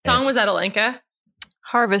was that, Alenka?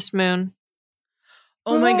 Harvest Moon.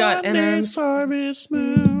 Oh my God. And then Harvest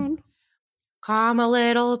Moon. come a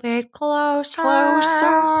little bit closer.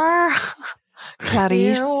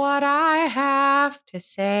 Clarice. Hear what I have to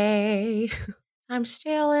say. I'm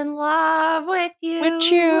still in love with you.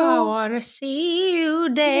 I want to see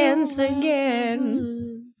you dance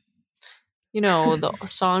again. You know, the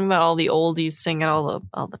song that all the oldies sing at all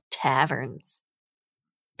the taverns.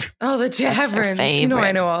 Oh, the taverns. You know,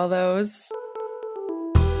 I know all those.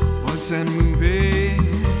 What's that movie?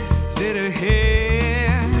 Is it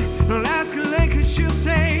ahead? Don't ask Alenka, she'll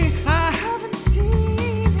say, I haven't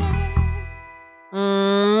seen it.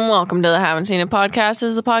 Welcome to the Haven't Seen It podcast. This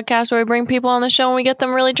is the podcast where we bring people on the show and we get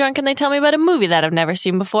them really drunk and they tell me about a movie that I've never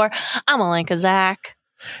seen before. I'm Alenka Zach.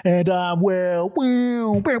 And I'm Will.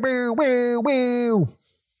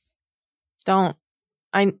 Don't.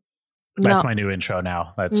 That's my new intro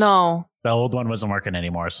now. No. The old one wasn't working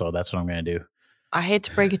anymore, so that's what I'm going to do. I hate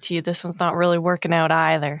to break it to you. This one's not really working out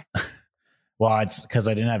either. Well, it's because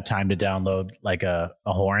I didn't have time to download like a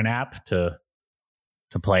horn app to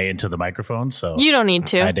play into the microphone. So you don't need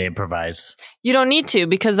to. I had to improvise. You don't need to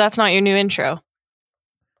because that's not your new intro.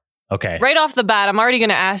 Okay. Right off the bat, I'm already going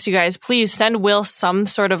to ask you guys, please send Will some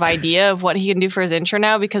sort of idea of what he can do for his intro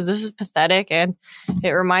now because this is pathetic and it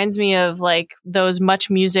reminds me of like those Much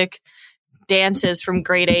Music dances from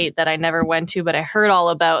grade 8 that I never went to, but I heard all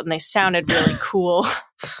about and they sounded really cool.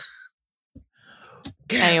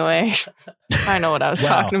 Anyway, I know what I was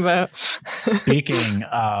talking about. Speaking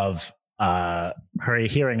of her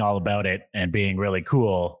hearing all about it and being really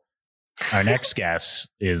cool, our next guest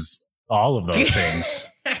is all of those things.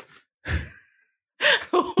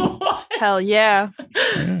 Hell yeah.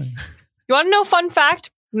 You want to know a fun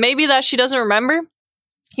fact? Maybe that she doesn't remember?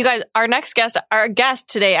 You guys, our guest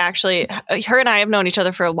today, actually, her and I have known each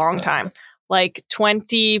other for a long time. Like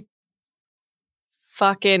 20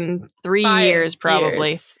 fucking 3 years,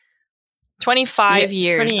 probably. 25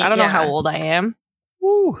 years. I don't know how old I am.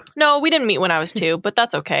 Woo. No, we didn't meet when I was 2, but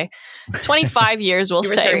that's okay. 25 years, we'll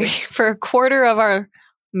say, for a quarter of our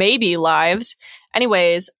maybe lives.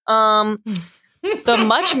 Anyways, the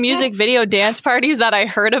Much Music video dance parties that I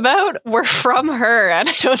heard about were from her, and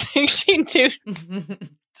I don't think she knew.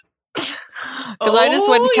 Because I just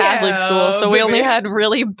went to Catholic school, so we only had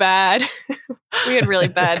really bad. We had really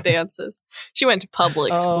bad dances. She went to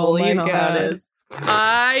public school. You know how it is.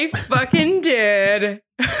 I fucking did.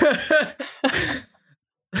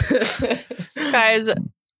 Guys,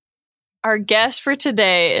 our guest for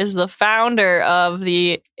today is the founder of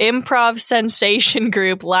the improv sensation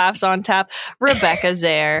group Laughs on Tap, Rebecca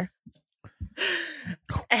Zare.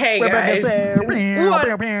 Hey guys, how's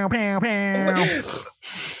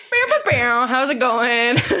it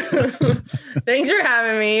going? Thanks for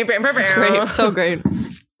having me. It's great, so great.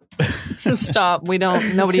 Stop. We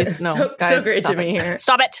don't. Nobody's guys. So great to be here.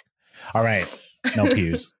 Stop it. All right, no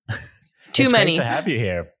pews. Too it's many great to have you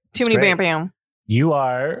here. Too many bam bam. You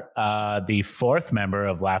are the 4th member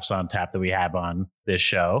of Laughs on Tap that we have on this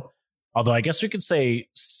show. Although I guess we could say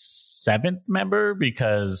 7th member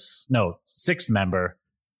because 6th member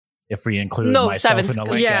if we include myself 7th, and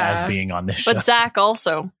Alenka as being on this show. But Zach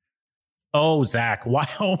also. Oh, Zach. Why?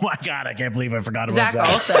 Oh my God. I can't believe I forgot about Zach.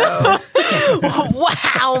 Also. Wow.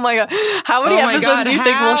 Oh my God. How many episodes do you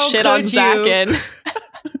think we'll shit on Zach in?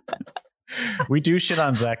 We do shit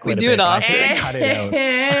on Zach. We do it often. Cut it out.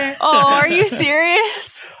 Oh, are you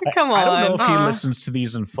serious? Come on. I don't know if he listens to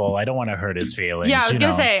these in full. I don't want to hurt his feelings. Yeah, I was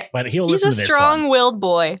gonna say, but he's a strong-willed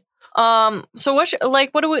boy. So what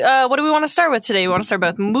do we want to start with today? You want to start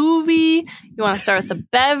with the movie? You want to start with the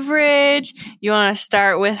beverage? You want to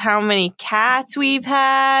start with how many cats we've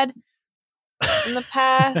had in the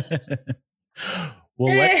past?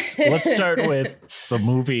 Well, let's start with the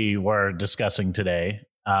movie we're discussing today.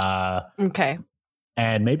 Okay.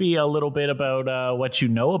 And maybe a little bit about what you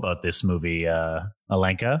know about this movie,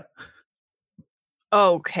 Alenka.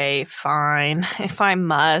 Okay, fine. If I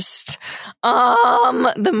must.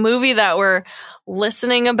 The movie that we're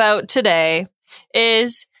listening about today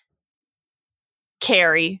is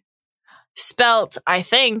Carrie. Spelt, I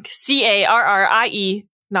think, Carrie,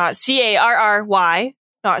 not Carry, not Carrey.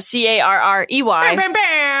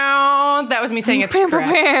 That was me saying it's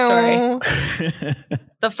correct. Sorry.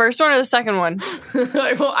 The first one or the second one?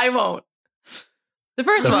 I won't. The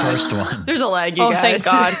first one. There's a lag, you guys. Oh, thank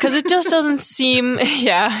God. Because it just doesn't seem...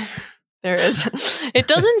 Yeah, there is. It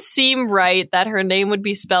doesn't seem right that her name would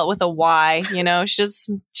be spelt with a Y. You know, she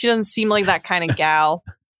doesn't seem like that kind of gal.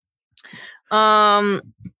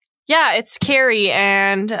 Yeah, it's Carrie,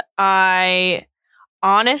 and I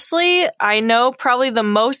honestly, I know probably the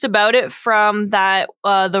most about it from that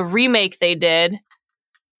the remake they did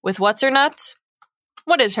with what's her nuts?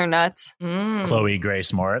 What is her nuts? Chloe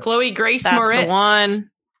Grace Moritz. Chloe Grace That's Moritz. the one.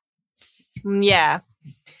 Yeah,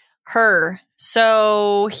 her.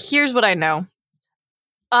 So here's what I know.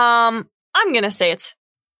 I'm gonna say it's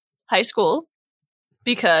high school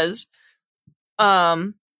because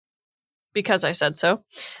I said so.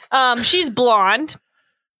 She's blonde.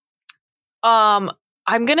 I'm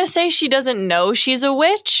gonna say she doesn't know she's a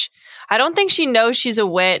witch. I don't think she knows she's a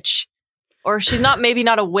witch, or she's maybe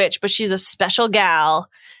not a witch, but she's a special gal.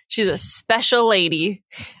 She's a special lady.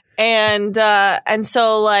 And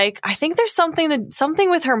so like I think there's something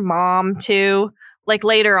with her mom too. Like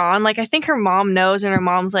later on, like I think her mom knows, and her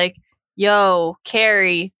mom's like, "Yo,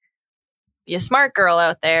 Carrie, be a smart girl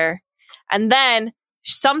out there." And then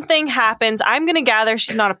something happens. I'm gonna gather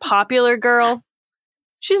she's not a popular girl.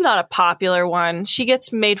 She's not a popular one. She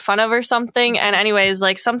gets made fun of or something. And anyways,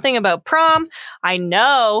 like something about prom. I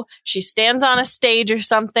know she stands on a stage or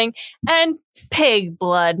something, and pig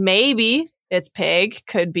blood, maybe. It's pig.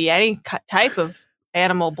 Could be any type of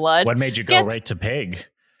animal blood. What made you go right to pig?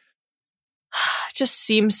 It just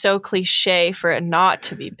seems so cliche for it not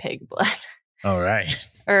to be pig blood. All right.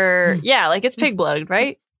 Or, yeah, like it's pig blood,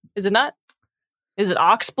 right? Is it not? Is it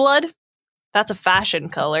ox blood? That's a fashion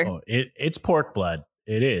color. Oh, it's pork blood.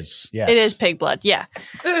 It is. Yes. It is pig blood. Yeah.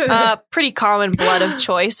 Pretty common blood of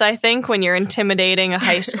choice, I think, when you're intimidating a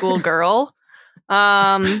high school girl.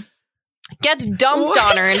 Gets dumped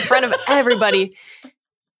on her in front of everybody.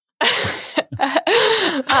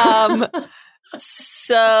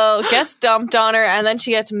 So gets dumped on her, and then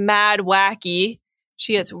she gets mad wacky.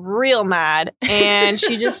 She gets real mad, and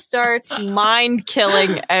she just starts mind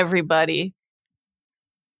killing everybody.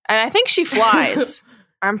 And I think she flies.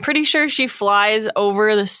 I'm pretty sure she flies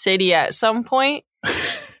over the city at some point.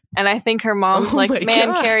 And I think her mom's like,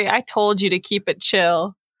 "Man, God. Carrie, I told you to keep it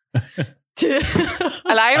chill."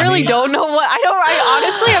 And I really don't know I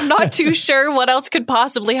honestly am not too sure what else could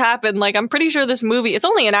possibly happen. Like, I'm pretty sure this movie, it's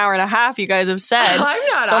only an hour and a half, you guys have said.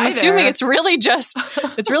 I'm assuming it's really just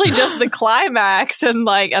the climax, and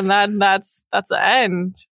then that's the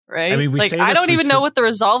end, right? I mean, I don't even know what the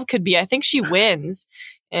resolve could be. I think she wins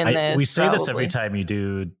in this. We say this every time you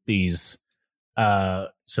do these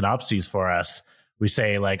synopses for us. We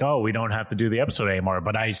say like, "Oh, we don't have to do the episode anymore,"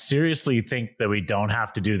 but I seriously think that we don't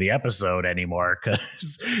have to do the episode anymore,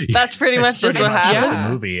 because that's pretty much just what happens. What the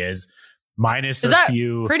movie is, minus a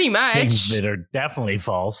few pretty much things that are definitely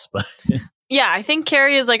false. But yeah, I think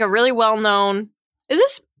Carrie is like a really well known. Is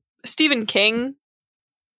this a Stephen King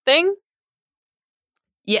thing?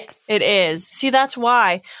 Yes, it is. See, that's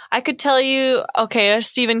why I could tell you. Okay, a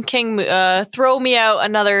Stephen King. Throw me out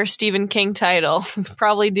another Stephen King title.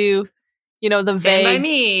 Probably do. You know, the Stand vague. By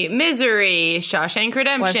Me, Misery, Shawshank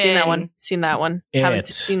Redemption. Well, I've seen that one. Haven't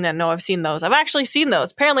seen that. No, I've seen those. I've actually seen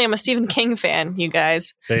those. Apparently, I'm a Stephen King fan, you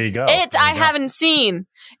guys. There you go. Haven't seen.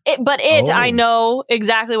 I know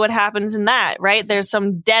exactly what happens in that, right? There's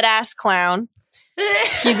some dead-ass clown.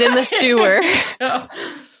 He's in the sewer.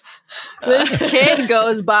 This kid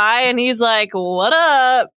goes by, and he's like, "What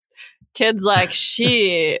up?" Kid's like,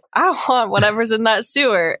 "Shit, I want whatever's in that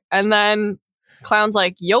sewer." And then clown's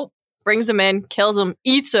like, "Yup." Brings him in, kills him,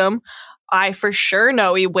 eats him. I for sure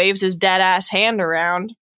know he waves his dead ass hand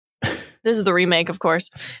around. This is the remake, of course.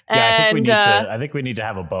 Yeah, I think we need to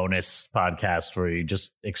have a bonus podcast where you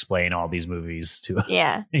just explain all these movies to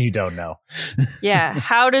you don't know. Yeah.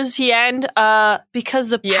 How does he end? Because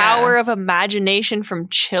the power of imagination from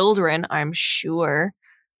children, I'm sure.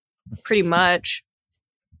 Pretty much.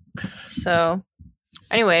 So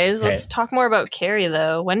anyways, let's talk more about Carrie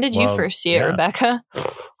though. When did you first see it, Rebecca?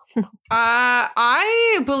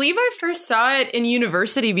 I believe I first saw it in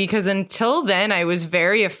university, because until then I was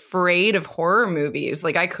very afraid of horror movies.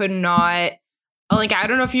 Like I could not, like, I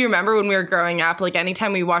don't know if you remember when we were growing up, like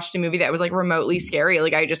anytime we watched a movie that was like remotely scary,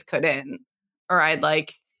 like I just couldn't, or I'd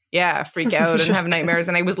like, freak out and have nightmares.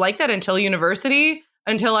 And I was like that until university,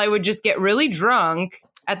 until I would just get really drunk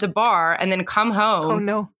at the bar and then come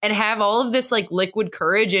home and have all of this like liquid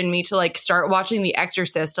courage in me to like start watching The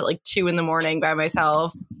Exorcist at like 2 a.m. by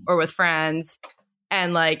myself or with friends.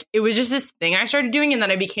 And like, it was just this thing I started doing. And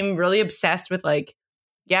then I became really obsessed with like,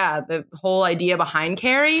 the whole idea behind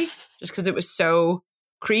Carrie, just because it was so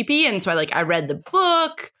creepy. And so I read the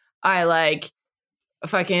book. I like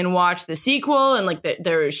fucking watched the sequel and like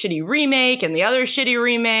their shitty remake and the other shitty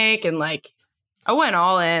remake. And like, I went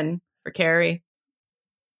all in for Carrie.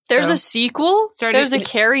 There's a sequel? There's a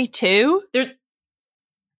Carrie 2?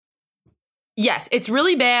 Yes, it's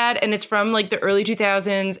really bad, and it's from like the early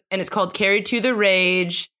 2000s, and it's called Carried to the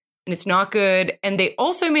Rage, and it's not good. And they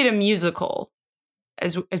also made a musical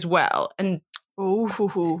as well. And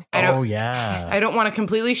Ooh. I don't, yeah. I don't want to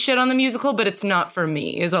completely shit on the musical, but it's not for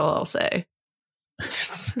me, is all I'll say.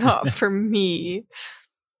 It's not for me.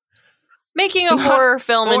 Making It's a not horror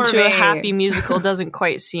film for into a me. happy musical doesn't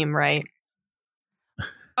quite seem right.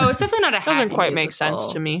 Oh, it's definitely not a happy Doesn't quite make musical.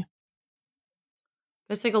 sense to me.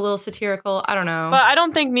 It's like a little satirical. I don't know. But I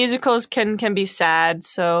don't think musicals can be sad,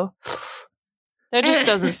 so that just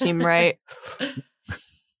doesn't seem right.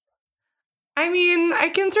 I mean, I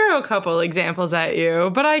can throw a couple examples at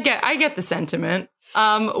you, but I get the sentiment.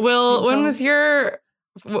 Will, when was your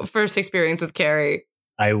first experience with Carrie?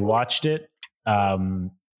 I watched it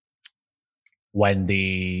when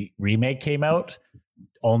the remake came out,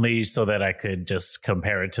 only so that I could just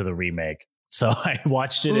compare it to the remake. So I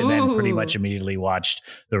watched it and then pretty much immediately watched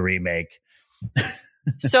the remake.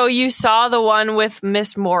 So you saw the one with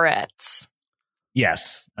Miss Moritz.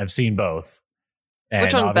 Yes, I've seen both. And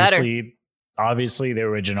Which one's better? Obviously, the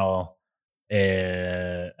original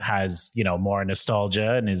has, more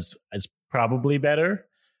nostalgia and is probably better.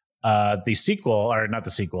 The sequel, or not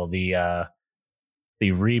the sequel, the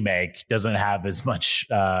remake doesn't have as much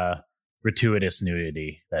gratuitous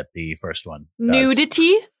nudity that the first one does.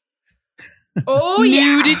 Nudity? Oh,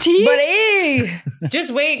 yeah. Nudity? But hey,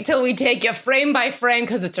 just wait until we take you frame by frame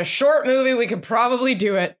because it's a short movie. We could probably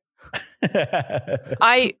do it.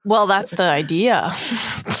 Well, that's the idea.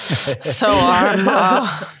 So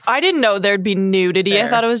I didn't know there'd be nudity. Fair. I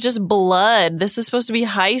thought it was just blood. This is supposed to be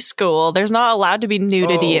high school. There's not allowed to be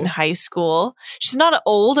nudity in high school. She's not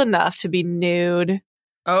old enough to be nude.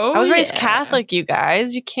 Oh, I was raised yeah. Catholic, you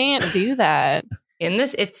guys. You can't do that. In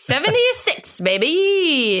this, it's 76,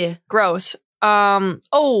 baby. Gross.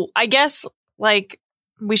 I guess like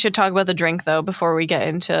we should talk about the drink though before we get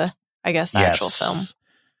into, I guess, the actual film.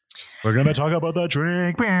 We're going to talk about the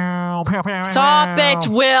drink. Stop it,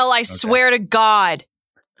 Will. I swear to God.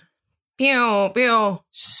 Pew, pew.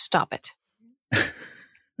 Stop it.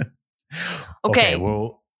 Okay.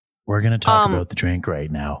 Well, we're going to talk about the drink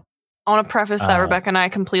right now. I want to preface that Rebecca and I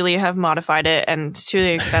completely have modified it, and to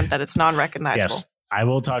the extent that it's non-recognizable. Yes, I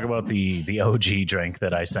will talk about the OG drink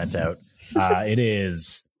that I sent out. It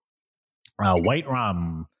is white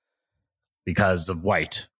rum because of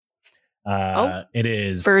white. It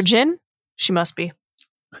is Virgin? She must be.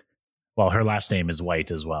 Well, her last name is White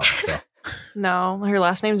as well. So. No, her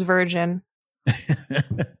last name's Virgin.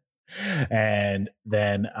 And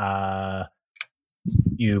then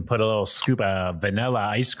you put a little scoop of vanilla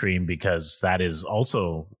ice cream because that is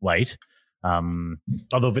also white.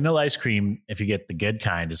 Although vanilla ice cream, if you get the good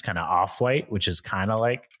kind, is kind of off-white, which is kind of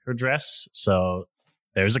like her dress. So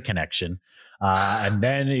there's a connection. And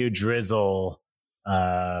then you drizzle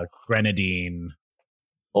grenadine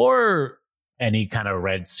or any kind of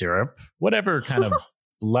red syrup, whatever kind of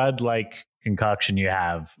blood-like concoction you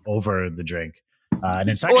have over the drink. And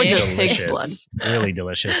it's actually just delicious, really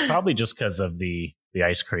delicious, probably just because of the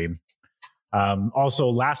ice cream. Also,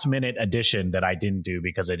 last minute addition that I didn't do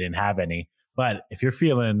because I didn't have any. But if you're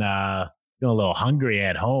feeling a little hungry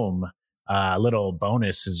at home, a little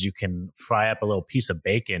bonus is you can fry up a little piece of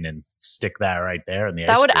bacon and stick that right there in the ice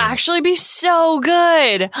cream. That would actually be so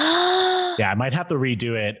good. Yeah, I might have to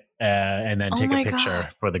redo it and then take a picture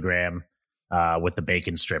for the gram with the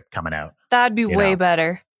bacon strip coming out. That'd be way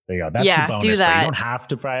better. There you go. That's the bonus. Do that. You don't have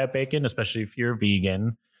to fry up bacon, especially if you're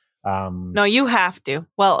vegan. No, you have to.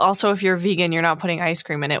 Well, also if you're vegan, you're not putting ice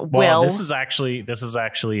cream in it. Well, this is actually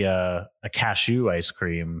a cashew ice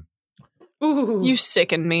cream. Ooh, You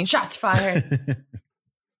sicken me. shots fired.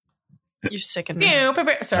 You sicken me. Pew, pew,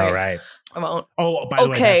 pew. Sorry, All right. I won't. Oh, by the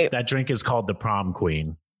way, that drink is called the Prom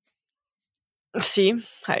Queen. See?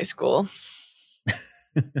 High school.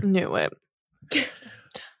 Knew it.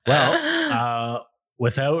 Well,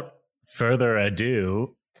 without further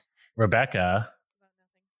ado, Rebecca,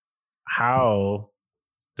 how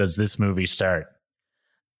does this movie start?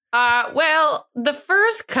 Well, the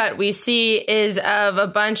first cut we see is of a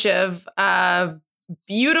bunch of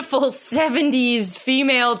beautiful 70s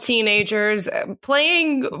female teenagers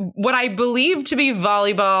playing what I believe to be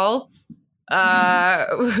volleyball.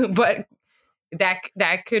 But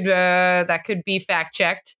that could be fact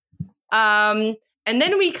checked. And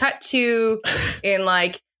then we cut to in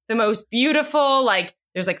like the most beautiful, like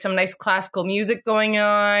there's like some nice classical music going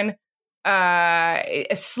on.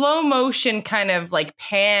 A slow motion kind of like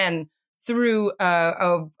pan through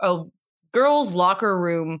a girls' locker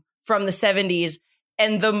room from the 70s,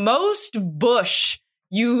 and the most bush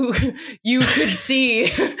you could see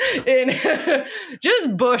in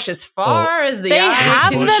just bush as far as the They eye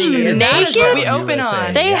have can them see. That is naked? what we open USA.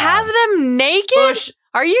 on. They Yeah. have them naked? Bush,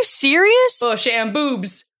 Are you serious? bush and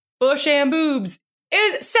boobs. Bush and boobs.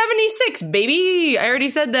 Is 76, baby. I already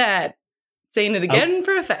said that. Saying it again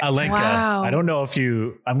for effect. Alenka, Wow. I don't know if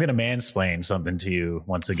I'm going to mansplain something to you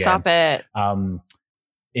once again. Stop it.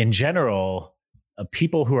 In general,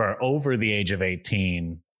 people who are over the age of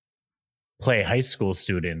 18 play high school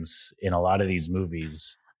students in a lot of these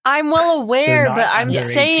movies. I'm well aware, not but I'm under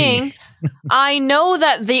saying 18. I know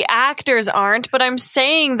that the actors aren't, but I'm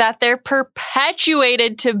saying that they're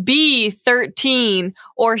perpetuated to be 13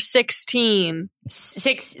 or 16.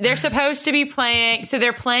 They're supposed to be playing, so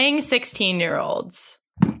they're playing 16-year-olds.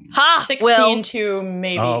 Ha! 16 Will, to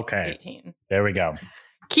maybe Oh, okay. 18. There we go.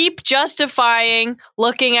 keep justifying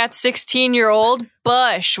looking at 16-year-old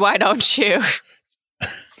Bush. Why don't you?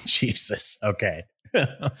 Jesus. Okay.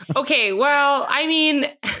 Okay, well, I mean,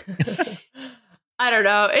 I don't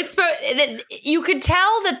know. You could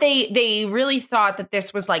tell that they really thought that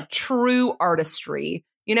this was like true artistry.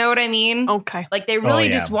 You know what I mean? Okay. Like they really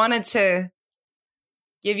yeah. just wanted to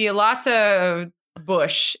give you lots of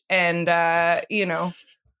bush and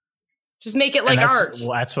just make it like And art.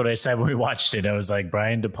 well, that's what I said when we watched it. I was like,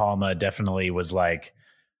 Brian De Palma definitely was like,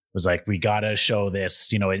 we gotta show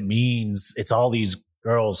this. You know, it means it's all these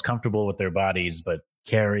girls comfortable with their bodies, but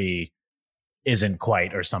Carrie isn't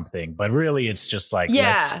quite or something. But really, it's just like,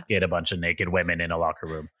 let's get a bunch of naked women in a locker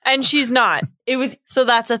room. And she's not. It was So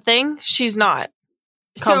that's a thing? She's not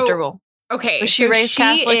comfortable. okay. Was she raised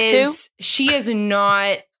Catholic too? She is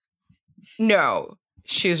not. No,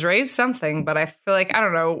 she was raised something, but I feel like I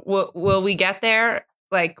don't know. Will we get there?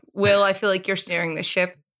 Like, Will, I feel like you're steering the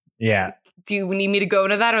ship. Yeah. Do you need me to go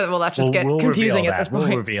into that, or will that just get We'll confusing reveal at this that. point?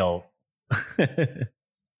 We'll reveal.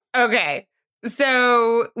 Okay,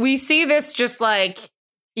 so we see this just like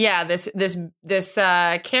this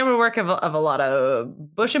camera work of a lot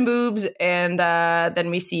of bush and boobs, and then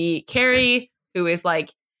we see Carrie, who is like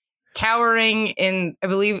cowering in, I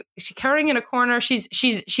believe she's cowering in a corner. She's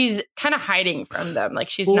kind of hiding from them, like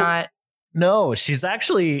she's not. No, she's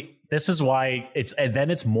actually. This is why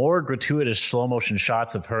it's more gratuitous slow motion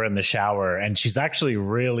shots of her in the shower, and she's actually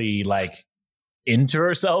really like into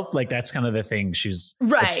herself. Like that's kind of the thing. She's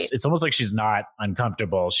Right. It's almost like she's not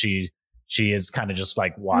uncomfortable. She is kind of just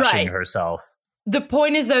like washing herself. The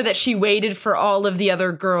point is though that she waited for all of the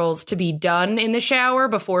other girls to be done in the shower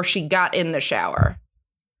before she got in the shower.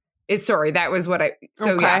 That was what I.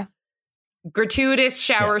 So Okay. yeah, gratuitous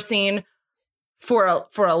shower scene for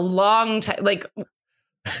a long time, like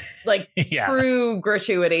Yeah. true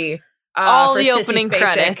gratuity. All for the Sissy opening Spacek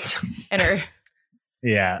credits. and her.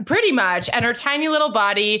 Yeah. Pretty much. And her tiny little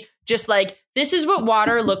body, just like, this is what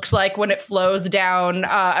water looks like when it flows down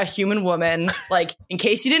a human woman. Like, in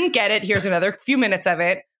case you didn't get it, here's another few minutes of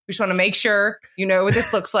it. We just want to make sure you know what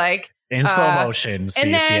this looks like. In slow motion. So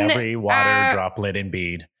and you see then, every water droplet and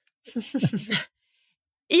bead.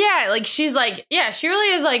 Yeah, like, she's like, yeah, she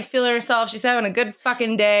really is like feeling herself. She's having a good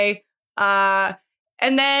fucking day. And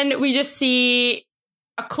then we just see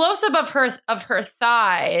a close-up of her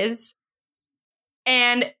thighs.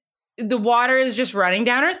 And the water is just running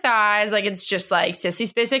down her thighs. Like, it's just like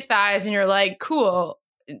Sissy Spacek thighs. And you're like, cool,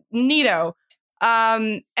 neato.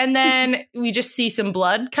 And then we just see some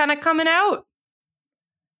blood kind of coming out.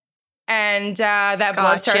 And that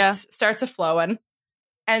blood starts a-flowing.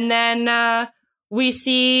 And then we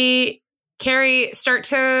see Carrie start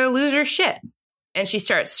to lose her shit. And she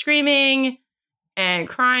starts screaming and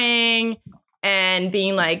crying and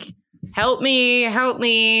being like, help me, help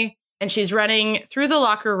me. And she's running through the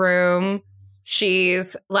locker room.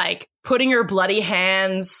 She's like putting her bloody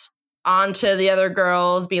hands onto the other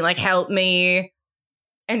girls, being like, help me.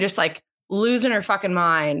 And just like losing her fucking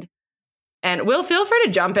mind. And Will, feel free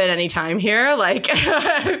to jump in anytime here. Like,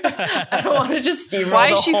 I don't want to just steamroll. Why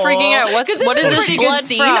is she freaking out? What is this blood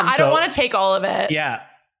from? I don't want to take all of it. Yeah.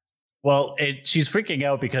 Well, she's freaking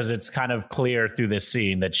out because it's kind of clear through this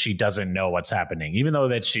scene that she doesn't know what's happening. Even though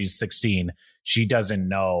that she's 16, she doesn't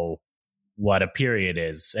know what a period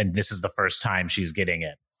is. And this is the first time she's getting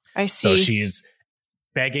it. I see. So she's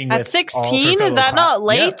begging at 16? Is that not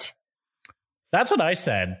late? Yeah. That's what I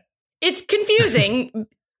said. It's confusing.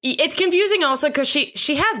 It's confusing also because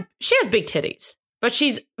she has big titties, but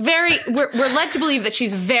she's very. We're led to believe that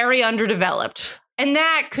she's very underdeveloped, and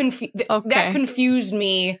that confused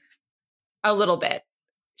me a little bit.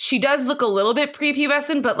 She does look a little bit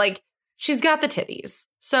prepubescent, but like she's got the titties.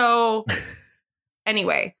 So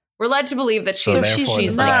anyway, we're led to believe that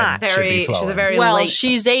she's not like very. She's a very well. late.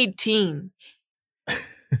 She's 18.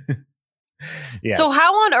 Yes. So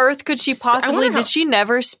how on earth could she possibly? wonder how- Did she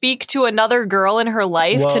never speak to another girl in her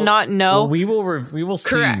life to Well- not know? Well, we will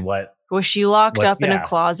see Correct. what. Was she locked What's- up in a yeah.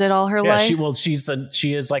 closet all her Yeah, life?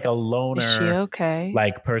 she is like a loner. Is she okay?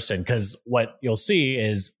 Like person, because what you'll see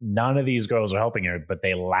is none of these girls are helping her, but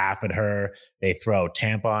they laugh at her, they throw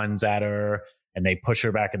tampons at her, and they push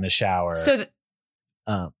her back in the shower. So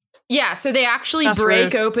so they actually That's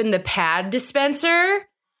break rude. open the pad dispenser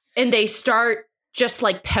and they start just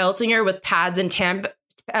like pelting her with pads and tampons,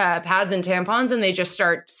 and they just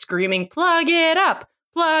start screaming, "Plug it up,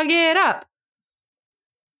 plug it up,"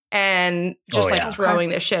 and just throwing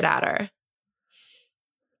the shit at her.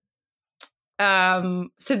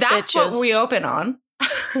 So that's Bitches. what we open on.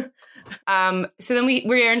 So then we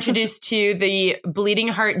are introduced to the Bleeding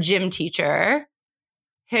Heart gym teacher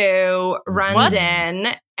who runs What? in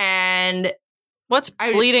and What's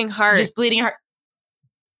bleeding heart? just bleeding heart.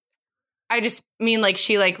 I just mean like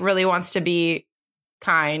she like really wants to be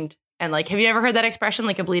kind and like, have you ever heard that expression,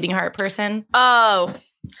 like a bleeding heart person? Oh,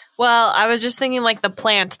 well, I was just thinking like the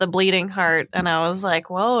plant, the bleeding heart, and I was like,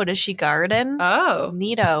 whoa, does she garden? Oh,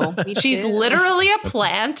 Neato. Me she's too. literally a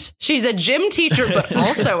plant. She's a gym teacher, but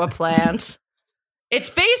also a plant. It's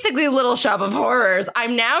basically Little Shop of Horrors.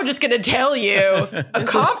 I'm now just going to tell you a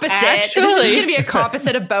composite. This is actually- going to be a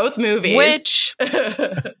composite of both movies. Which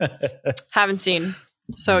haven't seen.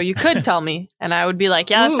 So you could tell me, and I would be like,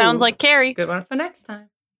 yeah, that Ooh. sounds like Carrie. Good one for next time.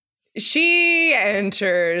 She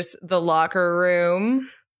enters the locker room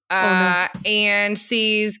and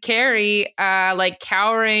sees Carrie like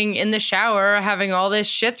cowering in the shower, having all this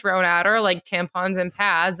shit thrown at her, like tampons and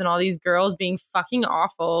pads, and all these girls being fucking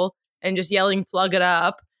awful and just yelling, "Plug it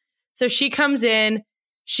up." So she comes in,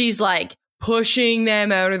 she's like pushing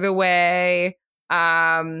them out of the way,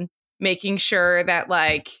 making sure that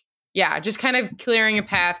like, yeah, just kind of clearing a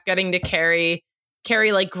path, getting to Carrie.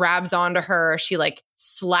 Carrie like grabs onto her. She like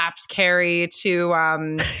slaps Carrie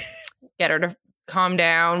to get her to calm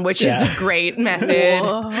down, which is a great method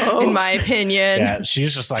Whoa. in my opinion. Yeah,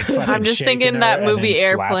 she's just like fucking I'm just shaking thinking her that and then movie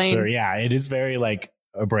slaps Airplane. her. Yeah, it is very like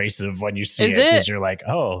abrasive when you see Is it it? because you're like,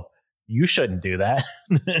 oh, you shouldn't do that.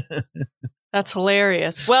 That's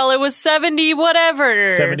hilarious. Well, it was 70 whatever.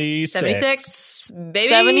 76. 76, baby.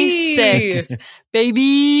 76.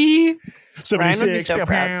 Baby. Ryan would be 76. so Pew,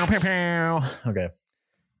 proud. pew, pew, pew. Okay.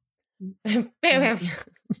 Bam, bam.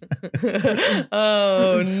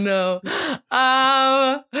 Oh no.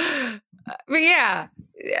 But yeah.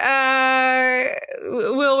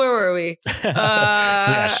 Will, where were we? So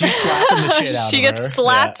yeah, she's slapping the shit out She of gets her.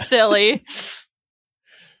 slapped silly.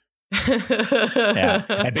 Yeah.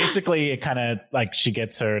 And basically, it kind of like she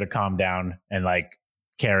gets her to calm down, and like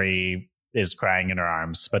Carrie is crying in her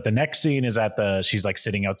arms. But the next scene is she's like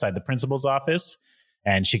sitting outside the principal's office,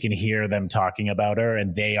 and she can hear them talking about her,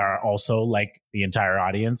 and they are also like the entire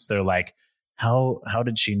audience. They're like, how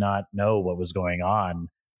did she not know what was going on?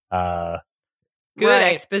 Good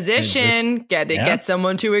Right. exposition. Get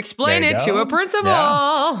someone to explain There you it to go. a principal.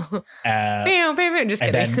 Yeah. Bam, bam, bam. Just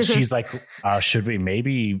And kidding. then she's like, should we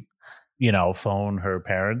maybe, phone her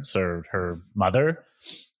parents or her mother?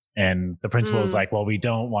 And the principal is like, well, we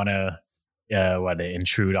don't want to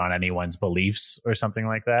intrude on anyone's beliefs or something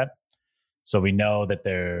like that. So we know that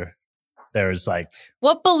there's like,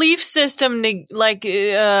 What belief system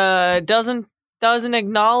doesn't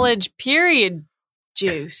acknowledge period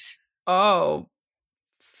juice? Oh,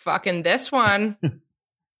 fucking this one.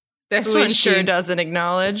 This Who one is sure she? doesn't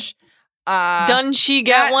acknowledge. Doesn't she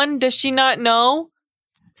get that- one? Does she not know?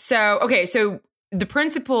 So the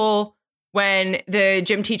principal, when the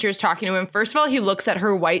gym teacher is talking to him, first of all, he looks at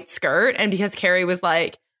her white skirt, and because Carrie was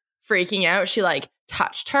like freaking out, she like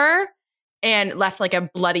touched her and left like a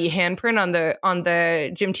bloody handprint on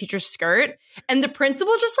the gym teacher's skirt. And the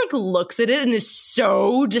principal just like looks at it and is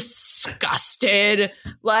so disgusted.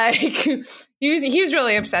 Like he's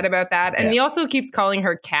really upset about that. And Yeah. he also keeps calling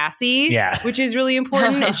her Cassie, Yeah. which is really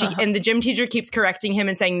important. And the gym teacher keeps correcting him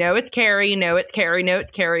and saying, "No, it's Carrie. No, it's Carrie. No, it's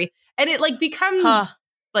Carrie." And it like becomes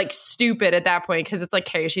like stupid at that point because it's like,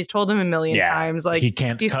 hey, she's told him a million Yeah, times. Like he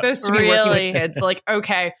can't he's cut- supposed to be working Really? with kids, but like,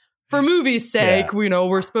 okay, for movie's sake, Yeah. we know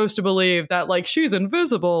we're supposed to believe that like she's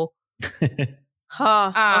invisible.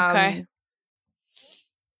 Huh. Okay.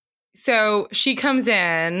 So she comes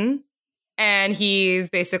in and he's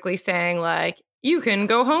basically saying like, you can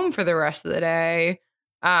go home for the rest of the day.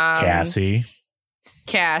 Cassie.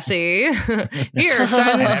 Here,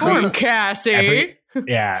 sign this form, Cassie.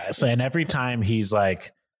 Yeah. So, and every time he's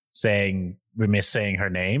like saying her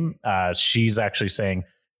name, she's actually saying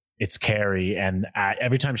it's Carrie. And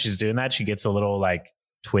every time she's doing that, she gets a little like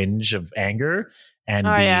twinge of anger. And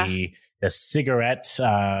Oh, yeah. the cigarette,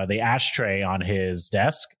 the ashtray on his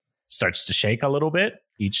desk starts to shake a little bit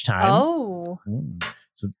each time. Oh.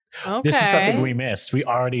 So Okay. this is something we missed. We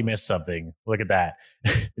already missed something. Look at that.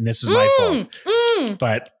 And this was my fault.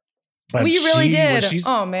 But We really did.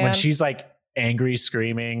 When Man. she's like angry,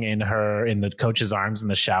 screaming in the coach's arms in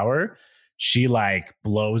the shower, she like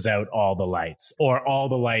blows out all the lights, or all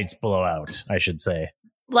the lights blow out, I should say.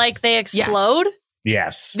 Like they explode?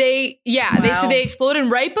 Yes. They Wow. explode,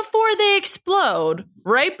 and right before they explode,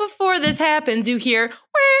 right before this happens, you hear "Wah,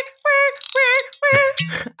 wah, wah,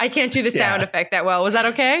 wah." I can't do the sound effect that well. Was that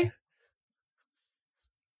okay?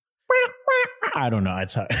 I don't know.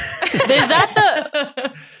 It's hard. Is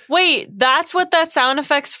that Wait, that's what that sound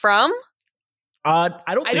effect's from? I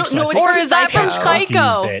don't think so. know. I It's think Or from is that from Psycho. Psycho?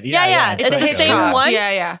 Used it. Yeah. it's It's the Psycho. same one?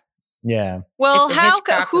 Yeah. Yeah. Well, It's a how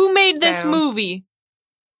Hitchcock who made this sound. movie?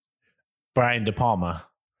 Brian De Palma.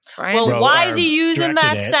 Brian Well, Wrote why or is he using directed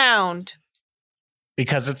that it. sound?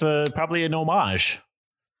 Because it's probably an homage.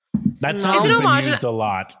 That It's sound's an been homage. used a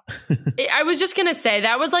lot. I was just gonna say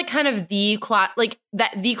that was like kind of the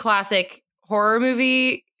classic horror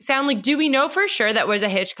movie sound. Like, do we know for sure that was a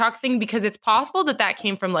Hitchcock thing? Because it's possible that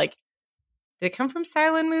came from like, did it come from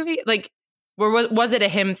silent movie? Like, or was it a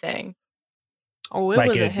him thing? Oh, it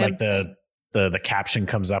was a him. like the caption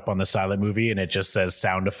comes up on the silent movie and it just says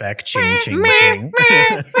sound effect ching ching ching.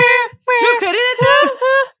 No, could it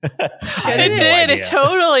though? I had It no did. It idea.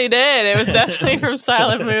 totally did. It was definitely from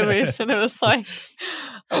silent movies, and it was like,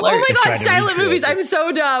 Oh my Just god, trying to silent recreate movies! it. I'm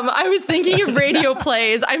so dumb. I was thinking of radio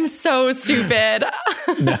plays. I'm so stupid.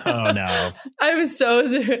 No. I'm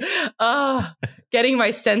so getting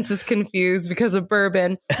my senses confused because of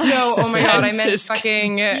bourbon. No, oh my god, I meant Senses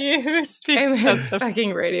fucking. confused I meant because of-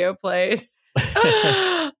 fucking radio plays.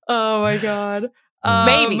 Oh my god.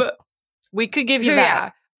 Maybe. we could give you So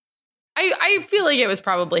that. yeah, I feel like it was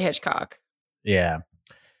probably Hitchcock. Yeah.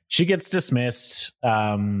 She gets dismissed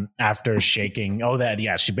after shaking.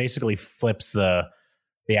 She basically flips the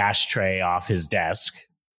ashtray off his desk,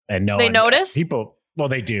 and They notice? people. Well,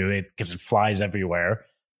 they do it because it flies everywhere,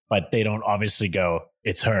 but they don't obviously go,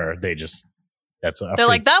 "It's her." They just that's a They're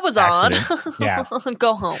like, that was accident. odd. Yeah.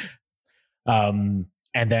 Go home.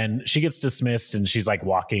 And then she gets dismissed, and she's like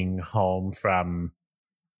walking home from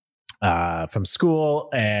school,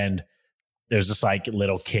 and there's this like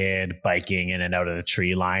little kid biking in and out of the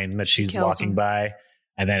tree line that she's Kills walking him. by,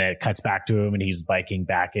 and then it cuts back to him, and he's biking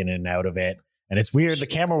back in and out of it. And it's weird. The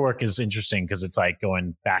camera work is interesting because it's like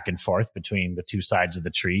going back and forth between the two sides of the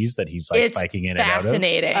trees that he's like It's biking in and out of.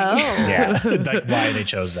 fascinating. Oh. Yeah, like why they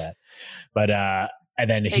chose that. But and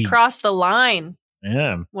then They crossed the line,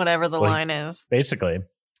 yeah, whatever the Well, line is. basically.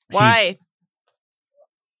 Why?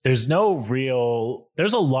 There's a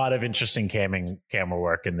lot of interesting camera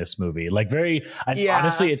work in this movie. Like Yeah.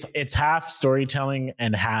 honestly, it's half storytelling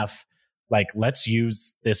and half like, let's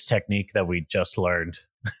use this technique that we just learned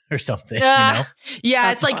or something, Yeah. Yeah,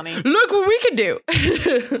 That's it's like, funny. look what we can do.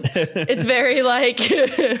 It's very like,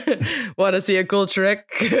 want to see a cool trick?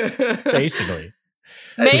 Basically.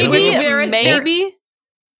 Maybe, Which- maybe.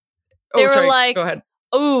 Oh, They were sorry, like- go ahead.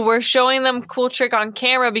 Oh, we're showing them cool trick on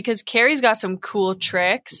camera because Carrie's got some cool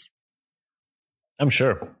tricks. I'm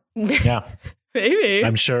sure. Yeah. Maybe.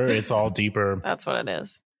 I'm sure it's all deeper. That's what it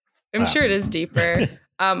is. I'm sure it is deeper.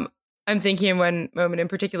 I'm thinking in one moment in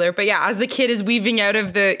particular, but yeah, as the kid is weaving out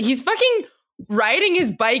of he's fucking riding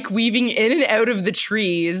his bike, weaving in and out of the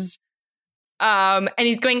trees. And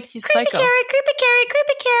he's going, He's creepy psycho. Carrie, creepy Carrie,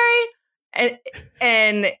 creepy Carrie.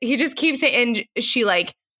 And he just keeps saying, and she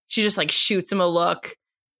just like shoots him a look.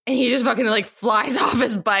 And he just fucking like flies off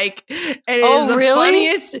his bike. And it Oh, is the really?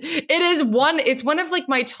 funniest. It's one of like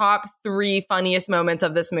my top 3 funniest moments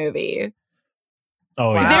of this movie.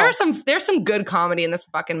 Oh, Wow. yeah. There's some good comedy in this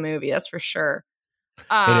fucking movie, that's for sure.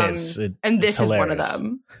 It is. And it's this is one of hilarious.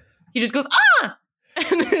 them. He just goes, ah!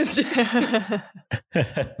 And it's just,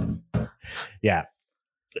 Yeah.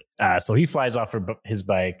 So he flies off his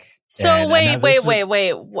bike. So and now wait. this is- Have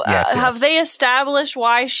yes. they established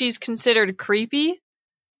why she's considered creepy?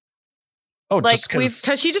 Oh, like, just because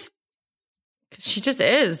because she just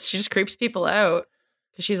is. She just creeps people out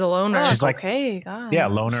because she's a loner. She's like- okay, God. yeah,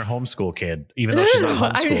 loner homeschool kid, even though she's not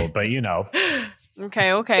I mean- homeschooled, but you know.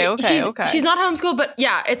 Okay. She's not homeschooled, but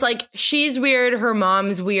yeah, it's like she's weird. Her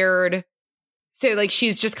mom's weird. So like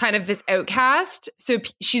she's just kind of this outcast. So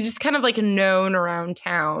she's just kind of like known around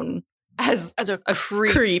town as as a a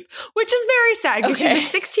creep. creep, which is very sad because Okay.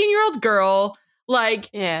 she's a 16-year-old girl. Like,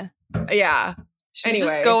 Yeah, yeah, she's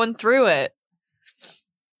just Anyway. going through it.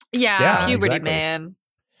 Yeah. Puberty, exactly. man.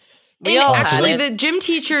 We And all actually, had it. the gym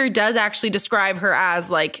teacher does actually describe her as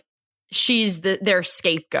like she's their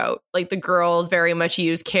scapegoat. Like the girls very much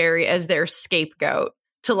use Carrie as their scapegoat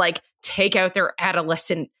to like take out their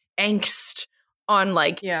adolescent angst on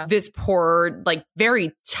like this poor, like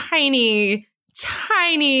very tiny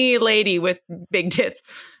lady with big tits.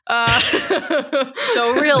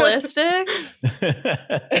 So realistic.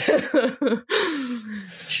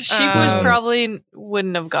 She was probably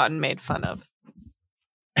wouldn't have gotten made fun of.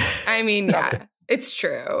 I mean, yeah, it's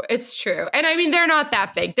true. It's true. And I mean, they're not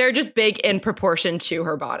that big. They're just big in proportion to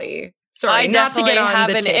her body. Sorry, I not to definitely get on have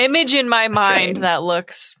the an tits image in my mind train. that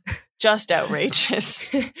looks just outrageous.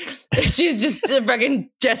 She's just the fucking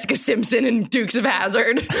Jessica Simpson and Dukes of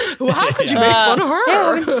Hazzard. Well, how could you make fun of her? Yeah,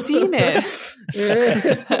 I haven't seen it.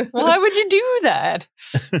 Why would you do that?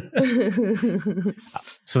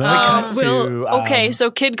 So then we cut to okay, so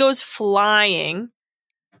kid goes flying.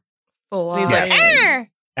 He's like, "Arr!"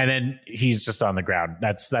 and then he's just on the ground.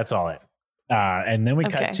 That's all it. And then we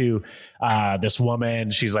cut to this woman.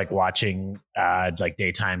 She's like watching like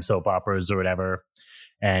daytime soap operas or whatever.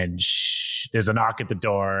 And there's a knock at the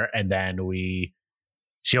door, and then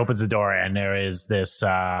she opens the door, and there is this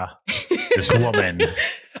this woman,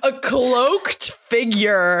 a cloaked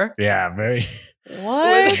figure. Yeah, very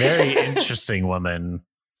interesting woman.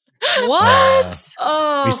 What?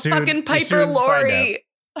 Fucking Piper Laurie.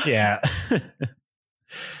 Yeah.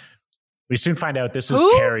 We soon find out this is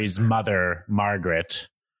Carrie's mother, Margaret.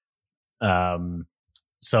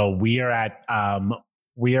 So we are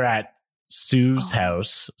at Sue's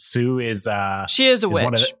house. Sue is she is a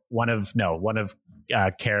witch. One of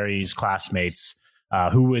Carrie's classmates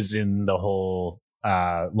who was in the whole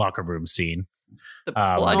locker room scene. The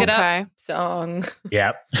Plug It Up song.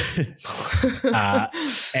 Yep.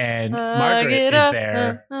 And Margaret is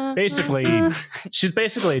there. Basically, she's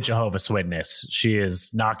basically a Jehovah's Witness. She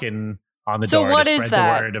is knocking on the door to spread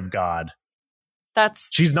the word of God.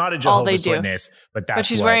 She's not a Jehovah's Witness, but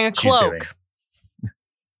she's wearing a cloak.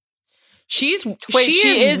 She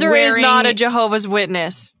is or is not a Jehovah's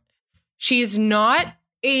Witness? She's not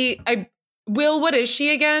Will, what is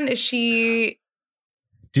she again? Is she...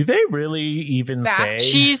 Do they really even say?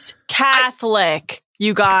 She's Catholic,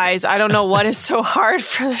 you guys. I don't know what is so hard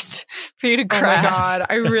for you to grasp. Oh my God.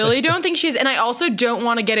 I really don't think she's... And I also don't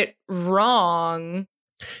want to get it wrong.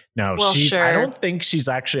 No, I don't think she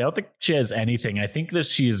has anything. I think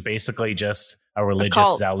she is basically just a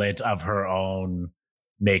religious zealot of her own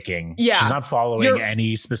making. Yeah. She's not following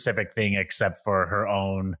any specific thing except for her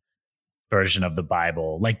own version of the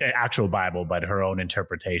Bible, like the actual Bible, but her own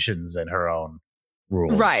interpretations and her own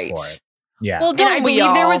rules for it. Yeah. Well, I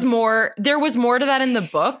believe there was more to that in the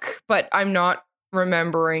book, but I'm not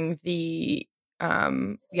remembering the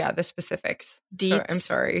the specifics. Deets. So I'm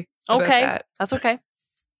sorry. Okay. That's okay.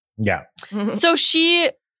 Yeah. So she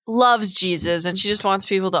loves Jesus and she just wants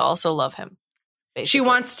people to also love him. Basically. She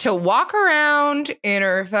wants to walk around in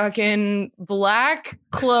her fucking black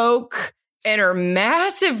cloak and her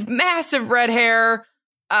massive, massive red hair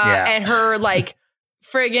and her like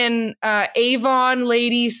friggin' Avon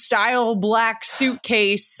lady style black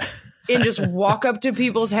suitcase and just walk up to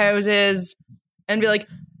people's houses and be like,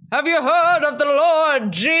 have you heard of the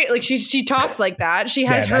Lord Jesus? Like she talks like that. She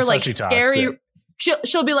has her like scary...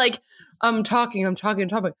 She'll be like, I'm talking.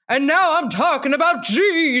 And now I'm talking about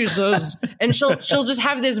Jesus. And she'll just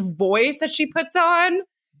have this voice that she puts on.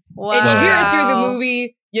 Wow. And you hear it through the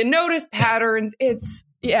movie. You notice patterns. It's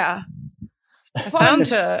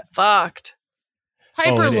sounds fucked.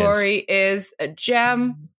 Piper Laurie is a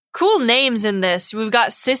gem. Cool names in this. We've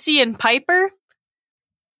got Sissy and Piper.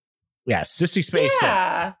 Yeah, Sissy Space.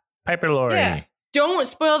 Yeah. Piper Laurie. Yeah. Don't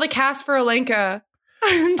spoil the cast for Alenka.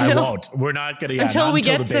 I won't. We're not going to until we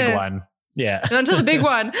get to the big one. Yeah, until the big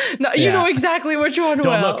one. No, you know exactly which one.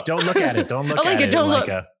 Don't look at it. Don't look Alenka, at it. Don't look.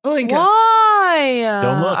 Alenka. Why?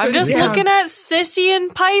 Don't look. I'm just looking at Sissy and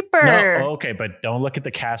Piper. No, okay, but don't look at the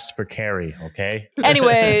cast for Carrie. Okay.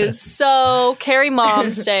 Anyways, so Carrie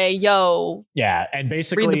mom say, "Yo." Yeah, and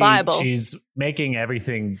basically, read the Bible. She's making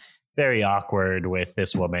everything very awkward with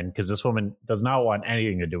this woman because this woman does not want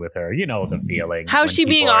anything to do with her. You know the feeling. How's she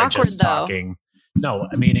being awkward though? Talking. No,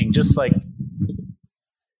 meaning just like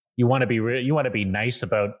you want to be nice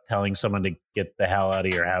about telling someone to get the hell out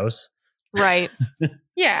of your house, right?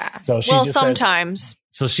 Yeah. So she sometimes.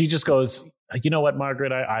 So she just goes, you know what,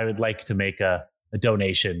 Margaret, I would like to make a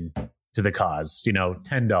donation to the cause.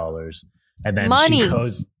 $10, and then money.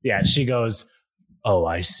 She goes, oh,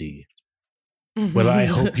 I see. Well, I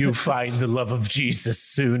hope you find the love of Jesus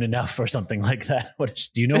soon enough, or something like that.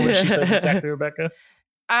 Do you know what she says exactly, Rebecca?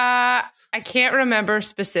 I can't remember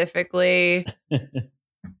specifically.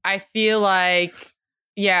 I feel like,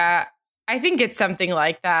 I think it's something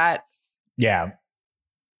like that. Yeah.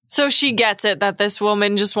 So she gets it that this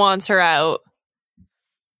woman just wants her out.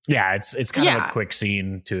 Yeah, it's kind of Yeah. a quick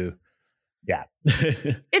scene to yeah.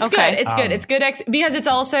 It's Okay. good. It's good. It's good because it's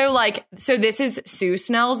also like, so this is Sue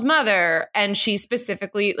Snell's mother, and she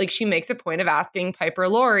specifically, like, she makes a point of asking Piper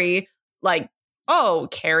Laurie, like, oh,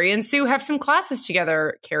 Carrie and Sue have some classes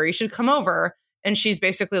together. Carrie should come over. And she's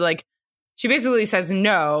basically like, she basically says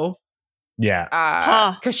no,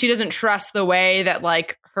 Yeah. because she doesn't trust the way that,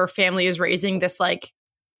 like, her family is raising this, like,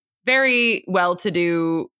 very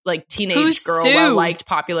well-to-do, like, teenage Who's girl, Sue? well-liked,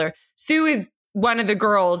 popular. Sue is one of the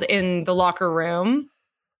girls in the locker room.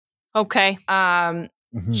 Okay. Mhm.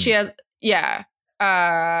 She has, yeah.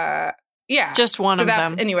 Just one so of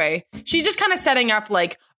that's, them. anyway, she's just kind of setting up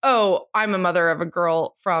like, oh, I'm a mother of a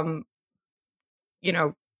girl from, you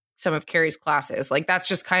know, some of Carrie's classes. Like, that's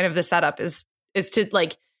just kind of the setup is to,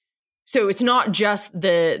 like, so it's not just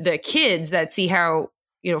the kids that see how,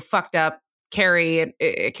 you know, fucked up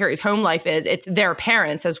Carrie's home life is. It's their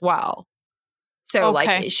parents as well. So Okay.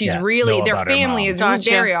 like, she's Yeah, really, know their about her family mom. is Gotcha.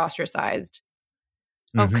 very ostracized,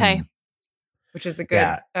 Okay. Mhm. which is a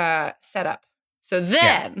good setup. So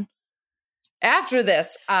then after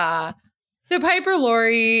this, so Piper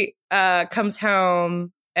Laurie comes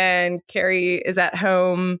home and Carrie is at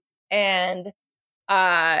home, and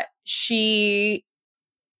she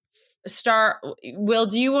Will,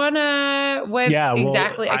 do you want to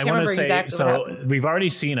exactly? I can't wanna remember exactly so what happens. we've already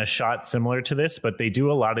seen a shot similar to this, but they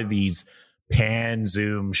do a lot of these pan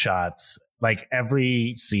zoom shots. Like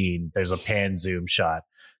every scene, there's a pan zoom shot.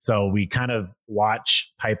 So we kind of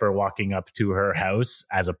watch Piper walking up to her house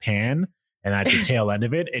as a pan, and at the tail end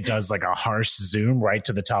of it, it does like a harsh zoom right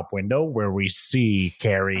to the top window where we see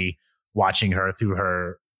Carrie watching her through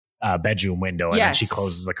her bedroom window, and then she Yes.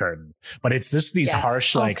 closes the curtain. But it's these Yes.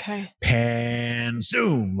 harsh like Okay. pan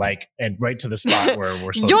zoom, like, and right to the spot where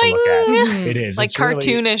we're supposed to look at. Yoing! It is Like it's really-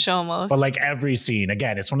 cartoonish almost. but like every scene,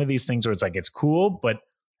 again, it's one of these things where it's like it's cool, but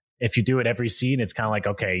if you do it every scene, it's kind of like,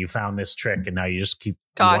 okay, you found this trick, and now you just you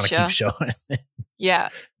want to Gotcha. keep showing. yeah.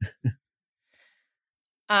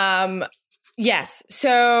 Yes.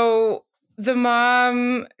 So the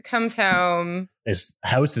mom comes home. This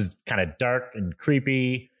house is kind of dark and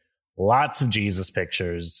creepy. Lots of Jesus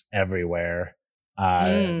pictures everywhere.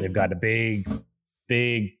 They've got a big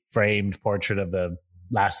framed portrait of the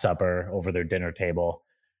Last Supper over their dinner table.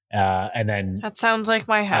 And then That sounds like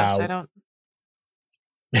my house. I don't.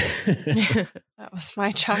 That was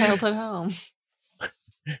my childhood home.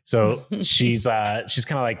 so she's kind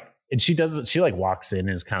of like, and she like walks in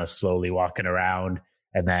and is kind of slowly walking around.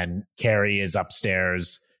 And then Carrie is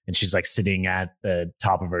upstairs and she's like sitting at the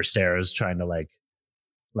top of her stairs trying to like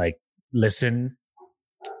listen.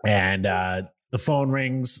 And the phone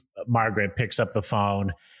rings. Margaret picks up the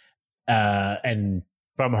phone. And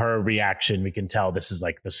from her reaction, we can tell this is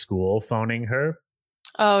like the school phoning her.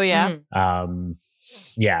 Oh yeah. Mhm.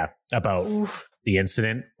 About the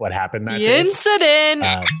incident, what happened that The day. incident.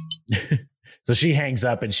 So she hangs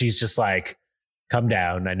up and she's just like, "Come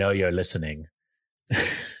down. I know you're listening."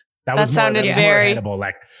 That sounded more very- Hannibal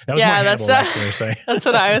Lecter. That was Yeah, more that's Hannibal Lecter. Sorry. That's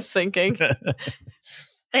what I was thinking.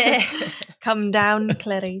 Come down,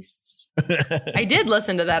 Clarice. I did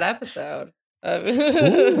listen to that episode of,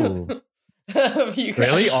 Ooh. of you guys.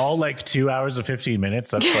 Really? All like 2 hours and 15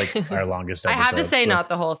 minutes? That's like our longest I episode. have to say not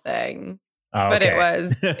the whole thing, Oh, but okay.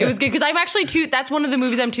 it was good because I'm actually that's one of the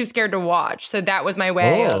movies I'm too scared to watch. So that was my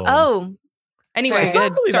way. Oh. Oh, Anyway, It's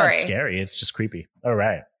not really that sorry. scary. It's just creepy. All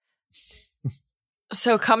right.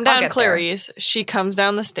 so come I'll down, get there. Clarice. She comes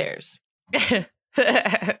down the stairs.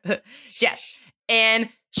 Yes. And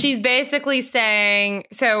she's basically saying,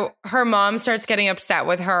 so her mom starts getting upset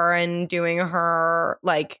with her and doing her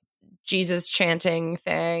like Jesus chanting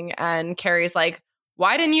thing. And Carrie's like,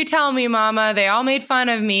 why didn't you tell me, Mama? They all made fun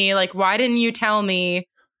of me. Like, why didn't you tell me?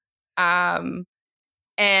 And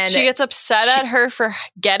She gets upset at her for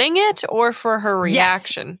getting it or for her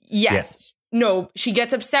reaction. yes. No, she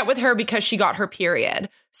gets upset with her because she got her period.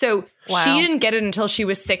 So Wow. she didn't get it until she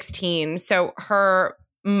was 16. So her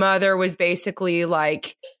mother was basically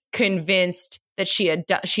like convinced that she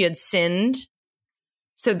had sinned.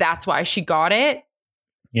 So that's why she got it.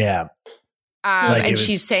 Yeah. Like it and was-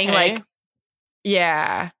 she's saying Okay. like,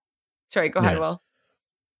 yeah. Sorry, go ahead, Yeah. Will.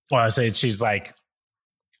 Well, I say she's like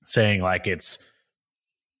saying like it's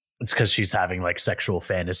because she's having like sexual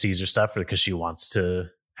fantasies or stuff, or because she wants to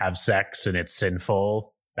have sex and it's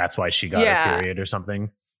sinful. That's why she got Yeah. her period or something.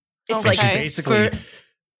 It's And like she Okay. basically.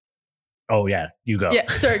 Oh yeah, you go. yeah.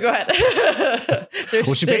 Sorry, go ahead.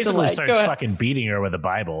 Well, she there's a basically lag. Go starts ahead. fucking beating her with a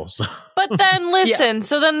Bible. So But then listen,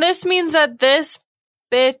 so then this means that this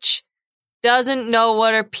bitch doesn't know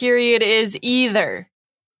what a period is either.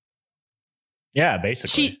 Yeah,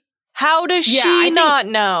 basically. How does Yeah, I she think- not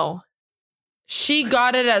know? She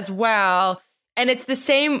got it as well. And it's the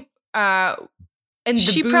same, and the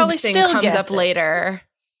She boob probably thing still comes gets up it. later.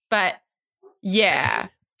 But yeah,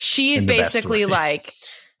 she's In the best basically way. like,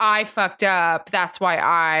 I fucked up. That's why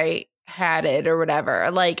I had it or whatever.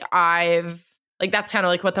 Like that's kind of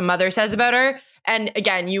like what the mother says about her. And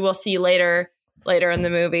again, you will see later in the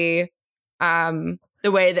movie,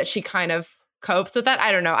 the way that she kind of copes with that.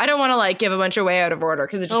 I don't know. I don't want to like give a bunch of way out of order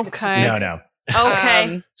because it just gets Okay. No, no.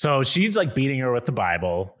 Okay. So she's like beating her with the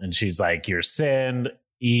Bible, and she's like, "You're sinned.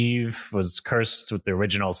 Eve was cursed with the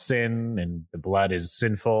original sin, and the blood is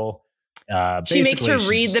sinful." She makes her Basically,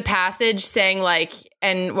 read she's- the passage saying like,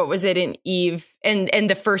 and what was it in Eve? And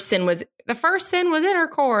the first sin was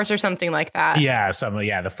intercourse or something like that. Yeah,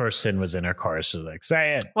 the first sin was intercourse. She's like,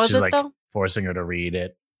 say it. Was she's it like though? forcing her to read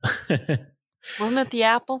it. Wasn't it the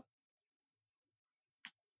apple?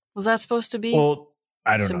 Was that supposed to be? Well,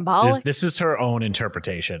 I don't know. Symbolic? This is her own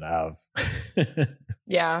interpretation of.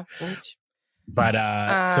 Yeah.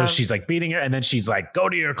 But so Um, she's like beating her, and then she's like, "Go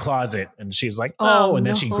to your closet," and she's like, "Oh," and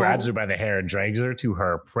then she no. grabs her by the hair and drags her to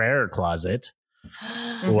her prayer closet,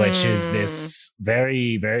 which is Mhm. this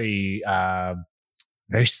very, very,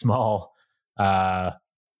 very small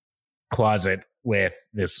closet with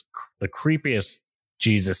the creepiest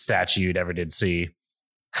Jesus statue you'd ever did see.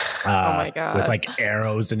 Oh my God. With like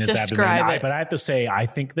arrows in his Describe abdomen. it. But I have to say, I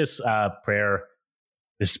think this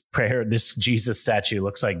Jesus statue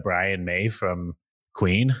looks like Brian May from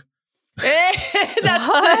Queen.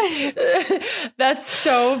 That's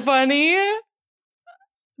so funny.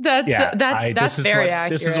 That's this is very what,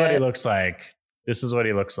 accurate. This is what he looks like. This is what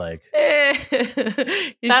he looks like. That's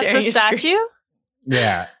That's the statue?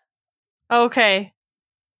 Yeah. Okay.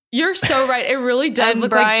 You're so right. It really does And look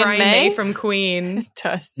Brian like Brian May? May from Queen. It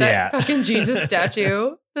does. That Yeah. fucking Jesus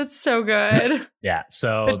statue. That's so good. Yeah.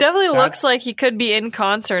 So It definitely looks that's- like he could be in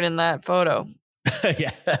concert in that photo.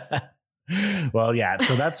 yeah. Well, yeah.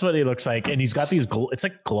 So that's what he looks like, and he's got these. It's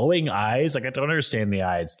like glowing eyes. Like I don't understand the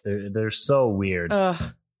eyes. They're so weird. Ugh.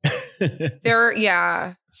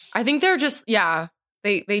 I think they're just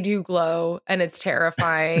they do glow and it's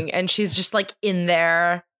terrifying. And she's just like in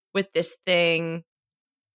there with this thing.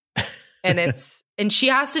 And she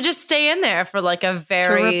has to just stay in there for like a To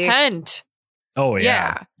very repent. Oh yeah.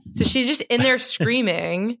 yeah. So she's just in there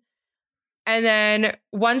screaming. And then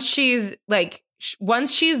once she's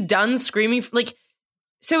done screaming, like,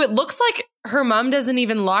 so it looks like her mom doesn't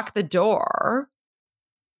even lock the door.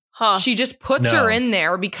 Huh. She just puts No. her in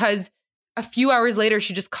there because a few hours later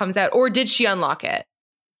she just comes out. Or did she unlock it?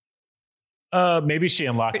 Maybe she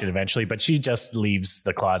unlocked it eventually, but she just leaves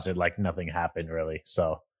the closet like nothing happened really.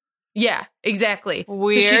 So Yeah, exactly. So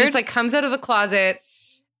Weird. she just like comes out of the closet,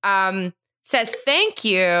 says thank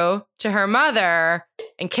you to her mother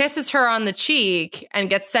and kisses her on the cheek and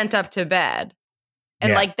gets sent up to bed. And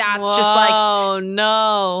Yeah. like that's just like Oh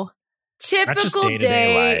no. That's just typical day-to-day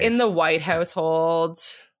day life. in the White household.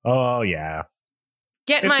 oh yeah.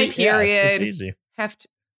 Get It's my e- yeah, period. it's easy. Have to,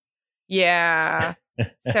 yeah.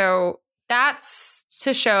 So that's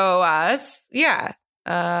to show us, yeah.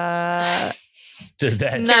 That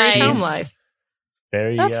Nice. home life.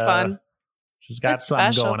 Very That's fun. She's got That's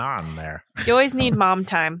something special. going on there. You always need mom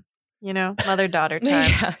time. You know, mother-daughter time.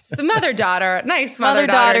 Yes, the mother-daughter. Nice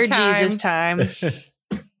Mother-daughter mother-daughter Jesus time.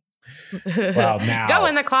 Well, now Go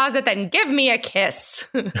in the closet and give me a kiss.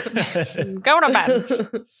 Go to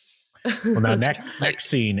bed. Well, now next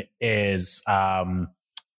scene is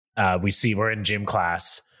we're in gym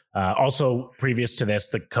class. Also, previous to this,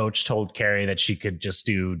 the coach told Carrie that she could just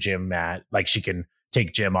do gym she can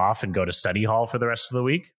take gym off and go to study hall for the rest of the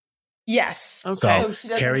week. Yes. Okay. So she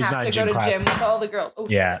doesn't Carrie's have not to in go gym to class. gym with all the girls. Oh,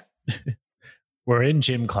 Yeah. We're in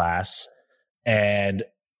gym class, and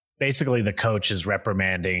basically the coach is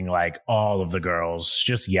reprimanding like all of the girls,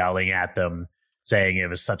 just yelling at them, saying it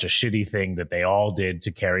was such a shitty thing that they all did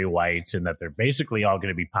to Carrie White and that they're basically all going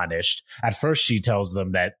to be punished. At first, she tells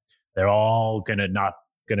them that they're all not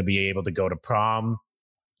going to be able to go to prom,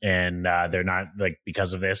 and they're not like,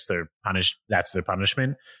 because of this, they're punished. That's their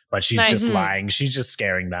punishment. But she's Nice. just Mhm. lying. She's just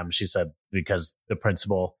scaring them. She said because the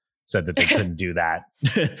principal said that they couldn't do that.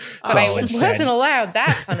 Oh, I wasn't allowed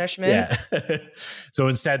that punishment. yeah. So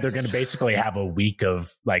instead, they're going to basically have a week of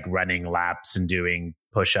like running laps and doing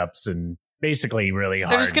push-ups and basically really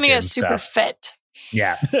hard. They're just gonna gym get super stuff. fit.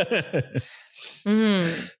 Yeah.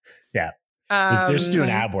 Mhm. Yeah. They're just doing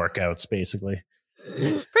Um, ab workouts basically.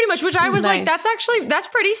 pretty much, which I was like, Nice. that's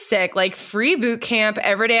pretty sick. Like free boot camp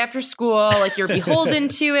every day after school. Like you're beholden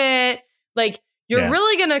to it. Like you're Yeah.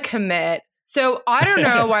 really gonna commit. So I don't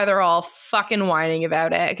know why they're all fucking whining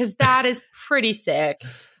about it, because that is pretty sick.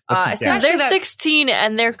 Because they're 16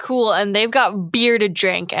 and they're cool and they've got beer to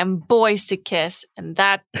drink and boys to kiss, and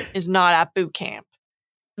that is not at boot camp.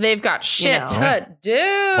 They've got shit to do.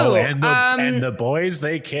 Oh, and the boys,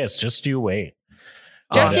 they kiss. Just you wait.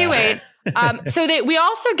 Just you wait. So we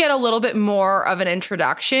also get a little bit more of an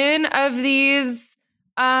introduction of these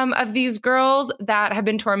girls that have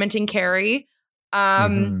been tormenting Carrie.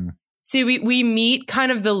 So we meet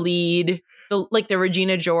kind of the lead, the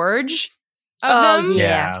Regina George of them.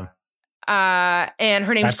 Yeah. And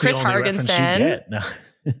her name's Chris Hargensen. No.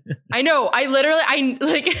 I know.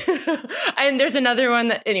 And there's another one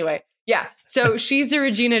that, anyway. Yeah. So she's the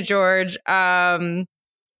Regina George. And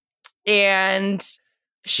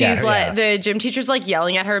she's the gym teacher's like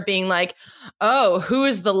yelling at her, being like, "Oh, who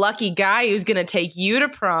is the lucky guy who's going to take you to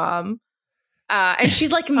prom?" And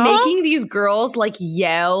she's like making these girls like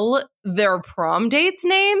yell their prom dates'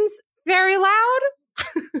 names very loud.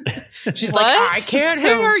 She's like, "I can't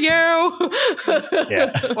hear you."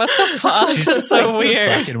 Yeah. What the fuck? She's just so like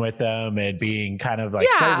weird. fucking with them and being kind of like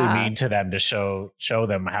slightly mean to them to show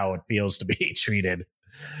them how it feels to be treated.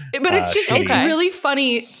 But it's just it's really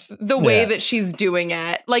funny the way that she's doing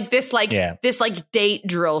it. Like this date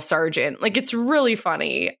drill sergeant. Like it's really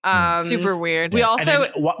funny. Super weird. We also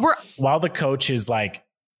while the coach is like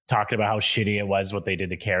talking about how shitty it was what they did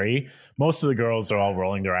to Carrie, most of the girls are all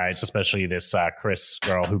rolling their eyes, especially this Chris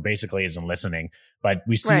girl who basically isn't listening. But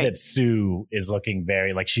we see that Sue is looking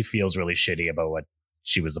very like she feels really shitty about what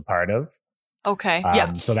she was a part of. Okay.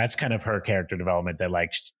 So that's kind of her character development, that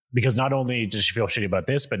like, because not only does she feel shitty about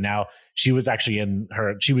this, but now she was actually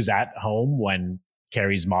she was at home when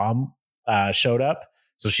Carrie's mom showed up.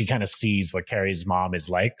 So she kind of sees what Carrie's mom is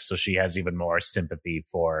like. So she has even more sympathy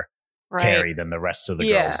for Carrie than the rest of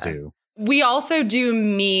the girls do. We also do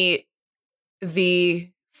meet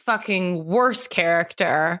the fucking worst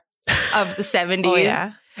character of the 70s. Oh,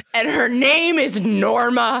 yeah. And her name is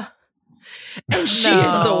Norma. And she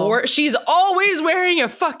is the worst. She's always wearing a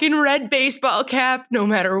fucking red baseball cap, no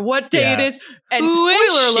matter what day it is. And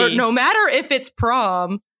spoiler alert, no matter if it's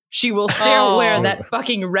prom, she will still wear that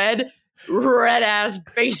fucking red ass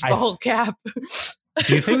baseball cap.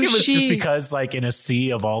 Do you think it was just because, like, in a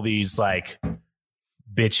sea of all these, like,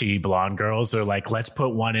 bitchy blonde girls, they're like, let's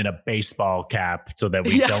put one in a baseball cap so that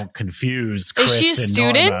we don't confuse Chris and Norma? Is she a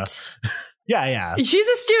student? Yeah. She's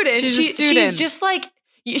a student. She's just like,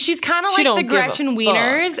 she's kind of like the Gretchen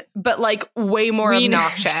Wieners, but like way more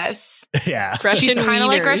obnoxious. Yeah. She's kind of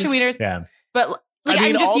like Gretchen Wieners. Yeah. But like, I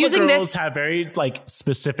mean, I'm just all using the girls this. have very like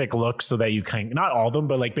specific looks so that you can, not all of them,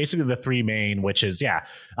 but like basically the three main, which is,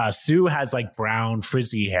 Sue has like brown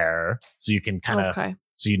frizzy hair. So you can kind of,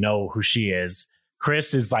 so you know who she is.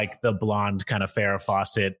 Chris is like the blonde kind of Farrah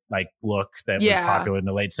Fawcett like look that was popular in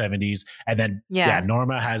the late 70s. And then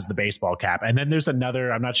Norma has the baseball cap. And then there's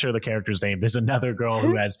another, I'm not sure the character's name. There's another girl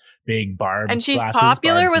who has big barb and she's glasses,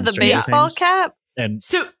 popular with a baseball cap. And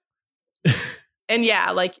so and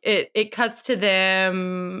like it cuts to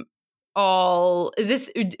them all. Is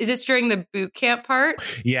this during the boot camp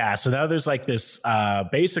part? Yeah, so now there's like this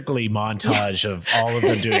basically montage of all of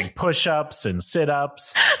them doing push-ups and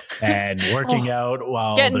sit-ups and working out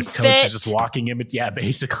while the coach is just walking in. Yeah,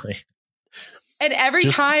 basically. And every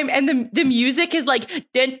time, and the music is like,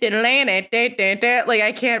 dun, dun, dun, dun, dun, dun, dun. Like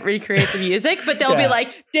I can't recreate the music, but they'll be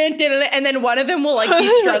like, dun, dun, dun, and then one of them will like be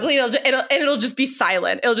struggling, it'll just be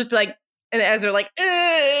silent. It'll just be like, and as they're like,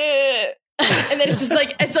 and then it's just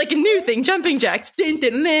like, it's like a new thing, jumping jacks. Dun,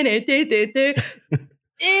 dun, dun, dun, dun, dun, dun.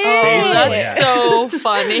 Oh, that's so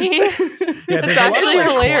funny. Yeah, there's actually a lot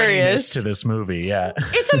of hilarious to this movie. Yeah,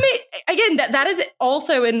 it's amazing. Again, that is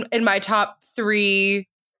also in my top 3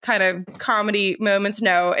 kind of comedy moments.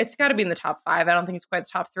 No, it's got to be in the top 5. I don't think it's quite the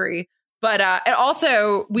top 3. But and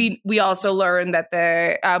also we also learned that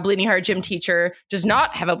the bleeding heart gym teacher does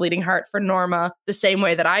not have a bleeding heart for Norma, the same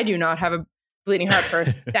way that I do not have a bleeding heart for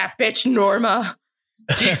that bitch Norma.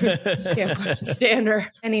 Can't stand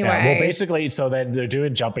her. Anyway. Yeah, well, basically, so then they're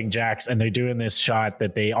doing jumping jacks and they're doing this shot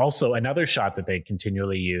that they also, another shot that they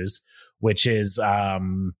continually use, which is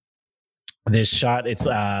this shot. It's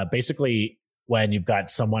basically when you've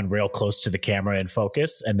got someone real close to the camera in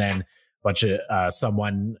focus and then a bunch of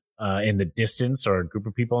someone in the distance or a group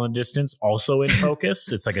of people in distance also in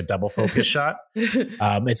focus. It's like a double focus shot.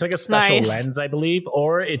 It's like a special lens, I believe,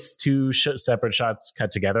 or it's 2 separate shots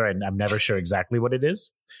cut together. And I'm never sure exactly what it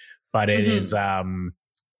is, but it is,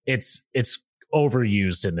 it's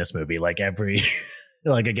overused in this movie. Like every,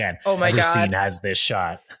 every scene has this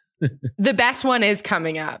shot. The best one is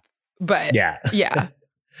coming up, but yeah.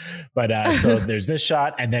 But so there's this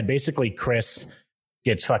shot, and then basically Chris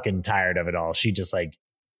gets fucking tired of it all. She just like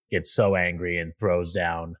gets so angry and throws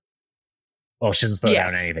down. Well, she doesn't throw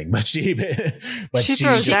down anything, but she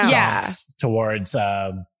throws just down. stomps towards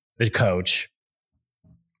the coach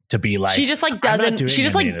to be like, she just like "I'm not doesn't. doing She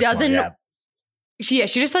just any like of this more." doesn't. Yeah.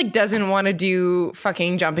 She just like doesn't want to do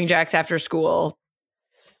fucking jumping jacks after school.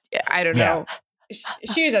 I don't know.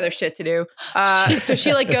 She has other shit to do. So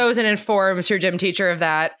she like goes and informs her gym teacher of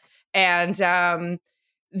that, and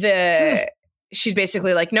she's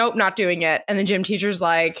basically like, nope, not doing it. And the gym teacher's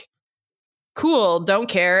like, cool, don't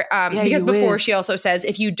care. Because before she also says,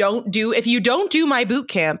 if you don't do my boot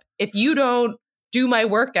camp, if you don't do my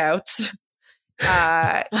workouts,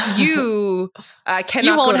 you cannot.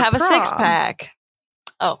 You won't go to have a prom. 6-pack.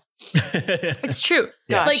 Oh, It's true.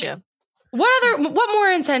 gotcha. Like, what more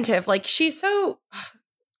incentive? Like, she's so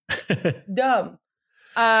dumb.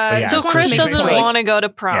 So Chris doesn't want to go to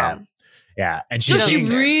prom. Yeah. And She she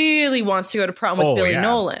really wants to go to prom with Billy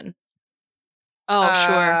Nolan. Oh,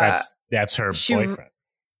 sure. That's her boyfriend.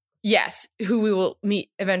 Yes, who we will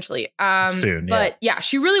meet eventually. Soon, But yeah,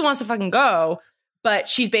 she really wants to fucking go, but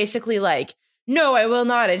she's basically like, no, I will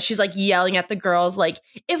not. And she's like yelling at the girls, like,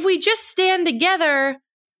 if we just stand together,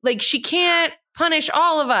 like, she can't punish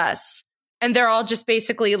all of us. And they're all just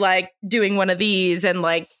basically like doing one of these and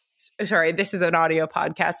like, sorry, this is an audio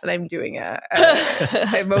podcast and I'm doing a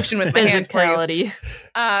motion with my hand for you.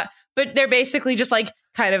 Physicality. But they're basically just like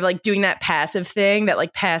kind of like doing that passive thing, that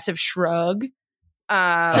like passive shrug.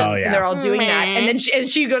 And they're all doing that. And then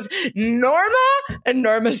she goes, Norma? And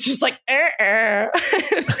Norma's just like, and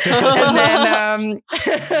then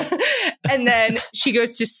and then she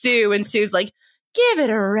goes to Sue, and Sue's like, give it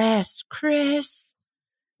a rest, Chris.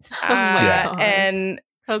 Oh my God. And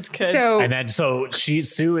that's good. So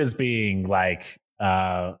Sue is being like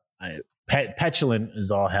petulant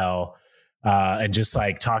as all hell, and just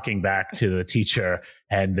like talking back to the teacher,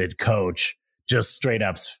 and the coach just straight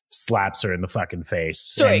up slaps her in the fucking face.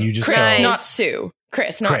 Sorry, and you just Chris, go, not Sue.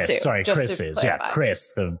 Chris, not Sue. Sorry, just Chris to is.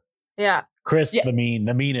 clarify. Yeah, Chris. The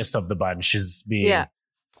meanest of the bunch is being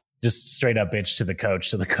just straight up bitch to the coach.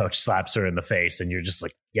 So the coach slaps her in the face, and you're just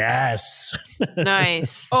like, yes.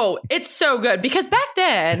 Nice. Oh, it's so good. Because back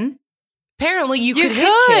then, apparently you could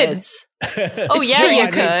hit kids. Oh, yeah, true. you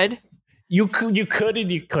could. You could and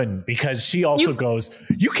you couldn't, because she also goes,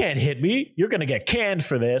 you can't hit me. You're going to get canned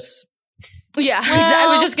for this. Yeah, Well,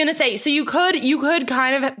 I was just gonna say. So you could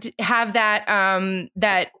kind of have that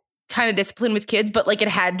that kind of discipline with kids, but like it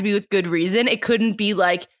had to be with good reason. It couldn't be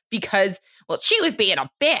like because she was being a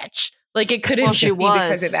bitch. Like it couldn't just be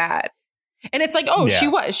because of that. And it's like,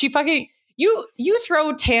 she fucking you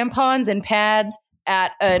throw tampons and pads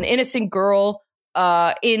at an innocent girl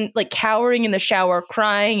in like cowering in the shower,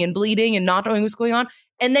 crying and bleeding and not knowing what's going on.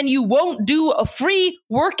 And then you won't do a free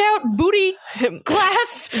workout booty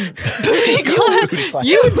class. Booty class.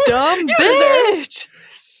 You dumb bitch.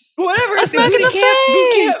 Whatever. A smack in the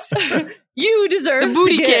face. Boot camp. You deserve the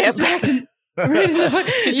booty to get camp. smacked right in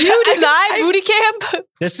the You deny booty camp?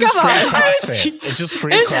 This is Come free on. CrossFit. It's just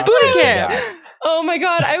free It's CrossFit. booty camp. Yeah. Oh my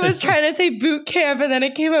God. I was trying to say boot camp and then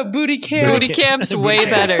it came out booty camp. Booty camp's way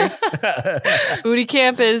better. Booty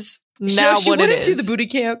camp is now she what it wouldn't do is. the booty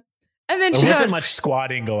camp. And then There she wasn't got, much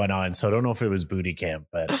squatting going on, so I don't know if it was booty camp,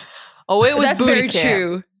 but Oh, it was that's booty very camp.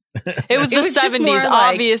 true. It was It the was just 70s. more like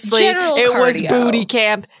Obviously, it general was cardio. booty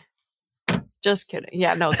camp. Just kidding.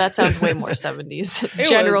 Yeah, no, that sounds way more 70s. It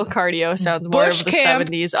General was cardio sounds more bush of the camp.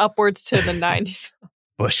 70s, upwards to the 90s.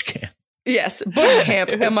 bush camp. Yes, bush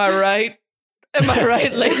camp. Am I right? Am I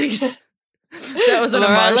right, ladies? That was an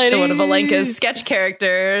Am I right, homage to one of ladies? Alenka's sketch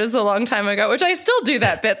characters a long time ago, which I still do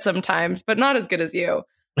that bit sometimes, but not as good as you.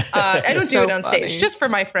 I don't do So it on funny. stage, just for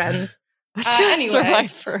my friends. Just for anyway. my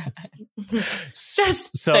friend.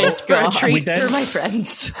 Just for a God. treat then- for my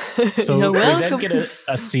friends. So You're we then welcome. get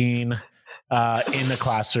a scene in the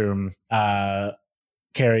classroom.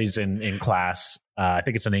 Carrie's in class. I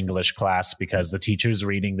think it's an English class because the teacher's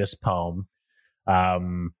reading this poem.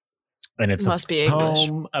 And it's Must a be English.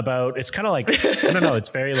 poem about, it's kind of like, I don't know, it's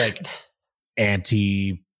very like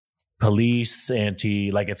anti-police,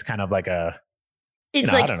 like it's kind of like a,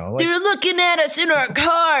 It's I don't know. Like, they're looking at us in our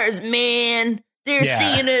cars, man. They're Yeah.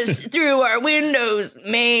 seeing us through our windows,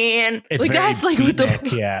 man. it's like very that's like what the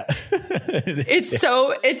beatnik, yeah.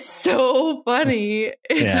 it's so funny.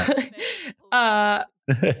 It's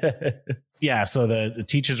Yeah, so the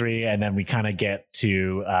teacher's reading, and then we kind of get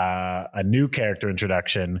to a new character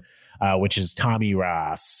introduction, which is Tommy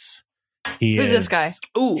Ross. Who's this guy?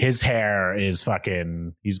 ooh. His hair is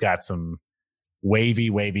fucking. He's got some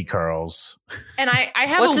wavy curls. And I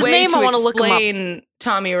have What's a his way name? I to wanna look him up. explain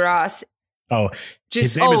Tommy Ross. Oh,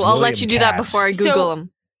 Just his name is I'll let William you do that Katz. before I Google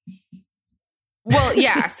him. well,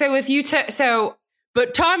 yeah. So if you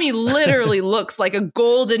but Tommy literally looks like a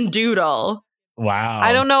golden doodle. Wow.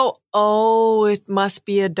 I don't know. Oh, it must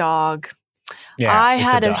be a dog. Yeah, I it's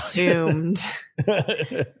a had dog. assumed.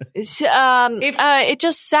 It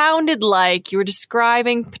just sounded like you were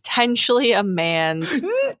describing potentially a man's.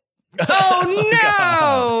 Oh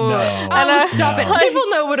no! No. And I Stop was it! like, People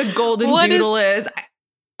know what a golden what doodle is.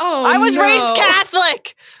 I was no. raised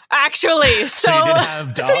Catholic, actually. So you didn't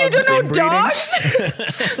have dogs. So you don't know inbreeding?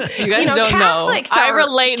 dogs? You guys don't know. Catholics I are-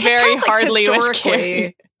 relate very Catholics hardly with historically-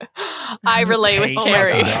 Carrie. I relate with Hate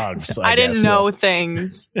Carrie. dogs, I didn't guess, know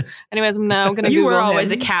things. Anyways, I'm now going to You Google were always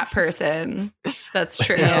him. a cat person. That's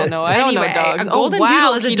true. Yeah, no, I don't know Anyway, dogs. A golden oh, wow,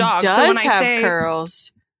 doodle is a he dog. So does when I have say,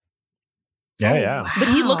 curls. Yeah, Oh, yeah. but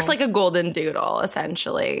he wow. looks like a golden doodle,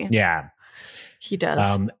 essentially. Yeah. He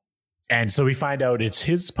does. And so we find out it's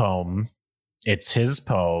his poem. It's his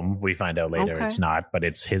poem. We find out later Okay. it's not, but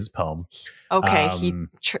it's his poem. Okay, he But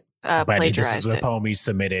this is plagiarized the it. poem he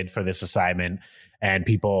submitted for this assignment. And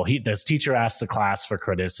this teacher asked the class for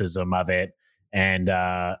criticism of it. And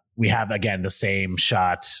we have, again, the same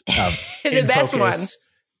shot of The in best focus,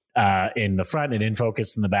 in the front and in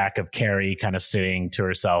focus in the back of Carrie kind of sitting to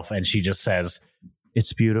herself. And she just says,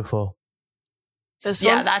 "It's beautiful." This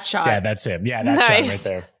Yeah, one? that shot. Yeah, that's him. Yeah, that Nice. shot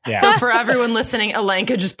right there. Yeah. So for everyone listening,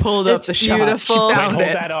 Alenka just pulled up It's the shot. beautiful. She Wait, found hold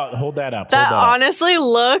it. that up. Hold that up. That hold that up. honestly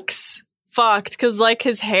looks fucked because like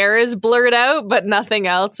his hair is blurred out, but nothing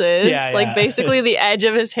else is. Yeah, like yeah. basically the edge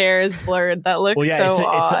of his hair is blurred. That looks Well, yeah, so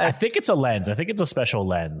odd. I think it's a lens. I think it's a special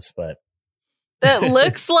lens, but That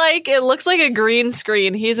looks like a green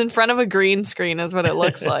screen. He's in front of a green screen, is what it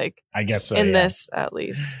looks like I guess so. in yeah. this, at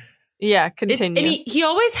least. Yeah, continue. And he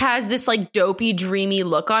always has this like dopey, dreamy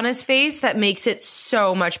look on his face that makes it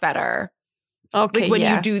so much better. okay, Like when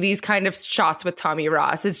yeah. you do these kind of shots with Tommy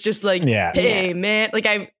Ross, it's just like, Yeah. hey man, like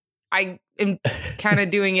I am kind of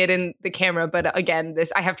doing it in the camera, but again,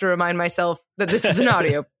 I have to remind myself that this is an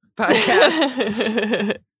audio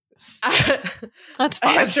podcast. That's I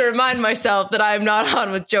fine. have to remind myself that I'm not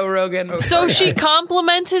on with Joe Rogan. So she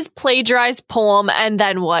compliments his plagiarized poem, and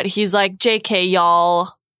then what? He's like, "JK,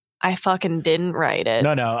 y'all, I fucking didn't write it."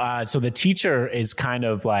 No. So the teacher is kind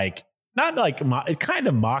of like not like kind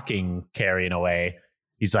of mocking Carrie in a way.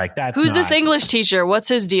 He's like, "That's Who's not, this English teacher? What's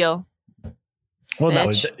his deal? Well, no,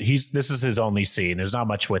 bitch? this is his only scene. There's not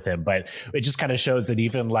much with him, but it just kind of shows that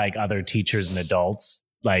even like other teachers and adults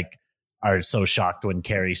like are so shocked when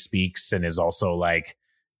Carrie speaks and is also like,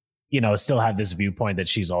 still have this viewpoint that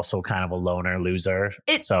she's also kind of a loner loser.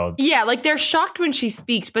 Yeah, like they're shocked when she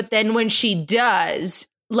speaks, but then when she does,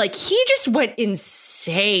 like he just went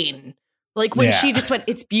insane. Like when she just went,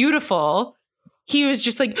 "It's beautiful," he was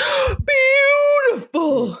just like,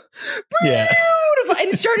 beautiful, Yeah. beautiful,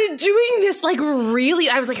 and started doing this like really.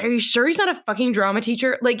 I was like, "Are you sure he's not a fucking drama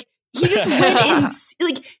teacher?" Like he just went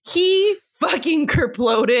like he fucking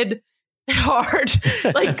kerploded hard,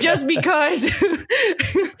 like just because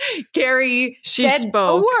Carrie She said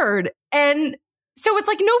spoke. a word. And so it's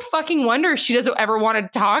like no fucking wonder she doesn't ever want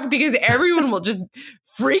to talk, because everyone will just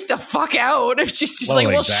freak the fuck out if she's just Well, like,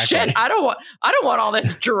 "Well, exactly. shit, I don't want all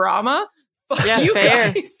this drama." Fuck Yeah, you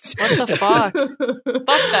fair. guys. What the fuck? Fuck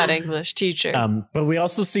that English teacher. But we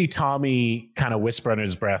also see Tommy kind of whisper under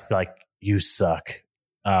his breath, like, "You suck."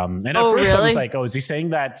 And at first I really? was like, "Oh, is he saying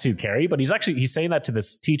that to Carrie?" But he's saying that to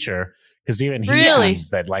this teacher, because even he Really? sees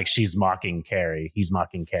that like she's mocking Carrie. He's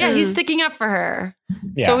mocking Carrie. Yeah, he's sticking up for her.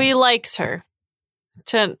 Yeah. So he likes her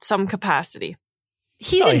to some capacity.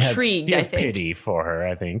 He's Oh, he has- intrigued, He has I think. pity for her,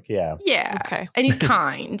 I think. Yeah. Yeah. Okay. And he's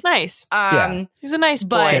kind. Nice. He's a nice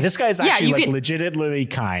But- boy. Yeah, this guy's Yeah, actually you like can- legitimately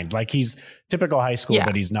kind. Like he's typical high school, Yeah.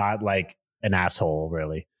 but he's not like an asshole,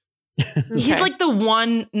 really. He's Okay. like the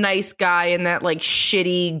one nice guy in that like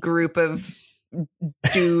shitty group of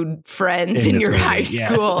dude friends In in this your movie, high yeah.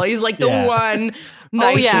 school. He's like the Yeah. one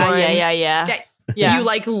nice yeah, one. yeah. that Yeah. you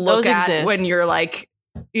like look Those at exist. when you're like,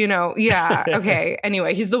 yeah, okay.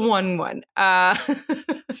 Anyway, he's the one.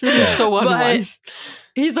 He's the one.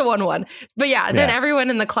 He's the one. But yeah, then Yeah. everyone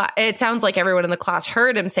in the class, it sounds like everyone in the class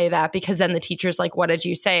heard him say that, because then the teacher's like, "What did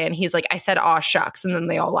you say?" And he's like, "I said, aw, shucks." And then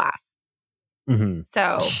they all laugh. Mhm.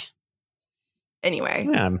 So anyway,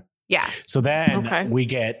 Yeah. yeah. So then Okay. we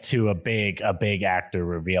get to a big actor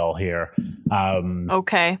reveal here.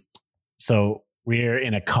 Okay. So we're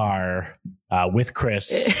in a car with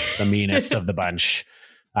Chris, the meanest of the bunch.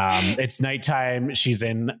 It's nighttime. She's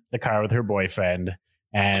in the car with her boyfriend.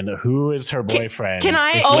 And who is her boyfriend? Can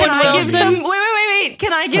I It's Owen give Wilson. some? Wilson? Wait. Wait,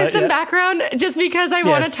 can I give some yeah. background? Just because I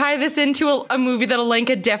want to Yes. tie this into a movie that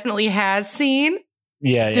Alenka definitely has seen.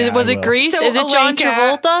 Was I it will. Grease? So Is it John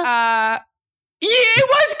Alenka, Travolta? Yeah, it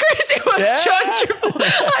was Chris. It was Yeah. John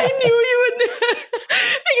Travolta. I knew you would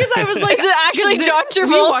because I was like, Is it actually John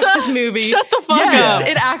We watched Travolta? this movie. Shut the fuck Yes, up.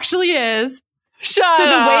 it actually is. Shut So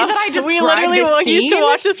the up. way that I we described literally this used to scene,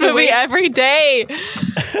 watch this the movie way- every day.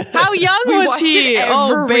 How young We was watched he? it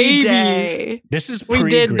Oh, every baby. day. This is We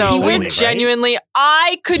did though. pre-Grease We only, right? genuinely,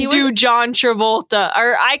 I could He do was- John Travolta,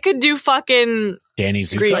 or I could do fucking. Danny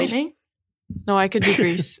Zuko. Grease. Lightning? No, I could do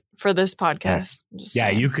Grease for this podcast. I'm just Yeah,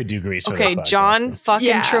 saying. you could do Grease. for Okay, this podcast. John fucking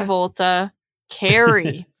Yeah. Travolta,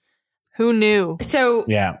 Carrie. Who knew? So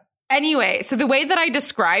Yeah. anyway, so the way that I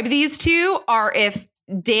describe these two are if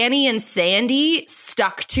Danny and Sandy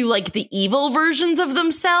stuck to like the evil versions of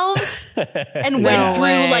themselves and No went through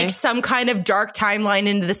way. like some kind of dark timeline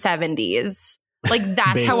into the 70s. Like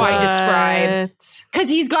that's how I Basically. describe, What? because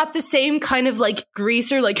he's got the same kind of like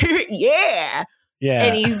greaser, like yeah, Yeah.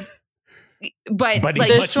 and he's but but like he's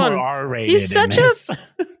This much one- more R-rated. he's in such a- this.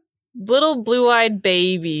 Little blue-eyed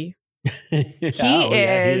baby. he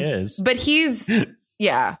Yeah, is, but he's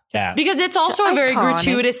yeah, Yeah. because it's also a very Iconic.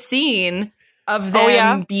 gratuitous scene of Oh, them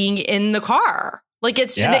yeah? being in the car. Like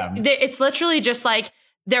it's Yeah. it's literally just like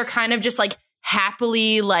they're kind of just like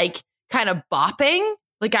happily like kind of bopping.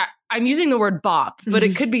 Like I'm using the word bop, but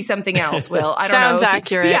it could be something else. Will I don't Sounds know. if you-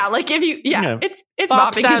 accurate. yeah, like if you Yeah. it's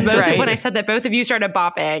Bop bopping. 'Cause sounds both- right. When I said that, both of you started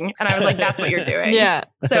bopping, and I was like, that's what you're doing. Yeah.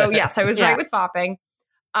 So yes, I was Yeah. right with bopping.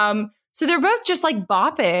 So they're both just like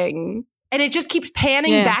bopping, and it just keeps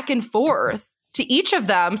panning Yeah. back and forth to each of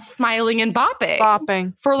them, smiling and bopping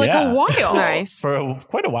Bopping. for like Yeah. a while. Nice. For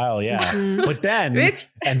quite a while, yeah. Mhm. But then, It's-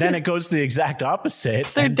 and then it goes to the exact opposite.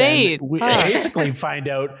 It's their and then date. We Fuck. basically find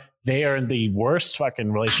out they are in the worst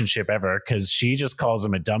fucking relationship ever because she just calls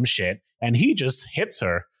him a dumb shit and he just hits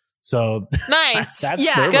her. So Nice. that's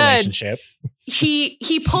Yeah. their Good. relationship. He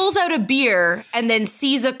pulls out a beer and then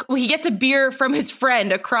sees he gets a beer from his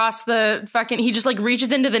friend across the fucking. He just like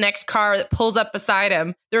reaches into the next car that pulls up beside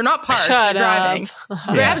him. They're not parked. Shut they're driving.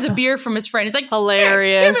 up. Grabs a beer from his friend. He's like,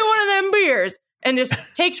 Hilarious. "Here, give me one of them beers," and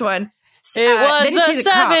just takes one. It Then was he the sees a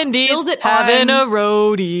cop, spills 70s it having on- a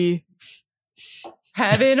roadie.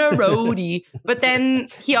 having a roadie. But then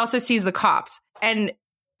he also sees the cops, and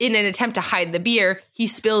in an attempt to hide the beer, he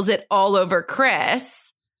spills it all over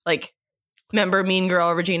Chris. Like, remember Mean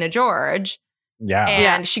Girl Regina George? Yeah. And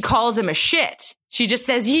Yeah. she calls him a shit. She just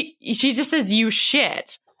says you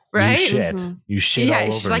shit, right? You shit. Mhm. You shit yeah, all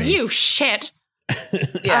over she's like, me. you shit.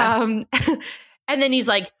 Yeah. And then he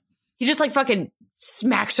just like fucking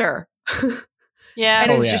smacks her. Yeah.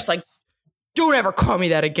 And Oh, it's yeah. just like, don't ever call me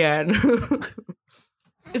that again.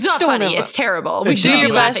 It's not Don't funny. ever. It's terrible. We It's should Do not, be your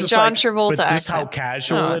but best, laughing. it's John like- Travolta But just how accent.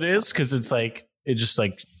 casual No, it it's is, because it's like it just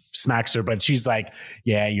like smacks her, but she's like,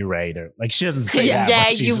 "Yeah, you're right," or like she doesn't say that. Yeah, but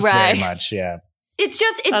she's you just very right. much, yeah. It's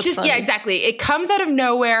That's just funny. yeah, exactly. It comes out of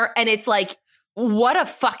nowhere, and it's like, what a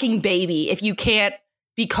fucking baby if you can't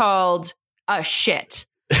be called a shit.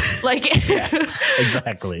 Like,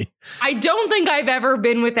 Exactly. I don't think I've ever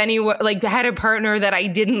been with anyone, like, had a partner that I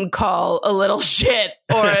didn't call a little shit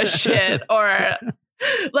or a shit or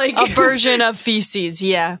like A version of feces.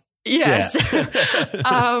 Yeah. yes.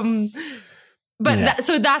 But Yeah.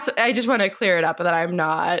 so that's, I just want to clear it up that I'm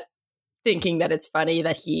not thinking that it's funny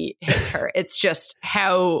that he hits her. It's just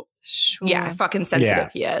how, Sure. yeah, fucking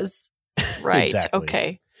sensitive he is. Right. Exactly.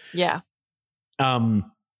 Okay. Yeah.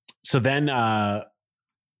 So then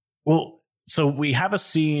so we have a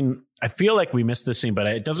scene. I feel like we missed this scene, but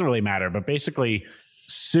it doesn't really matter. But basically,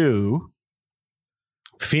 Sue,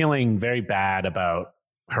 feeling very bad about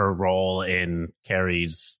her role in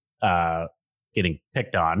Carrie's getting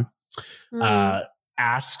picked on, Mm.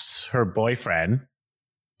 asks her boyfriend,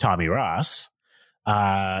 Tommy Ross,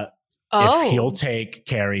 Oh. if he'll take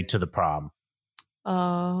Carrie to the prom.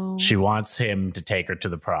 Oh. She wants him to take her to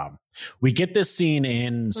the prom. We get this scene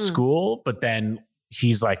in school, but then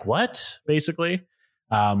he's like, what? Basically.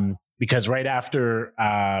 Because right after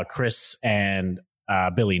Chris and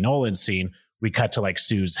Billy Nolan's scene, we cut to like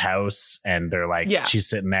Sue's house and they're like, Yeah. she's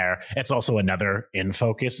sitting there. It's also another in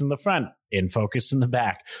focus in the front, in focus in the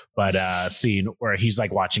back, but scene where he's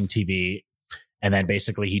like watching TV. And then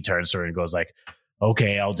basically he turns to her and goes like,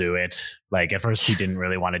 okay, I'll do it. Like at first he didn't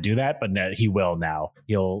really want to do that, but he will now.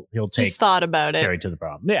 He'll take Just thought about it. Carrie to the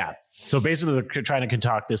prom. Yeah. So basically they're trying to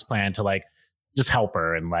concoct this plan to like just help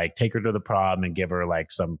her and like take her to the prom and give her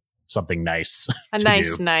like something nice. A to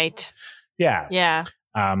nice do. night. Yeah. Yeah.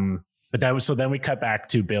 But that was, so then we cut back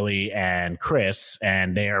to Billy and Chris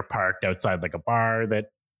and they are parked outside like a bar that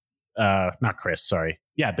not Chris, sorry.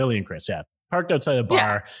 Yeah, Billy and Chris, yeah. parked outside a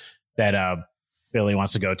bar that Billy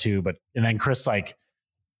wants to go to, and then Chris like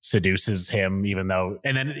seduces him, even though,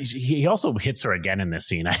 and then he also hits her again in this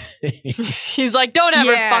scene. He's like, "Don't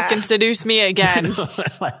ever fucking seduce me again." No.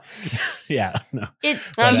 I just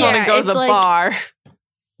want to go to the bar.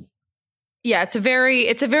 Yeah, it's a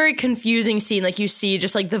very confusing scene. Like you see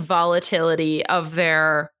just like the volatility of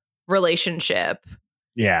their relationship.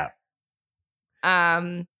 Yeah.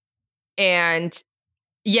 And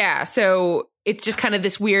yeah, so it's just kind of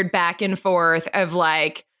this weird back and forth of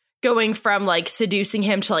like going from like seducing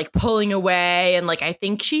him to like pulling away, and like I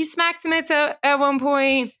think she smacks him at one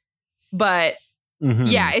point. But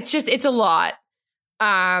yeah, it's a lot.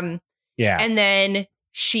 Yeah. And then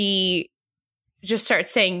she just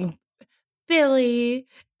starts saying Billy,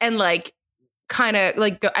 and like kind of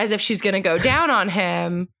like as if she's gonna go down on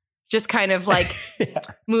him, just kind of like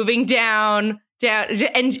moving down,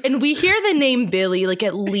 and we hear the name Billy like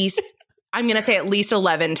at least I'm gonna say at least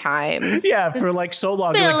 11 times. Yeah, for like so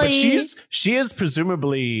long. Like, but she is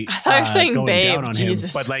presumably I thought you were saying going babe, down on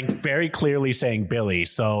Jesus. him, but like very clearly saying Billy.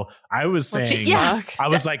 So I was saying, I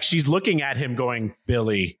was like, she's looking at him going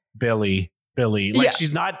Billy, Billy, Billy. Like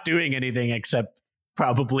she's not doing anything except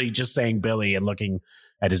probably just saying Billy and looking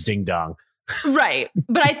at his ding dong. Right.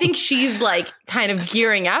 But I think she's like kind of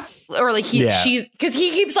gearing up, or like she's because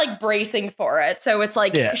he keeps like bracing for it. So it's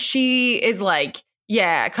like she is like,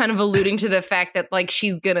 kind of alluding to the fact that like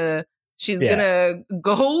she's gonna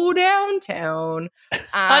go downtown.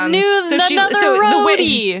 Another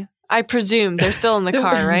roadie. I presume they're still in the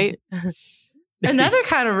car, right? Another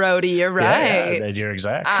kind of roadie. You're right. Yeah, you're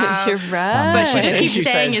exact. You're right. But she just keeps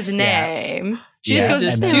saying his name. She just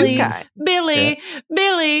goes, Billy,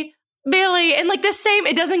 Billy, Billy. And like the same,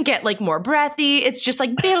 it doesn't get like more breathy. It's just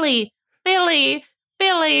like Billy, Billy,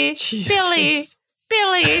 Billy, Billy,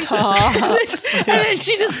 Billy. Stop. And then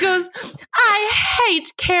she just goes, I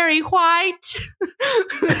hate Carrie White.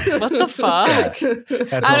 What the fuck?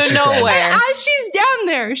 That's out of nowhere. As she's down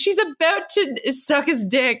there, she's about to suck his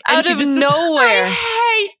dick. Out of nowhere. I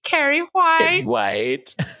hate Carrie White.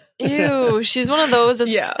 White. Ew, she's one of those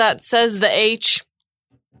that says the H.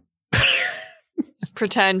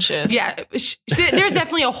 Pretentious. Yeah, there's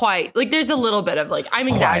definitely a white. Like, there's a little bit of like, I'm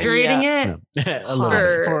exaggerating it. A little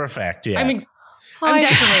bit, for effect, yeah. I'm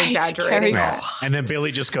definitely exaggerating it. And then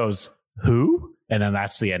Billy just goes, who? And then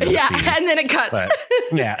that's the end of the scene. And then it cuts.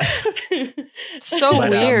 But, so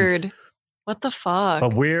weird. What the fuck?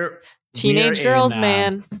 But we're teenage girls,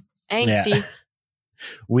 man. Angsty. Yeah.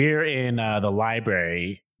 We're in the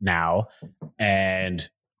library now, and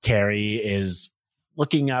Carrie is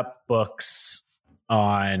looking up books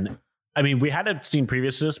on. I mean, we had a scene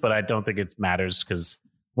previous to this, but I don't think it matters because,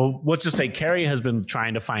 well, let's just say Carrie has been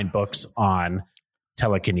trying to find books on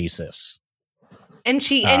telekinesis. And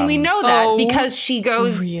we know that because she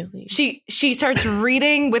goes, she starts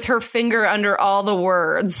reading with her finger under all the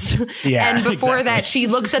words. Yeah, and before that, she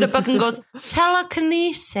looks at a book and goes,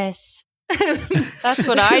 telekinesis. That's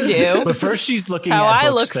what I do. But first, she's looking. That's at how I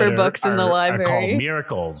books look for books in the library. Are called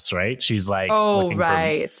miracles, right? She's like,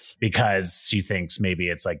 because she thinks maybe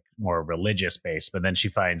it's like more religious based, but then she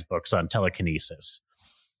finds books on telekinesis.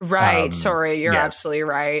 Right. Sorry, you're absolutely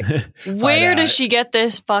right. Where does she get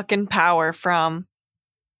this fucking power from?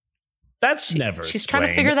 That's never. She's trying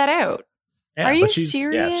to figure that out. Yeah, are you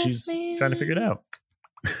serious? Yeah, she's man? Trying to figure it out.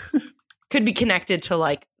 Could be connected to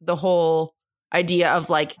like the whole idea of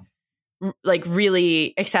like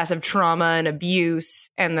really excessive trauma and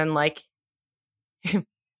abuse, and then like,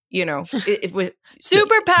 you know, it with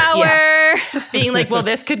superpower being like, well,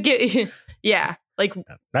 this could get like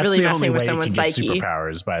that's really the messing only with way someone's you can psyche. get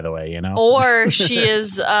superpowers, by the way, you know, or she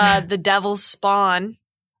is the devil's spawn.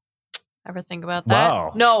 Ever think about that?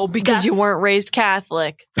 Wow. No, because you weren't raised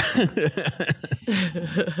Catholic.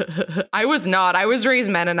 I was not. I was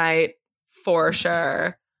raised Mennonite for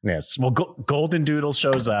sure. Yes. Well, Golden Doodle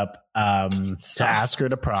shows up to ask her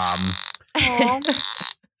to prom.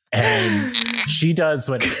 And she does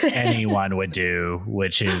what anyone would do,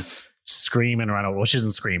 which is scream and run away. Well, she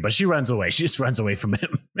doesn't scream, but she runs away. She just runs away from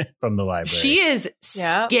him, from the library. She is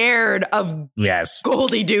scared of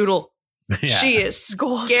Goldie Doodle. Yeah. She is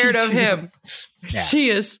scared of him. Yeah. She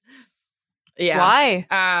is. Yeah.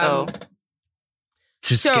 Why?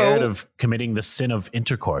 She's scared of committing the sin of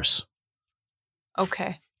intercourse.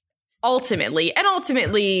 Okay. Ultimately,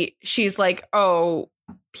 she's like, oh,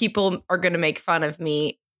 people are going to make fun of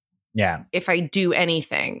me. Yeah. If I do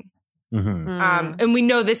anything. Mm-hmm. And we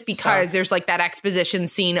know this because there's like that exposition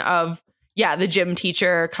scene of, the gym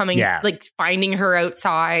teacher coming, like finding her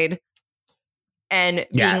outside and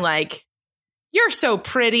being like, you're so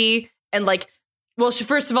pretty. And like well,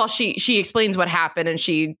 first of all, she explains what happened, and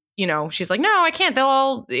she's like, no, I can't. They'll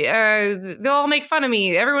all make fun of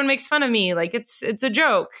me. Everyone makes fun of me. Like it's a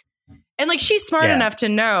joke. And like she's smart enough to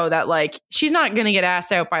know that like she's not going to get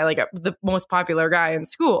asked out by like the most popular guy in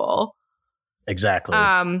school. Exactly.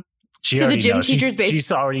 So the gym teacher's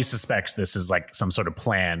she already suspects this is like some sort of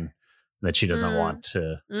plan that she doesn't want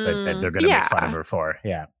to that they're going to make fun of her for.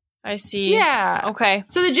 Yeah. I see. Yeah. Okay.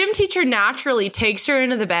 So the gym teacher naturally takes her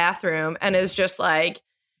into the bathroom and is just like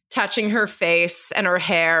touching her face and her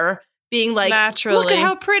hair, being like, naturally. Look at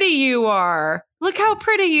how pretty you are. Look how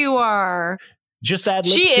pretty you are. Just add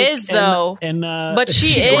she lipstick is though, but she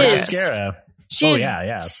is. She's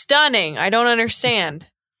yeah. stunning. I don't understand.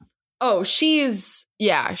 Oh, she's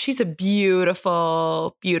a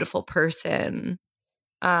beautiful, beautiful person.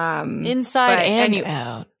 Inside and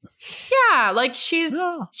out. Yeah, like she's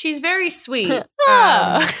very sweet.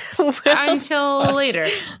 Until later.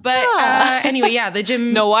 But anyway, yeah, the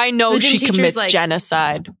gym. No, I know she commits like,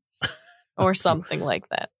 genocide or something like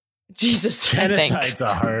that. Jesus, genocide's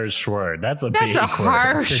a harsh word. That's a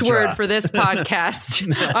harsh word for this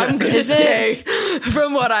podcast. I'm gonna say,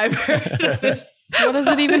 from what I've heard of this. What does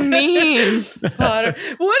it even mean? What do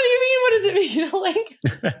you mean? What does it mean? Like,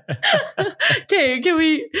 okay,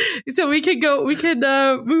 we can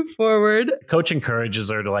move forward. Coach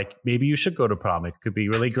encourages her to like, maybe you should go to prom. It could be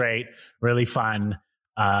really great, really fun.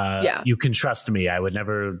 You can trust me. I would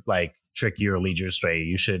never like trick you or lead you astray.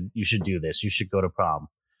 You should do this. You should go to prom.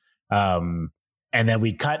 And then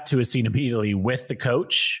we cut to a scene immediately with the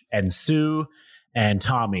coach and Sue and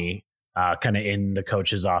Tommy, kind of in the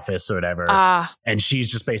coach's office or whatever. And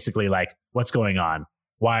she's just basically like, what's going on?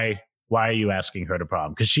 Why are you asking her to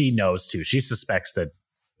prom? Because she knows too. She suspects that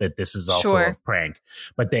this is also a prank,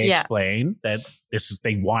 but they explain that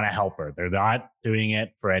they want to help her. They're not doing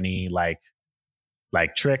it for any like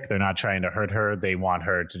trick. They're not trying to hurt her. They want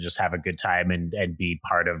her to just have a good time and be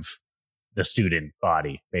part of the student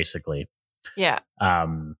body, basically. Yeah.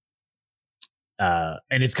 And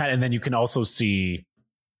it's and then you can also see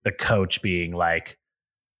the coach being like,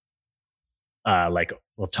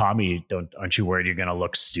 well, Tommy, aren't you worried you're going to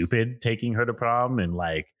look stupid taking her to prom? And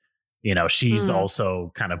like, she's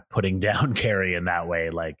also kind of putting down Carrie in that way,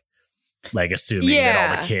 like assuming that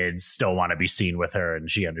all the kids still want to be seen with her and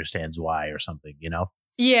she understands why or something,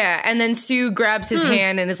 Yeah, and then Sue grabs his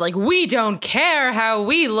hand and is like, we don't care how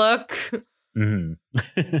we look. Mm-hmm.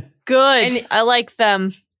 Good. And I like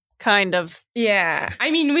them, kind of. Yeah.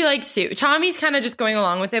 I mean, we like Sue. Tommy's kind of just going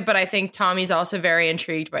along with it, but I think Tommy's also very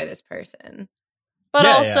intrigued by this person. But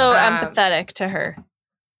also empathetic to her.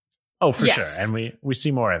 Oh, for sure. And we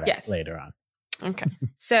see more of that later on. Okay.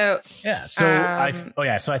 So yeah. So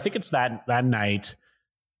So I think it's that night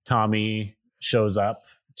Tommy shows up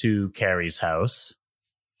to Carrie's house.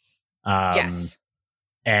 Yes.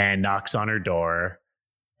 And knocks on her door,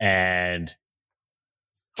 and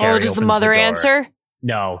Carrie does the mother answer?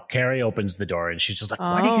 No, Carrie opens the door, and she's just like,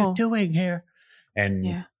 "What are you doing here?"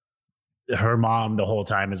 And her mom the whole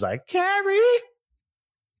time is like, "Carrie."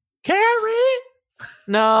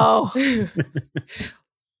 No.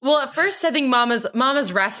 Well, at first, I think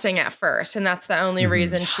Mama's resting at first, and that's the only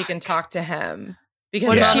reason she can talk to him. Because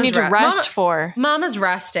what does she need to rest for? Mama's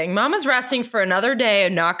resting. Mama's resting for another day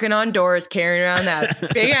of knocking on doors, carrying around that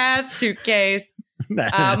big ass suitcase.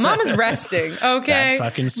 Mama's resting. Okay. That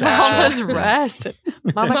fucking Mama's resting.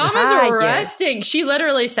 Mama's resting. She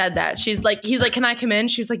literally said that. He's like, can I come in?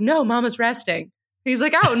 She's like, no, Mama's resting. He's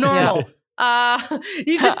like, oh, normal.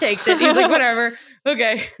 He just takes it. He's like, whatever.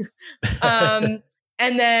 Okay. And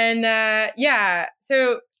then,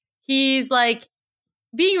 so he's like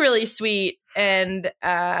being really sweet and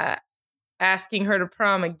asking her to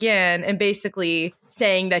prom again and basically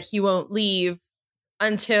saying that he won't leave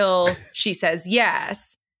until she says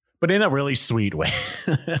yes. But in a really sweet way.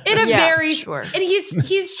 In a very sure. And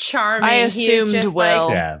he's charming. I assumed he's just Will.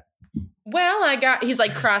 Like, yeah. Well, he's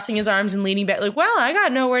like crossing his arms and leaning back like, well, I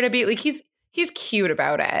got nowhere to be. Like he's cute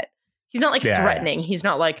about it. He's not like threatening. Yeah. He's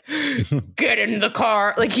not like, get in the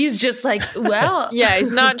car. Like he's just like, well. Yeah,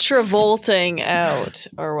 he's not Travolting out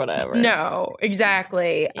or whatever. No,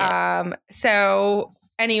 exactly. Yeah. So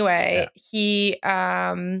anyway, he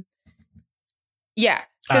So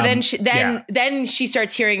then she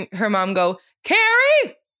starts hearing her mom go,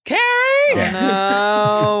 Carrie!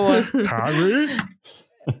 Oh, no. Carrie?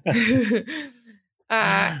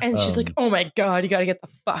 And she's like, oh my God, you got to get the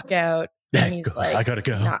fuck out. And he's like, I gotta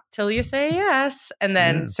go. Not till you say yes. And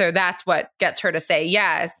then, so that's what gets her to say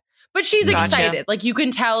yes. But she's excited. Like, you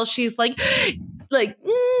can tell she's like, okay.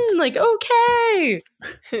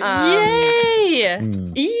 Yay. Yeah.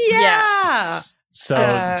 Yes.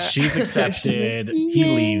 So she's accepted. He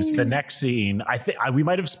leaves. The next scene, I think we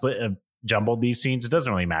might have jumbled these scenes. It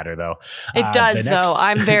doesn't really matter though. It does though.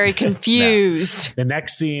 I'm very confused. No. The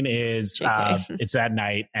next scene is it's at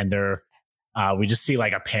night, and we just see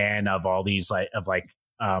like a pan of all these a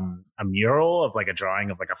mural of like a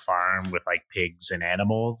drawing of like a farm with like pigs and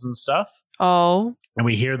animals and stuff. Oh, and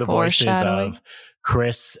we hear the voices of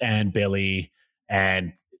Chris and Billy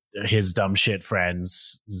and his dumb shit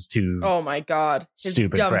friends, his two oh my god, his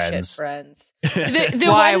stupid dumb friends. Shit friends.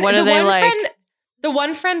 Why? What are they like? The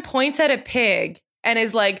one friend points at a pig and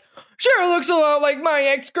is like, "Sure, looks a lot like my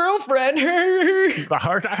ex-girlfriend."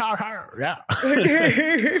 Yeah.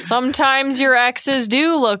 Sometimes your exes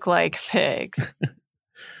do look like pigs.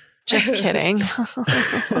 Just kidding.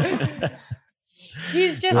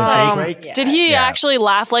 He's just like, did he actually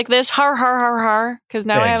laugh like this? Har, har, har, har. Because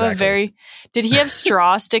now I have a very... Did he have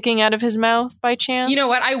straw sticking out of his mouth by chance? You know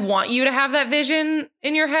what? I want you to have that vision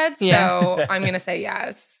in your head. So I'm going to say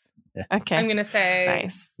yes. Okay. I'm going to say...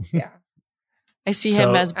 Nice. Yeah. I see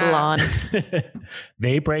him as blonde.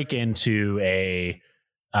 They break into a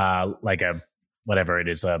whatever it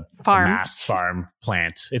is, a mass farm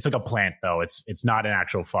plant. It's like a plant though. It's not an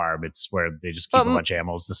actual farm. It's where they just keep a bunch of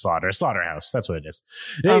animals to slaughter. A slaughterhouse. That's what it is.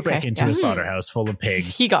 They break into a slaughterhouse full of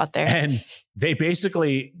pigs. He got there. And they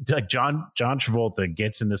basically, like John Travolta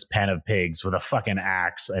gets in this pen of pigs with a fucking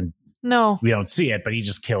axe, and we don't see it, but he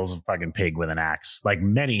just kills a fucking pig with an axe. Like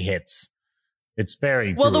many hits. It's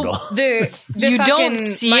very brutal. You don't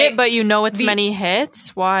see it, but you know it's many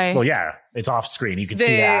hits. Why? Well, yeah, it's off screen. You can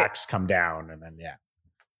see the axe come down, and then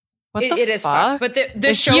What it is fucked. But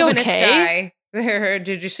the chauvinist guy.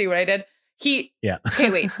 Did you see what I did? Yeah. Okay,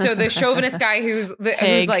 wait. So the chauvinist guy who's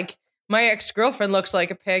like, my ex-girlfriend looks like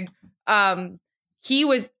a pig. He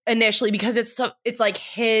was initially, because it's like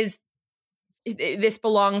this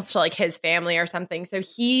belongs to like his family or something. So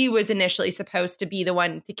he was initially supposed to be the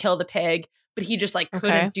one to kill the pig, but he just like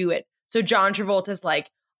couldn't do it. So John Travolta's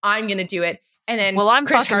like, I'm gonna do it. And then I'm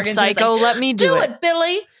Chris fucking Hargensen's psycho. Like, let me do it.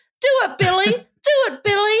 Billy. Do it, Billy. Do it,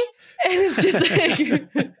 Billy. And it's just like,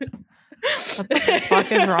 what the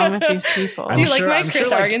fuck is wrong with these people? Do you like my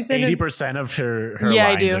Chris Hargensen? 80% of her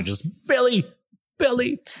lines are just Billy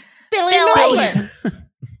Nolan.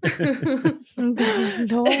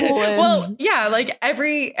 Nolan. Well, yeah, like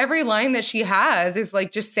every line that she has is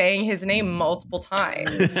like just saying his name multiple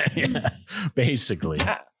times. Yeah, basically.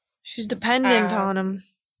 She's dependent on him.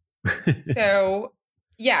 So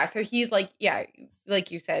he's like,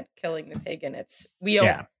 like you said, killing the pig, and we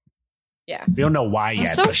don't know why yet.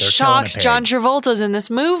 I'm so shocked John Travolta's in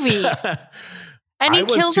this movie. And he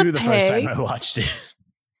kills a pig. The first time I watched it.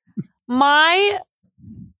 My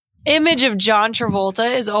image of John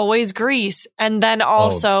Travolta is always Grease, and then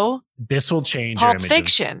also this will change Pulp your image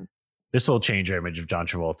Fiction. This will change your image of John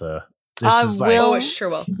Travolta. It sure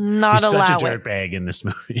will. Not he's allow such a dirtbag in this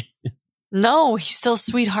movie. No, he's still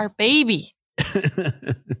sweetheart baby.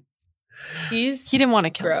 He didn't want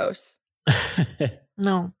to kill gross.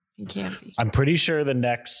 No, he can't be. I'm pretty sure the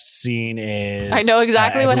next scene is... I know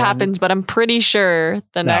exactly what happens, but I'm pretty sure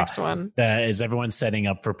the next one is everyone setting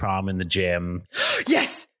up for prom in the gym.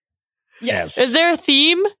 Yes. Is there a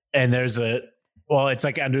theme? And there's it's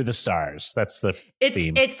like Under the Stars. That's the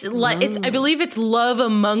theme. It's I believe it's Love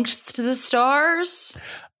Amongst the Stars.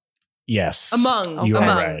 Yes. Among.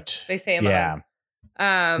 Right. They say among. Yeah.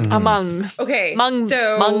 Among. Okay.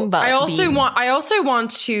 So I also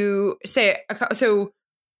want to say, so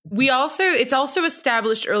it's also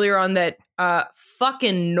established earlier on that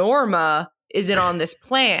fucking Norma isn't on this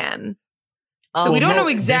plan. So we don't know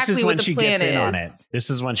exactly what the plan is. This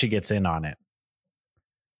is when she gets in on it.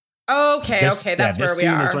 Okay, that's where we are. This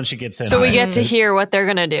scene is when she gets in. So we get to hear what they're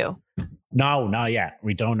gonna do. No, not yet.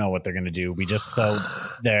 We don't know what they're gonna do. We just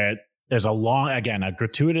there's a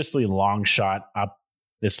gratuitously long shot up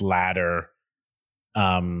this ladder,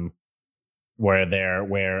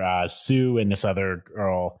 where Sue and this other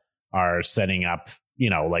girl are setting up,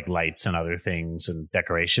 like lights and other things and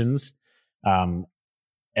decorations, and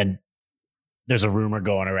there's a rumor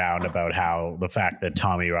going around about how the fact that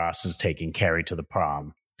Tommy Ross is taking Carrie to the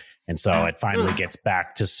prom. And so it finally gets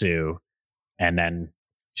back to Sue. And then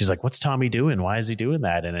she's like, what's Tommy doing? Why is he doing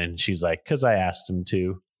that? And then she's like, because I asked him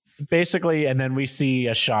to. Basically, and then we see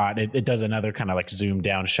a shot. It does another kind of like zoom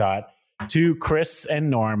down shot to Chris and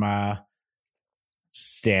Norma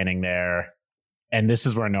standing there. And this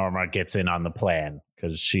is where Norma gets in on the plan.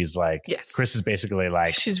 Because she's like, Chris is basically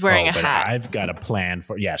like, she's wearing a hat. I've got a plan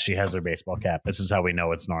for, she has her baseball cap. This is how we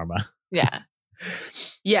know it's Norma. Yeah.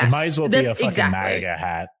 Yes. It might as well be a fucking MAGA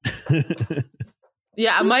hat.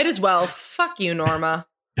 Yeah, might as well. Fuck you, Norma.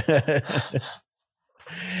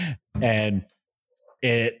 And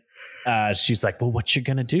she's like, well, what you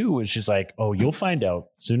gonna do? And she's like, oh, you'll find out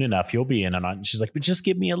soon enough. You'll be in on it. And she's like, but just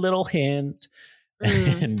give me a little hint.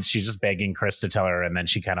 And she's just begging Chris to tell her. And then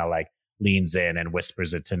she kind of like leans in and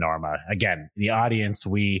whispers it to Norma. Again, the audience,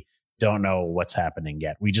 we don't know what's happening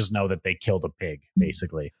yet. We just know that they killed a pig,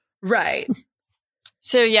 basically. Right.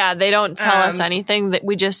 So yeah, they don't tell us anything. That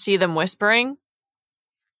we just see them whispering.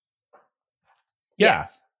 Yeah.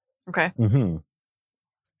 Yes. Okay. Mm-hmm.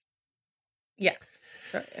 Yes.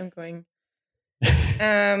 Sorry, I'm going.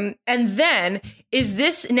 And then is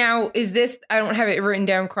this, I don't have it written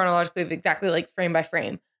down chronologically of exactly like frame by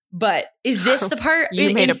frame, but is this the part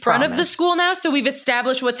in front of the school now? So we've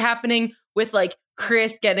established what's happening with like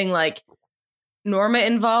Chris getting like Norma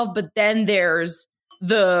involved, but then there's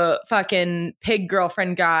the fucking pig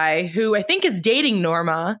girlfriend guy who I think is dating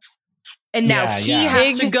Norma. And now he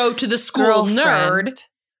has to go to the school nerd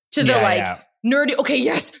to the nerdy. Okay,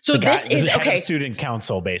 yes. So this is head of student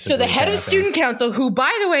council, basically. So the head of student council, who,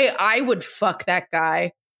 by the way, I would fuck that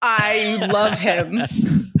guy. I love him.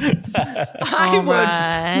 I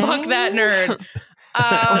would fuck that nerd.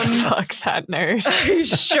 Fuck that nerd. I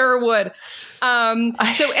sure would.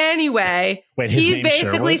 So anyway, he's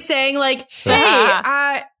basically saying like,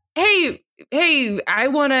 hey, I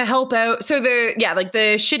want to help out. So the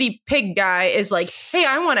shitty pig guy is like, hey,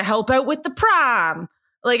 I want to help out with the prom.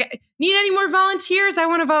 Like, need any more volunteers? I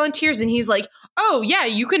want to volunteers. And he's like, oh, yeah,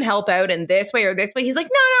 you can help out in this way or this way. He's like,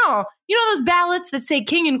 no. You know those ballots that say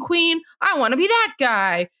king and queen? I want to be that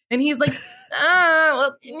guy. And he's like,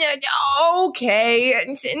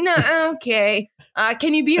 okay. No, okay.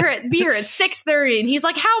 Can you be here at 6:30? And he's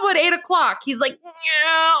like, how about 8:00? He's like,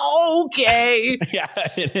 okay. Yeah,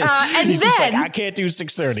 it is. And he's then like, I can't do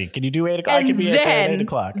 6:30. Can you do 8:00? I can be at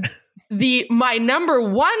 8:00. My number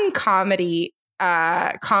one comedy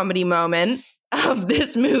moment of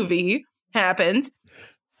this movie happens,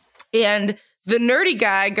 and the nerdy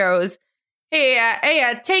guy goes,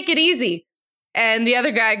 hey, take it easy. And the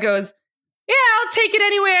other guy goes, yeah, I'll take it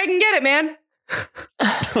any way I can get it, man.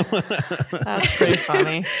 That's pretty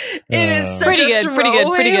funny. It is such pretty a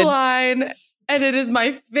good line, and it is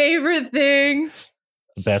my favorite thing.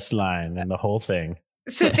 Best line in the whole thing.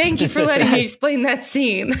 So thank you for letting me explain that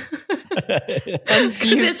scene.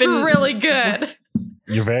 It's really good.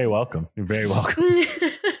 You're very welcome. Okay,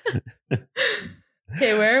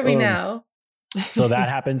 where are we now? So that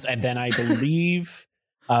happens, and then I believe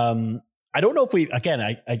I don't know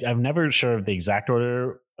if I'm never sure of the exact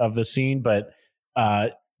order of the scene, but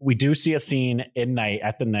we do see a scene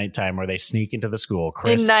at the nighttime where they sneak into the school.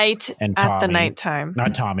 Chris and Tommy, at the nighttime.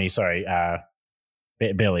 Not Tommy, sorry,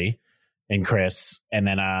 Billy and Chris. And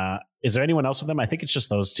then is there anyone else with them? I think it's just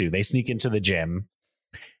those two. They sneak into the gym,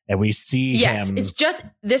 and we see him.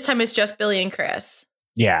 This time it's just Billy and Chris.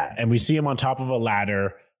 Yeah, and we see him on top of a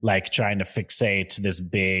ladder, like trying to fixate this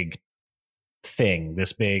big thing.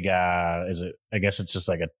 This big I guess it's just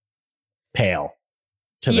like a pail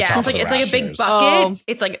to the top of the it's like a big bucket.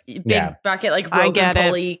 It's like a big bucket, like rogan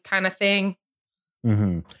pulley kind of thing.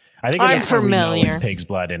 Mm-hmm. I think it's familiar. It's pig's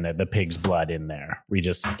blood in there. The pig's blood in there. We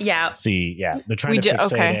just see. Yeah, they're trying to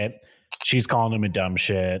fixate it. She's calling him a dumb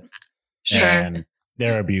shit. Sure. And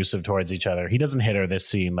they're abusive towards each other. He doesn't hit her this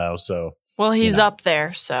scene though. So he's up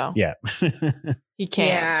there. So yeah, he can't.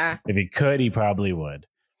 Yeah. If he could, he probably would.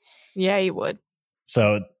 Yeah, he would.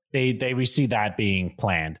 So we see that being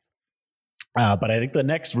planned. But I think the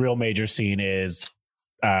next real major scene is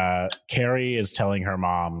Carrie is telling her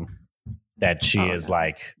mom that she is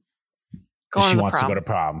like, she wants to go to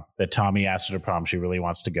prom, that Tommy asked her to prom. She really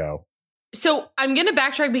wants to go. So I'm going to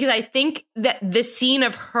backtrack because I think that the scene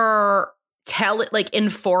of her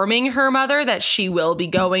informing her mother that she will be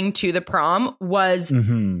going to the prom was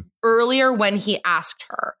earlier when he asked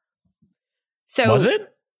her. So was it?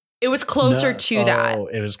 It was closer to that. Oh,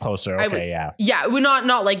 it was closer. Okay, yeah. Yeah,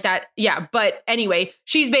 not like that. Yeah, but anyway,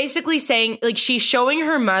 she's basically saying, like, she's showing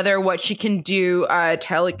her mother what she can do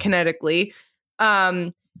telekinetically.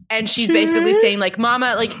 And she's basically saying, like,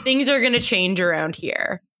 Mama, like, things are going to change around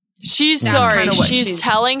here. She's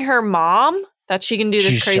telling her mom that she can do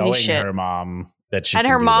this crazy shit. Her mom that she and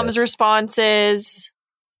her mom's response is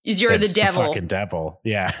you're the devil. The fucking devil.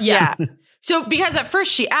 Yeah. Yeah. So, because at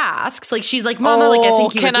first she asks, like, she's like, Mama, like, I think you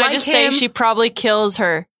would like him. Can I just say she probably kills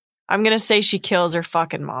her? I'm going to say she kills her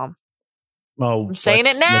fucking mom. Oh, I'm saying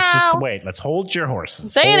it now. Let's just wait. Let's hold your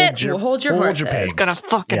horses. I'm saying we'll hold your horses. It's going to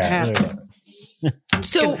fucking happen.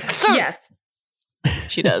 So, yes.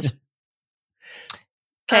 She does.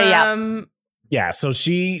 Okay, yeah. Yeah, so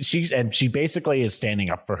she basically is standing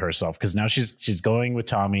up for herself because now she's going with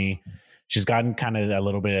Tommy. She's gotten kind of a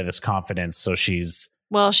little bit of this confidence, so she's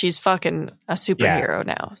Well, she's fucking a superhero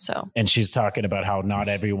now, so. And she's talking about how not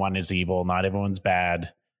everyone is evil, not everyone's bad.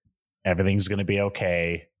 Everything's going to be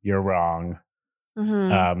okay. You're wrong.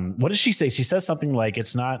 Mhm. What does she say? She says something like,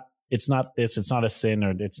 it's not this, it's not a sin,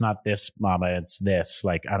 or it's not this, mama, it's this.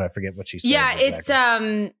 Like, I don't forget what she says. Yeah,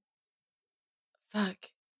 exactly. it's fuck.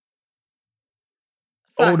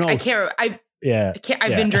 Oh, no. I can't. Yeah.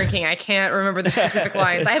 I've been drinking. I can't remember the specific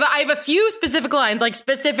lines. I have a few specific lines. Like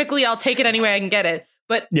specifically, I'll take it any way I can get it.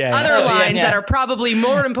 But other lines that are probably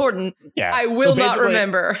more important, I will not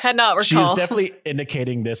remember. Cannot recall. She's definitely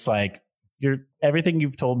indicating this, like, everything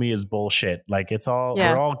you've told me is bullshit. Like, it's all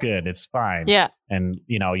we're all good. It's fine. Yeah. And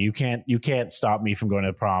you can't stop me from going to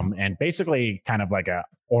the prom. And basically, kind of like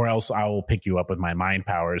or else I will pick you up with my mind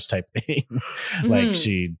powers type thing. Like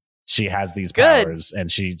she has these powers,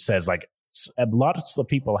 and she says, like, lots of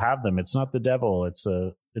people have them. It's not the devil. It's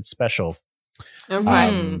special.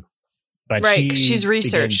 Okay. But she's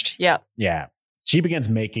researched. Yeah. She begins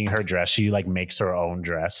making her dress. She like makes her own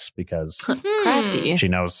dress because crafty. She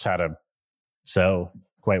knows how to sew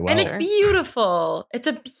quite well. And it's beautiful. It's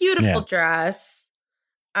a beautiful dress.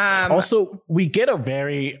 Also, we get a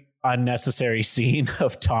very unnecessary scene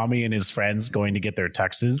of Tommy and his friends going to get their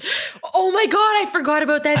tuxes. Oh my God, I forgot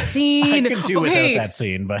about that scene. I could do without that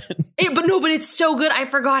scene, but it's so good. I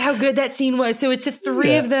forgot how good that scene was. So it's the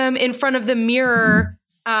three of them in front of the mirror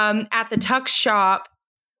at the tux shop.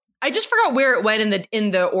 I just forgot where it went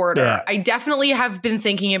in the order. Yeah. I definitely have been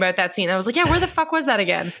thinking about that scene. I was like, where the fuck was that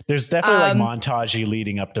again? There's definitely like montage-y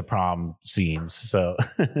leading up to prom scenes. So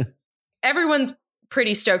everyone's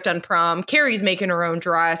pretty stoked on prom. Carrie's making her own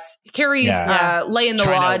dress. Carrie's laying the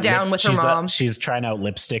law down with her mom. She's trying out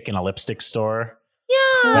lipstick in a lipstick store.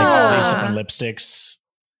 Yeah. Like all these different lipsticks.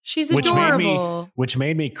 She's adorable. Which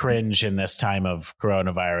made me cringe in this time of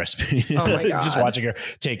coronavirus. Oh my God. Just watching her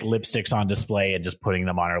take lipsticks on display and just putting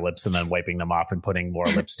them on her lips and then wiping them off and putting more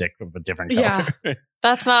lipstick of a different color. Yeah.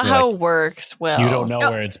 That's not how it works, Will. You don't know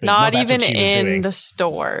where it's been. Not even in the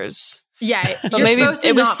stores. Yeah, but maybe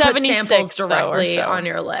it was 76 directly on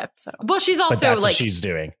your lips. So. Well, she's also that's like what she's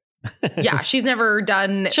doing. Yeah, she's never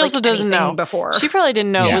done. She also doesn't know before. She probably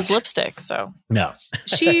didn't know it was lipstick. So no,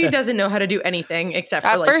 she doesn't know how to do anything except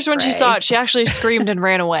at for first when she saw it, she actually screamed and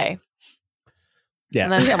ran away. Yeah,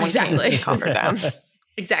 and then someone came and calmed her down.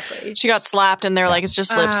 Exactly. She got slapped, and they're like, "It's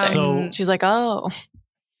just lipstick." So she's like, "Oh."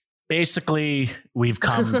 Basically, we've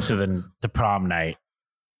come to the prom night.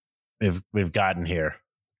 We've gotten here.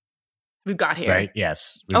 We got here. Right?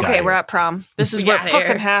 Yes. We're at prom. This is what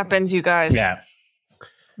fucking happens, you guys. Yeah.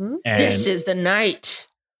 And this is the night.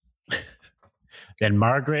 And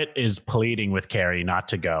Margaret is pleading with Carrie not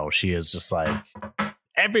to go. She is just like,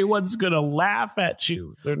 everyone's going to laugh at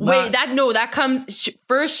you. That comes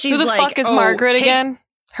first. She's like, who the fuck is Margaret again?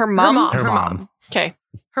 Her mom? Her mom. Okay.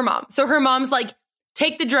 Her mom. So her mom's like,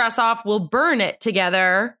 take the dress off. We'll burn it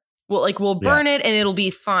together. We'll burn it and it'll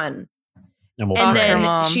be fun. And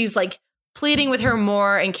then she's like pleading with her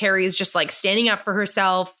more, and Carrie's just like standing up for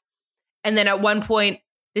herself. And then at one point,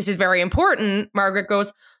 this is very important, Margaret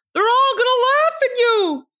goes, they're all gonna laugh at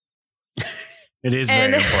you. It is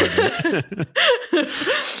very important.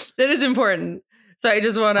 That is important. So I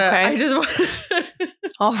just want to.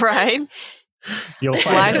 All right.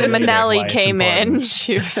 Liza Minnelli came in. I'm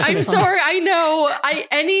sorry. I know.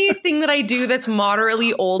 Anything that I do that's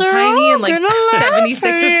moderately old timey and like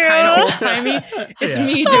 76 is kind of old timey. It's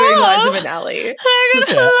me doing Liza Minnelli. They're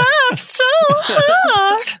gonna laugh so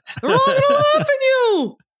hard. They're all gonna laugh at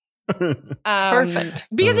you. It's perfect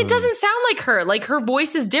because it doesn't sound like her. Like her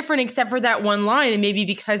voice is different except for that one line, and maybe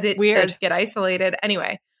because it does get isolated.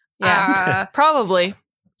 Anyway, probably.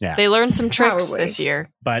 Yeah. They learned some tricks this year.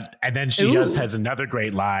 And then she has another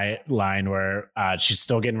great line where she's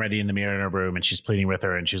still getting ready in the mirror in her room, and she's pleading with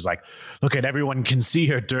her, and she's like, look, at everyone can see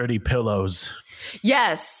her dirty pillows.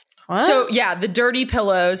 Yes. What? So the dirty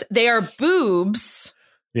pillows, they are boobs.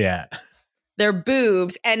 Yeah. They're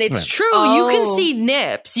boobs. And it's true. You can see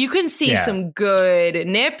nips. You can see some good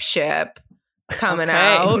nipship coming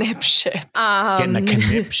out. Nipship. Getting a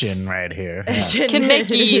conniption right here.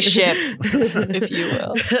 Knicky ship, if you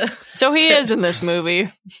will. So he is in this movie.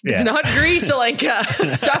 It's not Grease,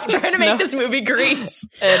 Alenka. Stop trying to make this movie Grease.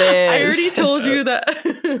 It is. I already told you that.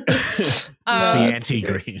 It's the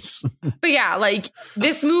anti-Grease. But yeah, like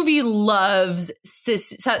this movie loves some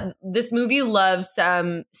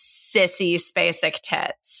sissy spacek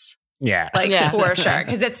tits. Yeah. Like for sure.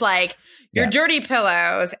 Because it's like your dirty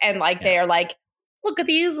pillows, and like they are like look at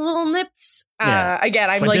these little nips. Yeah. Again,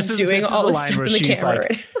 I'm But like this is doing a all this line stuff where in the she's camera.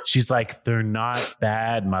 like, she's like, they're not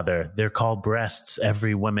bad, mother. They're called breasts.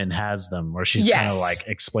 Every woman has them. Or she's kind of Yes. like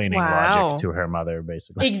explaining Wow. logic to her mother,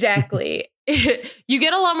 basically. Exactly. You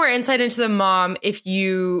get a lot more insight into the mom if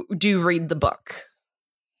you do read the book.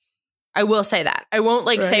 I will say that. I won't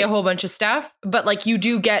like say Right. a whole bunch of stuff, but like you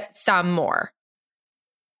do get some more.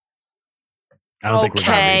 I don't think we're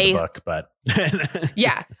gonna read Okay. the book, but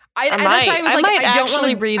Yeah. I and might, that's why I was like, might I don't actually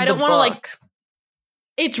want to read I the don't want to like, book.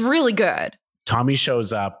 it's really good. Tommy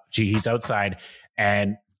shows up. He's outside,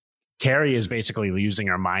 and Carrie is basically using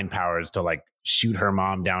her mind powers to like shoot her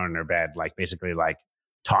mom down in her bed, like basically like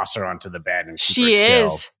toss her onto the bed and keep She her still.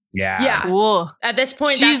 is. Yeah. Yeah. Cool. At this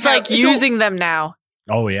point, She's that's how- like so- using them now.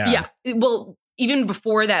 Oh yeah. Yeah. Well, even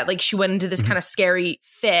before that, like she went into this Mhm. kind of scary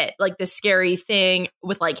fit, like this scary thing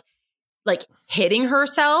with like hitting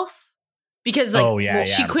herself because like Oh, yeah,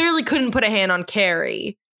 she yeah. clearly couldn't put a hand on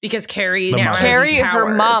Carrie because Carrie The now mom. has Carrie, these her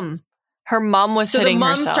powers. mom. Her mom was So the hitting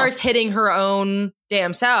mom herself. starts hitting her own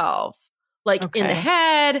damn self, like in the Okay.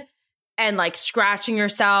 head and like scratching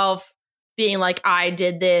herself, being like, I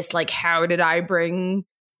did this. Like, how did I bring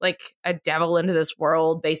like a devil into this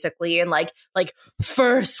world, basically? And like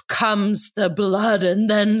first comes the blood and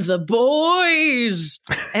then the boys.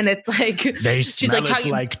 And it's like, They She's, smell like, it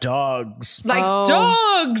talking- like dogs. like Oh.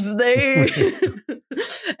 dogs, they.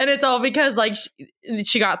 And it's all because like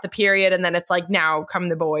she got the period, and then it's like now come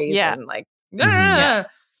the boys, Yeah. and like Mhm.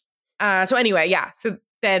 so anyway, yeah. So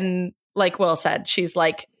then, like Will said, she's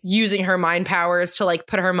like using her mind powers to like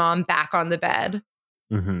put her mom back on the bed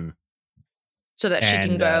Mm-hmm. so that she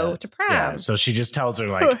can And, go to prom. Yeah. So she just tells her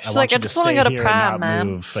like, She's I like, want I you to just wanna stay go to here prom, and not Mom.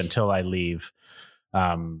 move until I leave.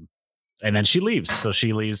 And then she leaves. So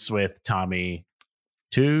she leaves with Tommy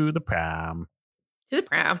to the prom. To the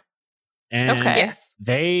prom. And Okay. Yes.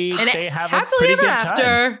 they And have a happily pretty ever good time.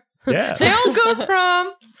 after. Yeah. They all go to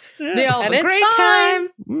prom. Yeah. They all have And a it's great fine.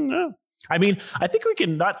 time. Yeah. I mean, I think we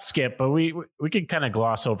can not skip, but we can kind of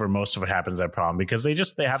gloss over most of what happens at prom because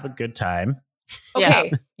they have a good time.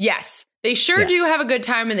 Okay. Yes. They sure Yeah. do have a good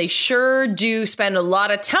time, and they sure do spend a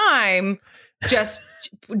lot of time just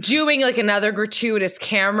doing like another gratuitous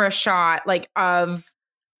camera shot, like or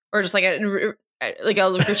just like a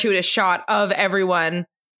gratuitous shot of everyone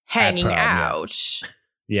hanging prom, yeah. out.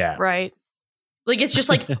 Yeah. Right. Like it's just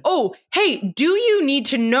like, oh, hey, do you need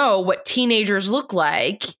to know what teenagers look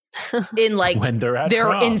like in like When they're at their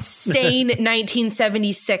prom. insane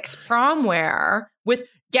 1976 prom wear with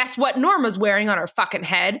guess what Norma's wearing on her fucking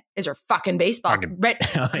head is her fucking baseball Fucking- red Oh,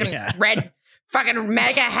 fucking yeah. red fucking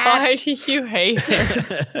mega hat Why do you hate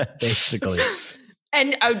her? Basically.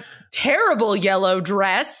 and a terrible yellow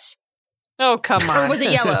dress. Oh, come on. Or was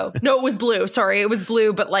it yellow? No, it was blue. Sorry, it was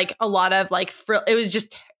blue, but like a lot of like it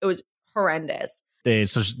was horrendous.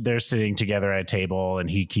 So they're sitting together at a table and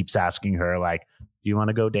he keeps asking her like, do you want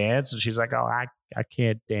to go dance? And she's like, oh, I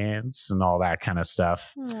can't dance and all that kind of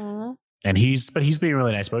stuff. Aw. And he's being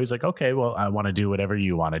really nice, but he's like, okay, well, I want to do whatever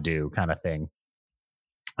you want to do kind of thing.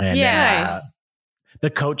 And Yeah. Nice.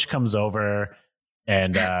 the coach comes over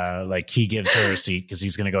and like he gives her a seat because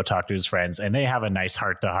he's going to go talk to his friends, and they have a nice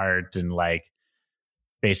heart to heart and like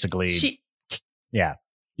basically,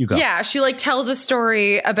 you go. Yeah, she like tells a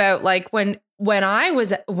story about like when I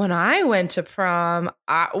went to prom,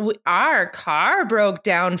 our car broke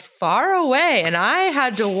down far away, and I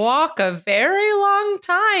had to walk a very long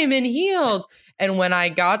time in heels. And when I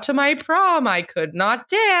got to my prom, I could not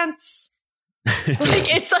dance. Like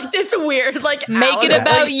it's like this weird like Make it out-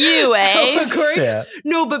 about like, you, eh? allegory. Yeah.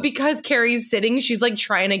 No, but because Carrie's sitting, she's like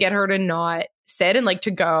trying to get her to not sit and like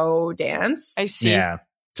to go dance. I see. Yeah,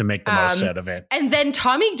 to make the most Um, out of it. And then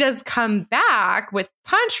Tommy does come back with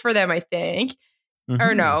punch for them, I think. Or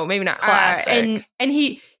Mhm. no, maybe not. Classic. And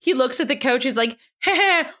he looks at the coach. He's like,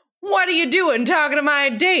 hey, what are you doing talking to my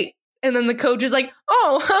date? And then the coach is like,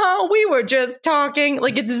 oh, we were just talking.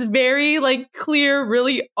 Like it's this very like clear,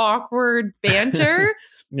 really awkward banter.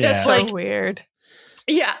 Yeah. that's So like- weird.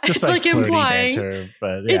 Yeah, Just it's like flirty implying. banter,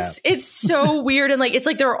 but yeah. It's so weird, and like it's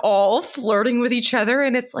like they're all flirting with each other,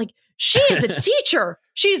 and it's like she's a teacher.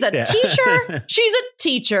 She's a Yeah. teacher. She's a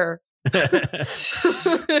teacher.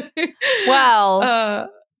 Well, Uh,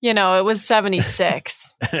 you know, it was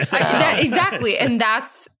 76. So. exactly, and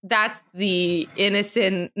that's the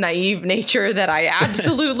innocent, naive nature that I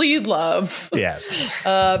absolutely love yeah.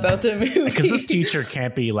 about the movie. Because this teacher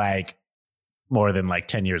can't be like more than like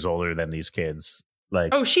 10 years older than these kids.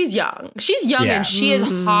 Like, Oh, she's young. She's young, Yeah. and she is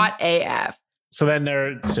Mhm. hot AF. so then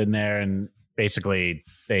they're sitting there and basically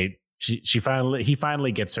he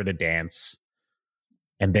finally gets her to dance,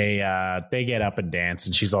 and they get up and dance,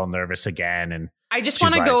 and she's all nervous again. And I just She's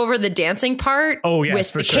want to like- go over the dancing part Oh, yes,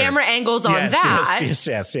 with for the sure. camera angles on Yes,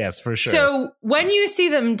 that. yes, for sure. So when you see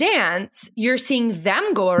them dance, you're seeing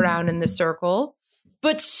them go around in the circle,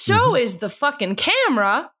 but so is the fucking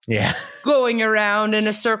camera yeah. going around in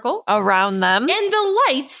a circle, Around them. and the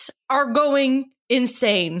lights are going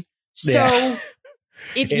insane. So Yeah.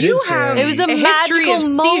 if It you is have It was a history magical of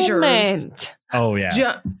seizures, moment. Oh,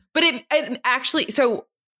 yeah. but it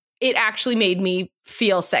actually made me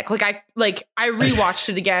feel sick. I rewatched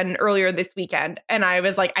it again earlier this weekend, and I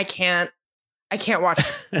was like, I can't watch.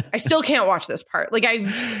 I still can't watch this part.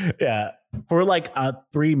 Yeah. For like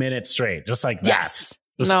 3 minutes straight, just like that. Yes,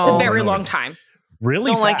 Just No. it's a over very and over. long time.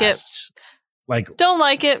 Really Don't like it. fast. Like, Don't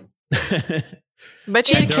like it. Bet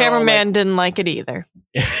you And the they're all cameraman didn't like it either.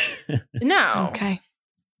 No, Okay.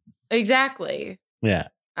 exactly. yeah.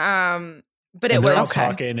 But And it they're all was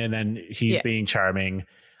talking, and then he's Yeah. being charming.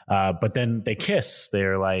 But then they kiss.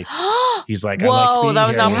 They're like, he's like, I Whoa, like being that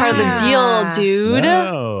was here not with part of the Yeah. deal, dude.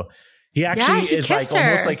 No. He actually he is like kissed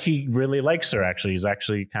almost her. like he really likes her, actually. He's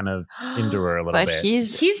actually kind of into her a little But bit.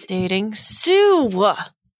 he's dating Sue.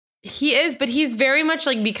 he is, but he's very much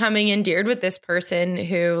like becoming endeared with this person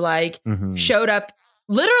who Mhm. showed up,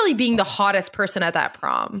 literally being the hottest person at that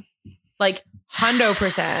prom,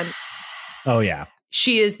 100%. Oh, yeah.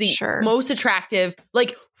 She is the Sure. most attractive.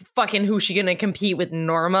 Fucking who's she gonna compete with?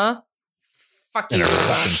 Norma? Fuck In you. her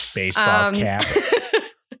fucking baseball cap.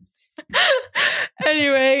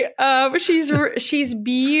 Anyway, she's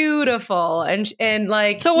beautiful and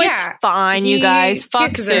So yeah. it's fine, you he guys.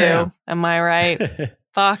 Fuck kisses Sue. her. Am I right?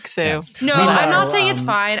 Fuck Sue. Yeah. No, Meanwhile, I'm not saying it's um,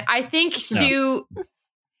 fine. I think Sue.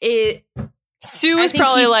 It Sue I is think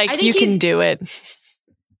probably he's- I like, think you can he's- do it.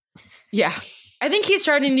 Yeah. I think he's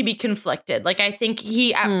starting to be conflicted. I think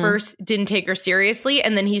he at first didn't take her seriously,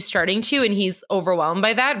 and then he's starting to, and he's overwhelmed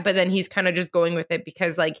by that. But then he's kind of just going with it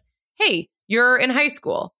because, hey, you're in high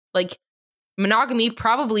school. Monogamy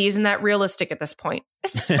probably isn't that realistic at this point.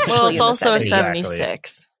 Especially Well, it's in the also 70s. Exactly.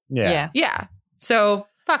 76. Yeah. Yeah. Yeah. So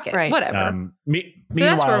fuck it. Right. Whatever. That's where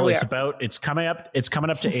Meanwhile, we it's coming up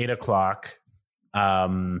to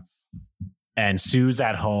 8:00. And Sue's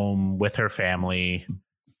at home with her family,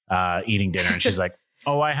 eating dinner, and she's like,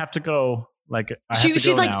 "Oh, I have to go. I have to she's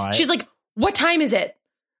go like, now." she's like, what time is it?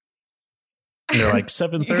 And they're like You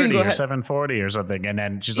 7:30 can go or ahead. 7:40 or something, and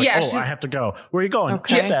then she's like, Yeah, "Oh, she's- I have to go. Where are you going?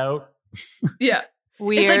 Okay. Just out." Yeah.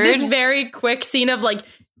 Weird. It's this very quick scene of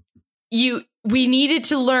we needed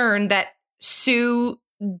to learn that Sue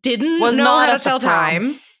didn't Was know not how to at the tell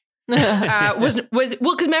prom. time. Was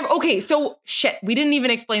well, because remember, okay, so shit, we didn't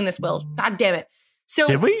even explain this, Will. God damn it. So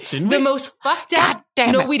Did we? Didn't the we? most fucked God up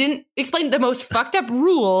damn no, it. we didn't explain the most fucked up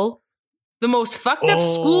rule, the most fucked up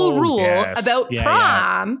school Oh, rule yes. about Yeah,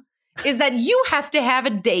 prom is that you have to have a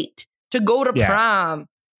date to go to Yeah. prom.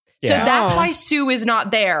 So Yeah. that's Oh. why Sue is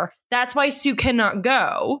not there. That's why Sue cannot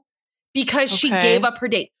go because she Okay. gave up her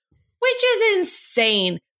date, which is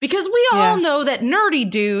insane because we all Yeah. know that nerdy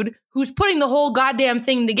dude who's putting the whole goddamn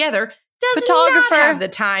thing together does Photographer. not have the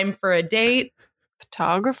time for a date.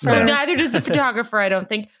 Photographer. Yeah. Neither does the photographer, I don't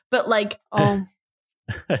think. But Oh,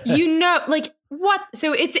 what?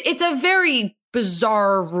 So it's a very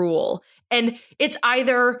bizarre rule. And it's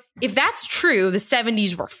either, if that's true, the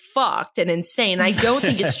 70s were fucked and insane. I don't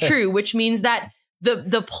think it's true, which means that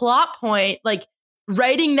the plot point,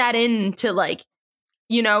 writing that in to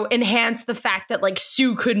enhance the fact that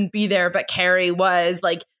Sue couldn't be there, but Carrie was,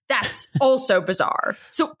 that's also bizarre.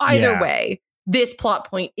 So either Yeah. way, this plot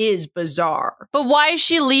point is bizarre. but why is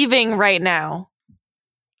she leaving right now?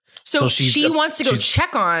 So she's- she wants to go she's-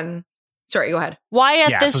 check on. Sorry, go ahead. Why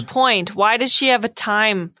at Yeah, this so- point? Why does she have a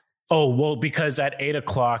time? Oh, well, because at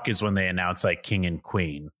 8:00 is when they announce king and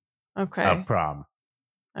queen Okay. of prom.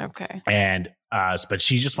 Okay. And but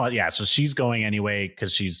she just so she's going anyway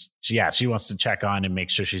because she wants to check on and make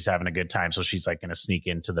sure she's having a good time. So she's gonna sneak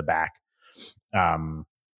into the back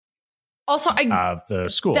Also, of the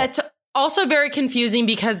school. that's also very confusing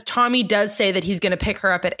because Tommy does say that he's going to pick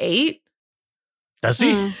her up at 8. Does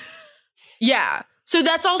he? Hmm. Yeah. So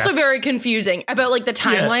that's also That's- very confusing about the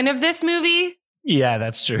timeline of this movie. Yeah,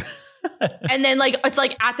 that's true. And then it's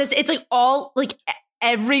at this, it's all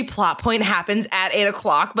every plot point happens at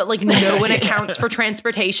 8:00, but no one Yeah. accounts for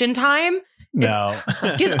transportation time. No.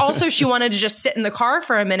 Because also she wanted to just sit in the car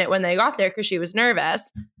for a minute when they got there because she was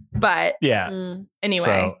nervous. But Yeah. Mm. anyway,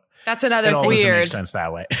 So that's another it all thing. doesn't make Weird. sense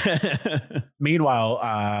that way.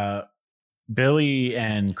 Meanwhile, Billy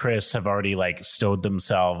and Chris have already stowed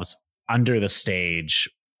themselves under the stage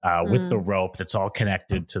with the rope that's all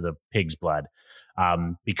connected to the pig's blood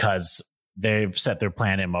because they've set their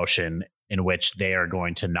plan in motion in which they are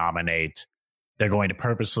going to nominate. They're going to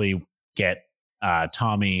purposely get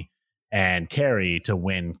Tommy and Carrie to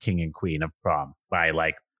win King and Queen of Prom by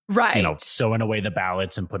like, Right. you know, sewing away the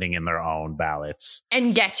ballots and putting in their own ballots.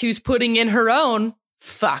 And guess who's putting in her own?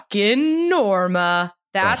 Fucking Norma.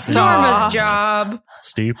 That's Stop. Norma's job.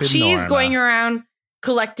 Stupid She's Norma. going around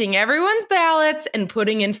collecting everyone's ballots and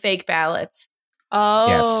putting in fake ballots.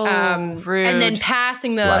 Oh, rude. And then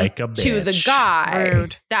passing them Like a to the bitch. guy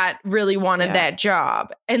Rude. that really wanted Yeah. that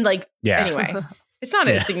job. And like, Yeah. anyway, it's not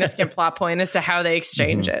a Yeah. significant plot point as to how they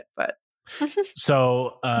exchange it, but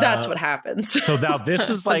So that's what happens. So now this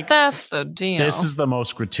is But like that's the deal. this is the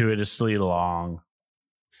most gratuitously long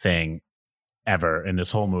thing ever in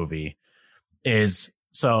this whole movie. Is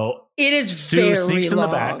so It is Sue very sneaks long. in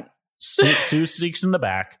the back. Sue sneaks in the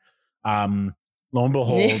back. Lo and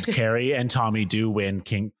behold, Carrie and Tommy do win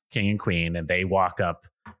King and Queen, and they walk up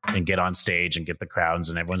and get on stage and get the crowds,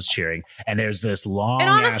 and everyone's cheering. And there's this long And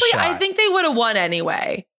honestly, ass shot. I think they would have won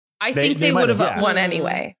anyway. I think they they might would have have, yeah. won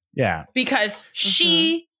anyway yeah, because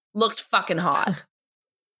she looked fucking hot.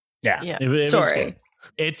 yeah. Yeah. It was Sorry. good.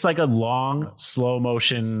 It's like a long slow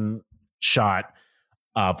motion shot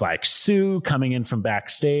of like Sue coming in from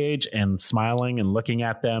backstage and smiling and looking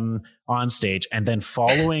at them on stage, and then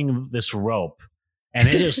following this rope. And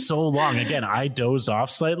it is so long. Again, I dozed off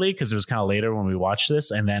slightly because it was kind of later when we watched this.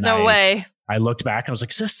 And then no way. I looked back and I was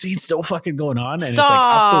like, is this scene still fucking going on? And it's like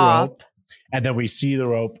up the rope. And then we see the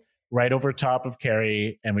rope right over top of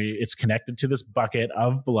Carrie, and it's connected to this bucket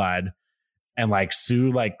of blood. And like Sue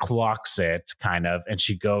like clocks it kind of, and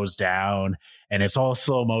she goes down, and it's all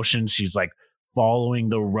slow motion. She's like following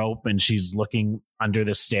the rope, and she's looking under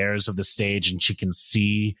the stairs of the stage, and she can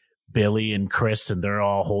see Billy and Chris, and they're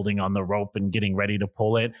all holding on the rope and getting ready to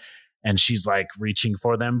pull it. And she's like reaching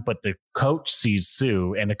for them, but the coach sees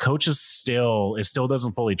Sue, and the coach still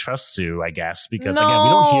doesn't fully trust Sue, I guess, because again, we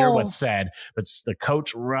don't hear what's said, but the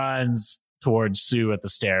coach runs towards Sue at the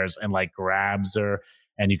stairs and like grabs her,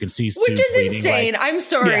 and you can see Sue Which is bleeding, insane. like- I'm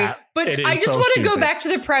sorry. Yeah, but it is I just so want to go stupid. back to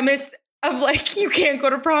the premise of like, you can't go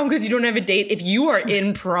to prom because you don't have a date. If you are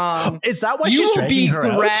in prom, Is that why you she's will be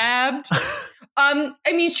dragging her out? grabbed.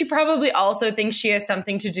 I mean, she probably also thinks she has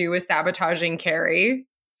something to do with sabotaging Carrie.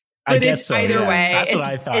 I But guess it's so, either yeah. way. That's what it's-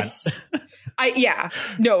 I thought.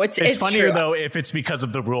 It's funnier true. though if it's because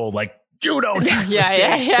of the rule, like you don't have to Yeah, date.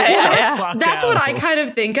 yeah, yeah, Get yeah, the yeah. fuck That's what out. I kind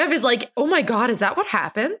of think of is like, oh my God, is that what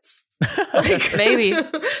happens? Like, Maybe.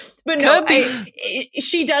 But no, Could be.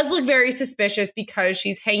 she does look very suspicious because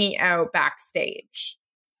she's hanging out backstage.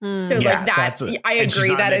 Hmm. So Yeah, like that, that's I and she's agree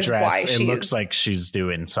not in that a is dress. why It she looks like she's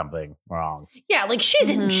doing something wrong. yeah, like she's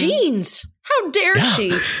in Mhm. jeans. How dare she?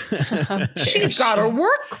 She's got her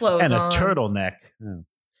work clothes and a on. turtleneck.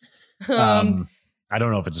 I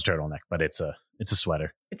don't know if it's a turtleneck, but it's a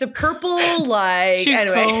sweater. It's a purple like She's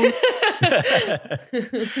anyway.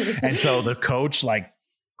 And so the coach like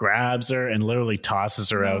grabs her and literally tosses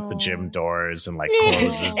her out the gym doors and like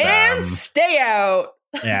closes and them. stay out.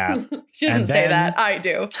 Yeah. She doesn't And say then- that. I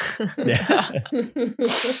do. Yeah.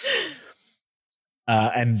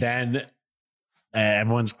 And then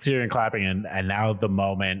everyone's cheering and clapping, and now the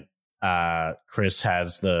moment Chris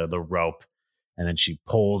has the rope, and then she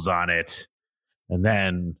pulls on it, and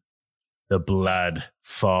then the blood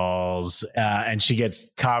falls, and she gets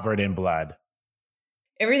covered in blood.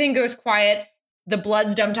 Everything goes quiet. The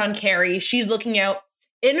blood's dumped on Carrie. She's looking out.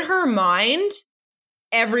 In her mind,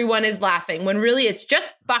 everyone is laughing when really it's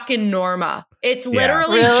just fucking Norma. It's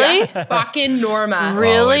literally Really? just fucking Norma.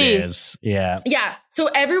 Really? Oh, it is. Yeah. Yeah. So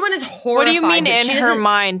everyone is horrified. What do you mean but in she her doesn't-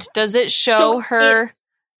 mind? Does it show So her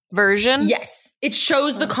version? Yes. It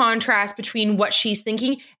shows the contrast between what she's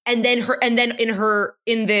thinking and then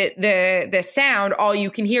in the sound, all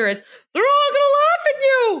you can hear is, they're all gonna laugh at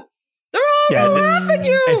you. They're all gonna laugh at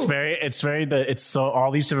you. It's so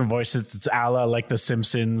all these different voices. It's a la like The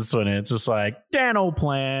Simpsons when it's just like Dano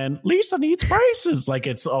plan, Lisa needs braces. Like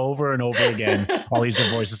it's over and over again. All these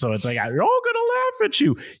different voices. So it's like you're all gonna laugh at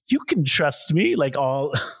you. You can trust me. Like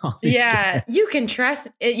all these yeah, you can trust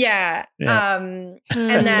it. Yeah. Yeah. And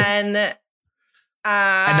then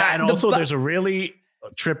and also there's a really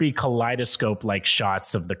trippy kaleidoscope like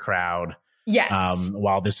shots of the crowd yes.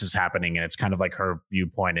 while this is happening, and it's kind of like her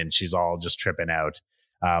viewpoint, and she's all just tripping out.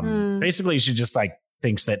 Basically, she just like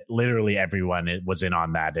thinks that literally everyone was in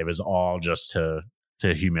on that. It was all just to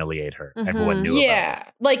humiliate her. Mhm. Everyone knew about Yeah.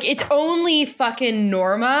 Like it's only fucking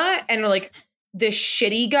Norma and like the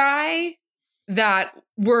shitty guy that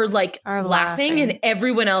were like Are laughing, laughing. and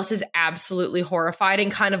everyone else is absolutely horrified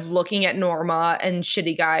and kind of looking at Norma and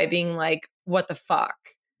shitty guy being like, what the fuck?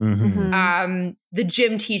 it. Mhm. Mhm. The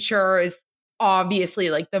gym teacher is obviously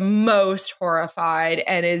like the most horrified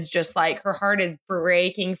and is just like her heart is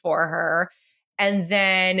breaking for her. And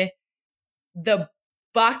then the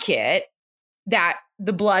bucket that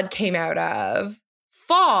the blood came out of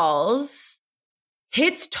falls,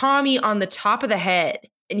 hits Tommy on the top of the head,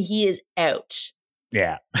 and he is out.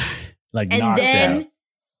 Yeah. Like And knocked out.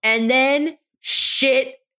 then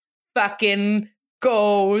shit fucking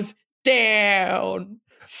goes down.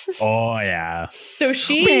 Oh yeah. So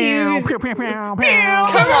she used,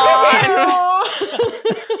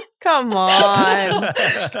 Come on. And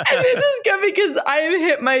this is good because I've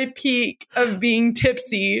hit my peak of being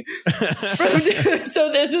tipsy.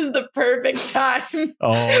 So this is the perfect time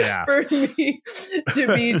Oh yeah. for me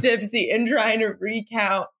to be tipsy and trying to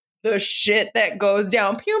recount the shit that goes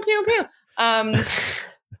down. Pew, pew, pew.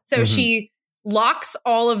 So Mhm. she locks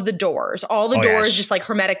all of the doors. All the Oh, yeah. doors just like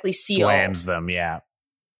hermetically sealed. Slams them, yeah.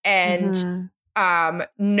 And Mhm.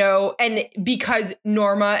 no, and because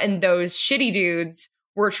Norma and those shitty dudes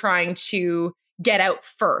were trying to get out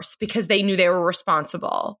first because they knew they were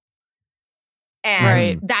responsible. And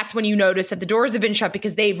Right. that's when you notice that the doors have been shut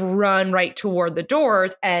because they've run right toward the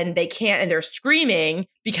doors and they can't, and they're screaming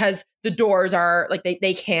because the doors are like,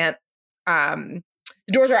 they can't, the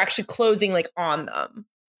doors are actually closing like on them.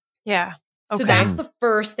 Yeah. So Okay. that's the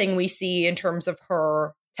first thing we see in terms of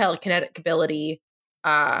her telekinetic ability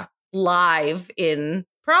live in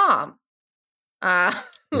Prom. Yeah.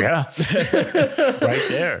 Right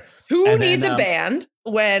there. Who And needs then, a band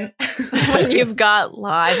when When you've got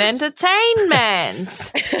live entertainment.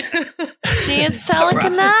 She is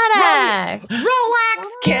telekinetic. Relax,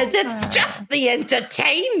 kids. It's just the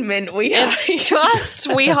entertainment we It's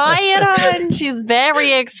just, we hired her and she's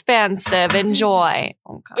very expensive. Enjoy.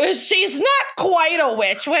 Okay. She's not quite a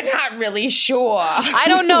witch. We're not really sure. I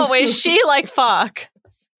don't know. Is she like fuck?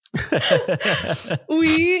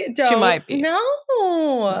 We don't might be.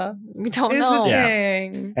 know. We don't Is know. the Yeah.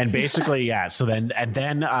 thing. And basically, yeah. So then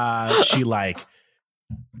she like,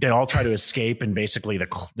 they all try to escape, and basically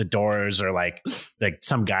the doors are like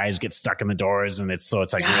some guys get stuck in the doors, and it's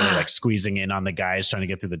like really like squeezing in on the guys trying to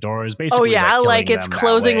get through the doors. Basically, Oh yeah, like killing it's them that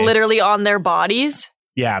closing way. literally on their bodies.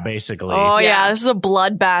 Yeah, basically. Oh yeah, Yeah. this is a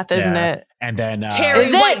bloodbath, isn't Yeah. it? And then Carrie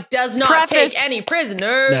Is it? White does not Preface- take any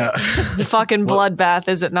prisoner. no. It's a fucking Well- bloodbath,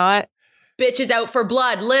 is it not? Bitch is out for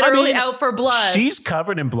blood. Literally I mean, out for blood. She's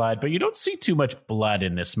covered in blood, but you don't see too much blood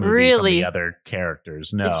in this movie Really? from the other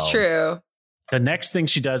characters. No, It's true. The next thing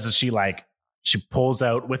she does is she pulls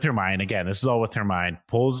out with her mind. Again, this is all with her mind.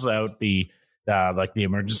 Pulls out the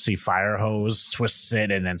emergency fire hose, twists it,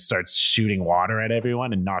 and then starts shooting water at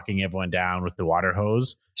everyone and knocking everyone down with the water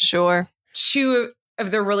hose. Sure. Two of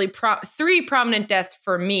the really three prominent deaths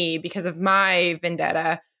for me because of my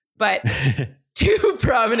vendetta, but two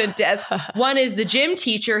prominent deaths. One is the gym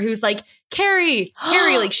teacher who's like, Carrie,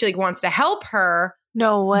 like she like wants to help her,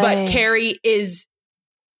 No way. but Carrie is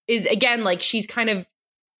again like she's kind of,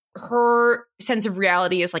 her sense of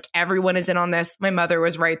reality is like everyone is in on this. My mother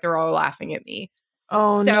was right. They're all laughing at me.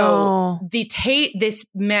 Oh So no. this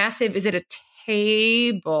massive, is it a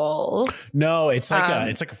table? No, it's like Um,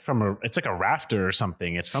 it's like a rafter or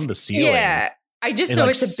something. It's from the ceiling. Yeah. I just It know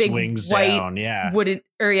like it's a big swings white down. Yeah. wooden,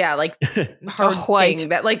 or yeah, like hard white. thing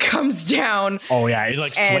that like comes down. Oh yeah, it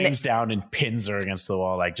like And- swings down and pins her against the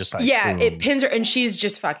wall, like just like Yeah, boom. it pins her and she's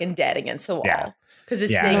just fucking dead against the wall. Yeah. Because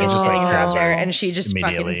this Yeah, thing it is just just, like, putting her up kills there her and she just fucking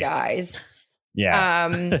immediately. dies. Yeah.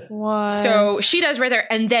 Um What? so she does right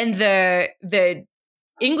there. And then the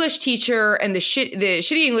English teacher and the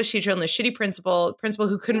shitty English teacher and the shitty principal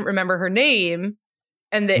who couldn't remember her name,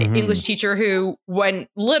 and the Mhm. English teacher who went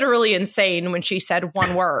literally insane when she said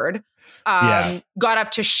one word, Yeah. got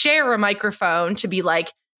up to share a microphone to be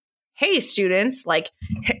like, hey students, let's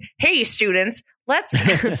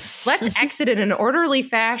exit in an orderly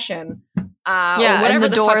fashion. yeah, or whatever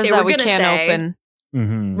and the fuck doors they were that we gonna can't say. open.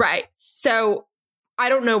 Mhm. Right. So I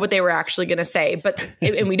don't know what they were actually going to say, but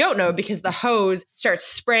and we don't know because the hose starts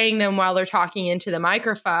spraying them while they're talking into the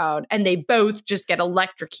microphone, and they both just get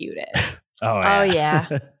electrocuted. Oh yeah. Oh, yeah.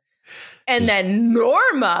 And then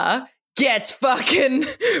Norma gets fucking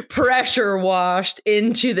pressure washed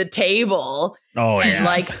into the table. Oh She's yeah.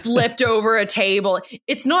 like flipped over a table.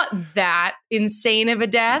 It's not that insane of a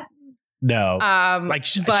death. No. But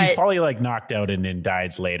she's probably like knocked out and then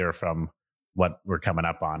dies later from what we're coming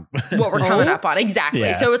up on. what we're coming up on. Exactly.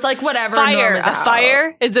 Yeah. So it's like whatever. Fire. Norma's A out.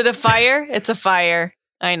 fire? Is it a fire? It's a fire.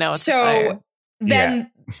 I know it's a fire. So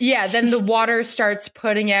then, then the water starts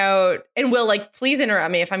putting out, and Will, like, please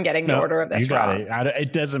interrupt me if I'm getting the order of this you got wrong. it.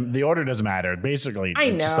 It doesn't. The order doesn't matter. Basically, I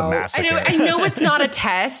it's just a know. massacre. I know it's not a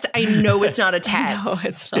test. I know it's not a test. No,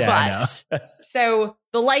 it's not. Yeah, I but so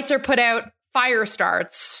the lights are put out, fire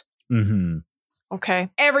starts, Mm-hmm. Okay.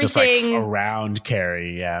 Just like everything around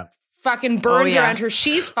Carrie. Yeah. fucking burns yeah. around her.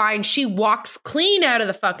 She's fine. She walks clean out of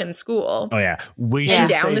the fucking school. Oh yeah, we Yeah. should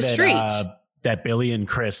Down say the that, street. That Billy and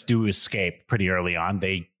Chris do escape pretty early on.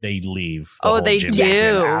 They leave. The Oh, whole they gym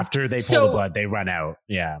do. after they pull So- the blood. They run out.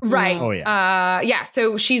 Yeah. Right. Oh yeah. Yeah.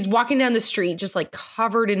 So she's walking down the street, just like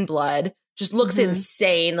covered in blood, just looks Mhm.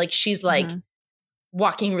 insane. Like she's like Mhm.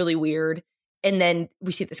 walking really weird. And then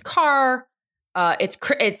we see this car.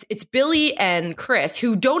 It's Billy and Chris,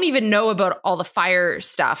 who don't even know about all the fire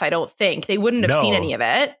stuff. I don't think they wouldn't have seen No. any of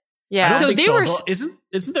it. I Yeah. don't So think they so. were- Although,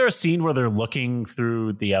 isn't there a scene where they're looking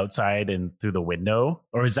through the outside and through the window,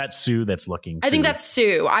 or is that Sue that's looking? I think through? that's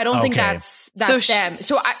Sue. I don't think Okay. that's so them.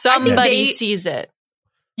 So I think somebody they, sees it.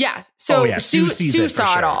 yeah. So Oh, yeah, Sue Sue sees it for saw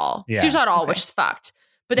it sure. all. Yeah. Sue saw it all, Okay. which is fucked.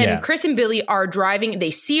 But then Yeah. Chris and Billy are driving.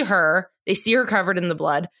 They see her. They see her covered in the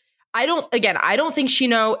blood. I don't think she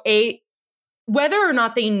know whether or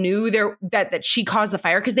not they knew that she caused the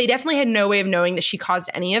fire, because they definitely had no way of knowing that she caused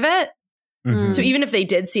any of it. Mhm. So even if they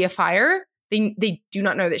did see a fire, they do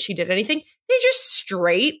not know that she did anything. They just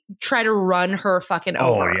straight try to run her fucking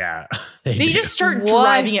Oh over. yeah. They do. just start What?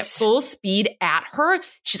 driving at full speed at her.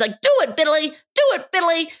 She's like, "Do it, Billy! Do it,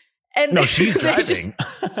 Billy!" And No, she's they driving. just-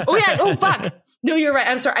 oh yeah. Oh fuck. No, you're right.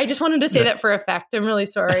 I'm sorry. I just wanted to say that for effect. I'm really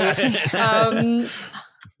sorry.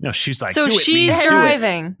 No, she's like. So "Do it, she's Lee, do it."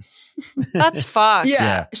 driving. That's fucked. Yeah.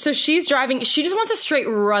 Yeah. So she's driving. She just wants to straight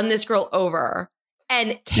run this girl over.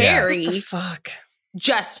 And Carrie What the fuck?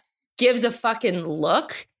 just gives a fucking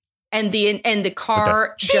look, and the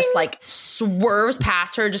car just like swerves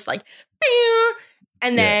past her, just like, "Pew!"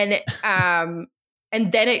 and then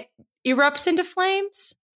it erupts into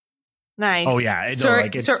flames. Nice. Oh yeah, it, Sorry,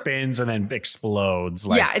 like it sorry. spins and then explodes.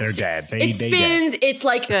 Like Yeah, they're it's- dead. It They spins. It's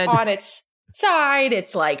like Good. on its side.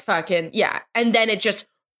 It's like fucking yeah, and then it just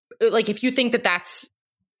like, if you think that that's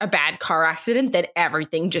a bad car accident, then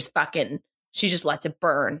everything just fucking, she just lets it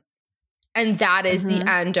burn. And that is Mhm.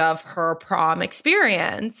 the end of her prom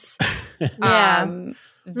experience. Yeah.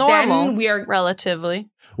 Normal. Then we are Relatively.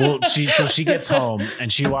 Well, she gets home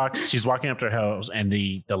and she's walking up to her house, and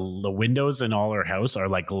the windows in all her house are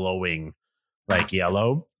like glowing like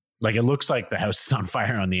yellow. Like it looks like the house is on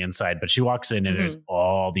fire on the inside, but she walks in and there's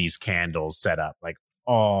all these candles set up, like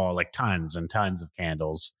tons and tons of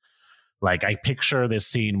candles. Like I picture this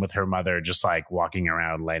scene with her mother just like walking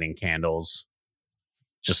around lighting candles,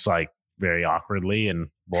 just like very awkwardly and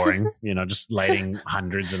boring, just lighting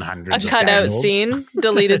hundreds and A hundreds of cutout candles. scene.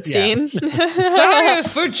 Deleted Yeah. scene. fire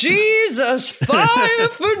for Jesus, fire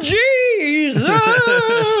for Jesus.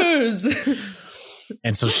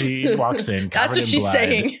 And so she walks in. That's covered what in she's blood.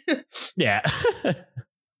 saying. Yeah.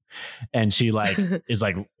 And she is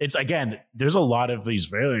like, it's again, there's a lot of these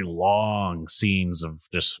very long scenes of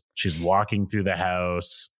just, she's walking through the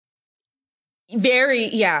house.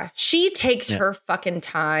 She takes her fucking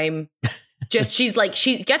time. Just she's like,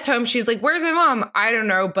 she gets home, she's like, "Where's my mom?" I don't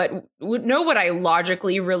know, but know what I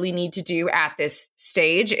logically really need to do at this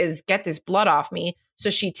stage is get this blood off me. So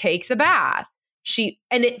she takes a bath.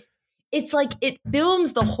 It's like it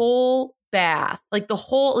films the whole bath, like the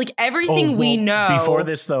whole, like everything we know. Before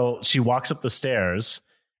this, though, she walks up the stairs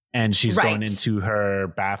and she's Right. going into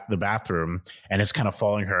her the bathroom, and it's kind of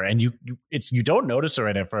following her. And you don't notice her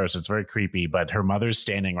right at first. It's very creepy, but her mother's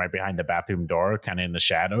standing right behind the bathroom door, kind of in the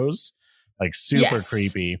shadows, like super Yes.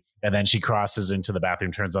 creepy. And then she crosses into the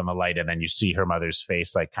bathroom, turns on the light, and then you see her mother's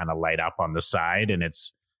face like kind of light up on the side, and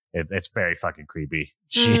it's very fucking creepy.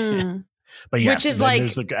 Mm, But yes, Which is then like-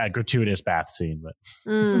 there's a gratuitous bath scene, but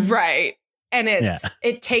mm. Right. And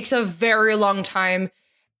it takes a very long time.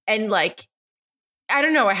 And like, I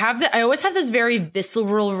don't know, I always have this very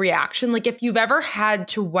visceral reaction. Like if you've ever had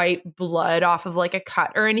to wipe blood off of like a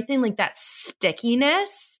cut or anything, like that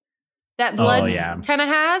stickiness that blood yeah. kind of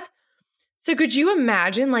has. So could you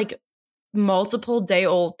imagine like multiple day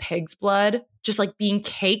old pig's blood just like being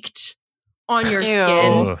caked on your Ew.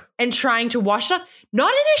 skin Ugh, and trying to wash it off?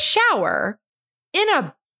 Not in a shower, in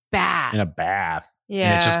a bath. in a bath. Yeah.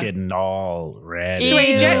 And it's just getting all red. So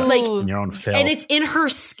I just, like, in your own filth. And it's in her,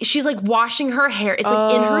 she's like washing her hair. It's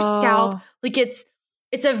like in her scalp. Like it's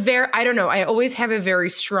a very, I don't know. I always have a very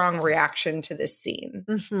strong reaction to this scene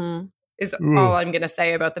Mm-hmm. is Ooh. all I'm going to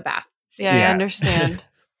say about the bath scene. Yeah, I Yeah. understand.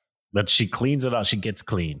 But she cleans it up. She gets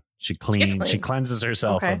clean. She clean. cleanses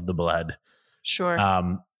herself Okay. of the blood. Sure.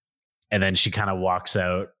 And then she kind of walks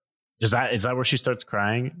out. Is that where she starts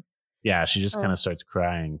crying? Yeah, she just Oh. kind of starts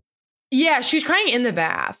crying. Yeah, she was crying in the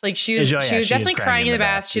bath. Like she was She is definitely crying in the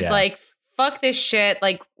bath. She's yeah. like, fuck this shit.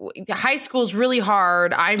 Like, high school's really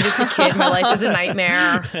hard. I'm just a kid. My life is a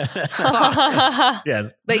nightmare. Fuck.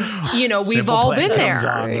 Yes. Like, you know, we've Simple all Plan been comes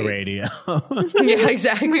there. on the radio. Yeah,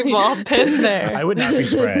 exactly. We've all been there. I would not be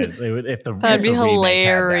surprised if the That'd if be the remake had that.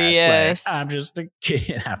 hilarious. Like, I'm just a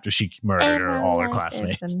kid after she murdered all her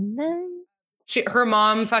classmates. Her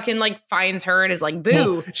mom fucking like finds her and is like, boo.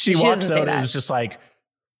 No, she walks doesn't say out and that. is just like,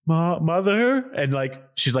 mother, and like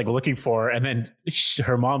she's like looking for her, and then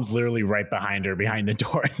her mom's literally right behind her, behind the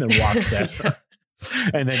door, and then walks out.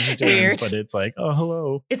 And then she turns, but it's like, oh,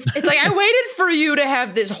 hello. It's like, I waited for you to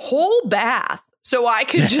have this whole bath so I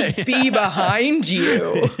could just be behind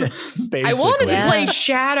you. I wanted to play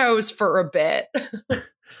shadows for a bit.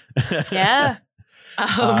 Yeah.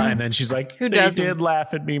 And then she's like, who they doesn't? did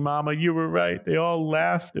laugh at me, Mama. You were right. They all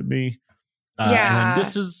laughed at me. And Yeah. then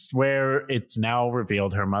this is where it's now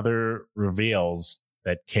revealed. Her mother reveals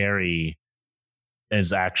that Carrie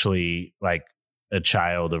is actually like a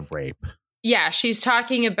child of rape. Yeah, she's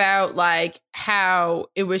talking about like how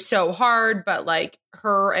it was so hard, but like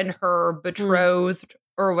her and her betrothed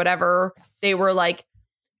or whatever, they were like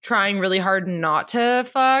trying really hard not to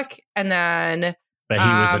fuck. And then But he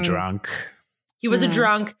was a drunk. he was a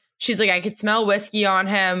drunk. She's like, I could smell whiskey on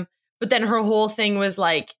him. But then her whole thing was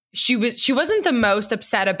like, she wasn't the most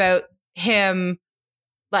upset about him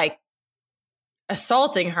like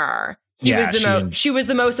assaulting her. She was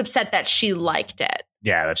the most upset that she liked it.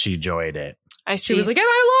 Yeah, that she enjoyed it. I see. She was like, and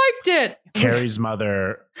I liked it. Carrie's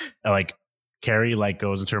mother, like Carrie, like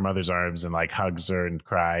goes into her mother's arms and like hugs her and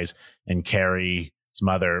cries. And Carrie's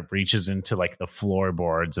mother reaches into like the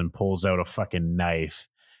floorboards and pulls out a fucking knife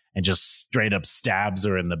and just straight up stabs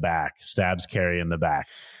her in the back. Stabs Carrie in the back.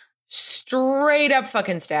 Straight up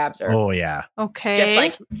fucking stabs her. Oh yeah. Okay. Just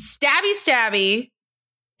like stabby.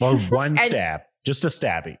 Well, one stab, just a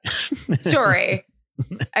stabby. Sorry.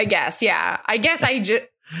 I guess. Yeah. I guess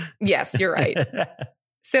yes, you're right.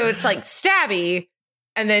 So it's like stabby.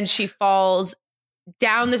 And then she falls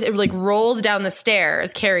down it like rolls down the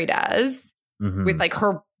stairs. Carrie does with like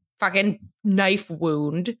her fucking knife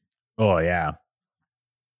wound. Oh yeah.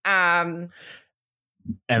 And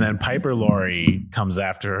then Piper Laurie comes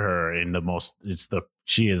after her in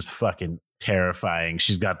she is fucking terrifying.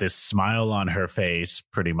 She's got this smile on her face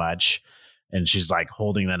pretty much. And she's like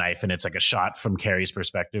holding the knife, and it's like a shot from Carrie's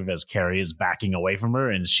perspective as Carrie is backing away from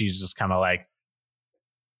her. And she's just kind of like,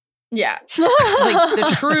 yeah, like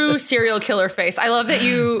the true serial killer face. I love that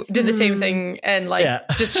you did the same thing and like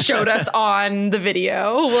just showed us on the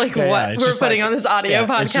video, like what we're putting on this audio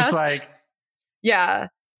podcast. It's just like, like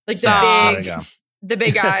Stop. the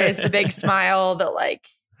big eyes, the big smile, the like,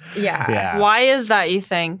 yeah. Why is that, you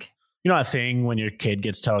think? you know, a thing when your kid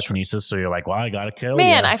gets telekinesis, so you're like, well, I gotta kill you.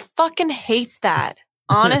 Man, I fucking hate that.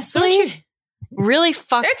 Honestly, really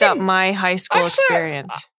fucked up my high school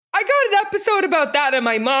experience. I got an episode about that in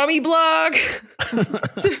my mommy blog.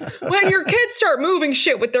 When your kids start moving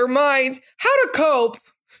shit with their minds, how to cope.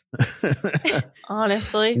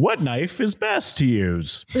 Honestly, what knife is best to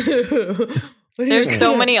use? There's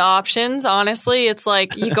so many options. Honestly, it's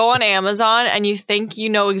like you go on Amazon and you think you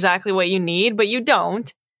know exactly what you need, but you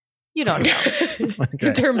don't. You don't know.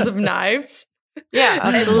 In terms of knives. Yeah,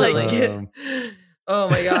 absolutely. Oh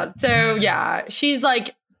my God. So yeah, she's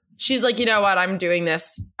like, you know what? I'm doing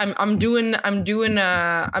this. I'm doing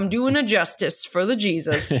a justice for the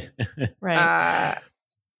Jesus. Right.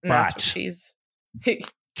 But she's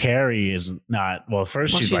Carrie is not. Well,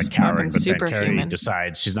 first she's like cowering, but then Carrie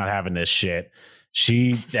decides she's not having this shit.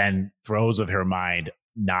 She then throws with her mind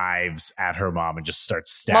knives at her mom and just starts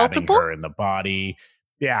stabbing her in the body.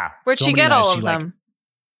 Yeah. Where'd she get all of them?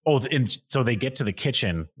 So they get to the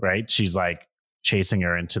kitchen, right? She's like chasing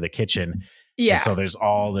her into the kitchen. Yeah. And so there's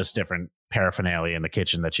all this different paraphernalia in the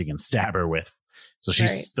kitchen that she can stab her with. So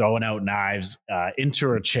she's throwing out knives into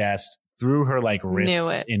her chest, through her like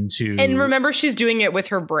wrists into. And remember, she's doing it with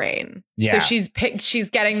her brain. Yeah. So she's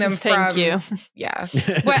getting them from. Thank you. Yeah.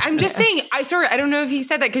 But I'm just saying. I don't know if he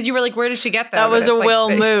said that because you were like, where did she get them? That was a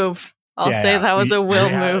will move. I'll say that was a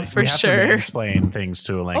will move for sure. To explain things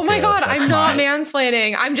to Alenka. Oh my God, I'm not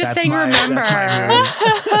mansplaining. I'm just saying, remember.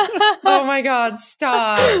 Oh my God,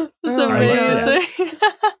 stop. That's amazing.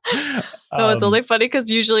 No, it's only funny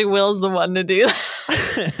because usually Will's the one to do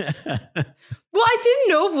that. Well, I didn't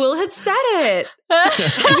know if Will had said it.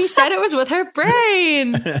 And he said it was with her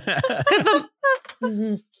brain.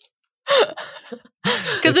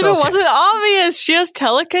 Because if it wasn't obvious, she has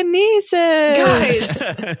telekinesis. Guys,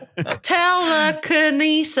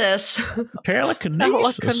 telekinesis.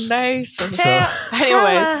 Telekinesis. So,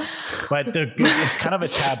 anyways. But it's kind of a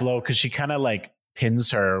tableau because she kind of like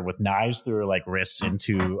pins her with knives through her like wrists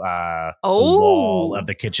into the wall of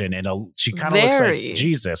the kitchen, and she kind of looks like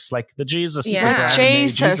Jesus, like the Jesus, Yeah. like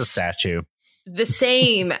Jesus statue.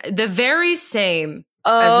 The very same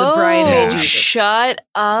as the Brian May Jesus. Shut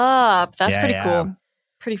up. That's pretty Yeah. cool.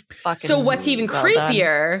 Pretty fucking. So what's even well done.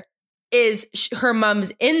 creepier is her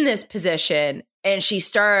mom's in this position, and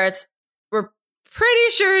we're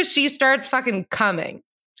pretty sure she starts fucking coming.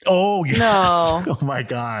 Oh yes. No. Oh my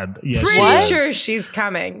God. Yes. Pretty sure she's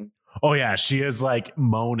coming. Oh yeah, she is like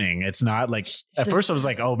moaning. It's not like at first I was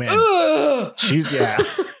like, oh man, Ugh. she's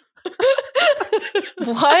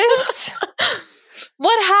What?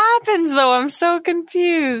 What happens though? I'm so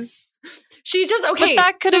confused. She just okay. But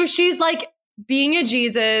that could've- So she's like being a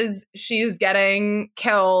Jesus. She's getting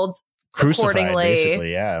killed crucified accordingly.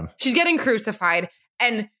 basically. Yeah. She's getting crucified,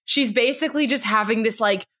 and she's basically just having this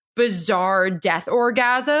like bizarre death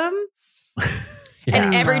orgasm.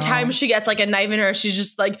 And every time she gets like a knife in her, she's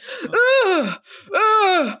just like, ugh,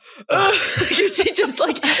 ugh, ugh. She just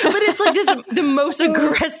like, but it's like the most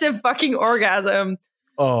aggressive fucking orgasm.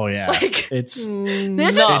 Oh yeah. Like, It's this is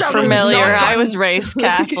Not someone who's familiar. not I was raised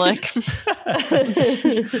Catholic.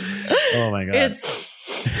 oh my God.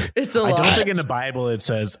 It's a I lot. don't think in the Bible it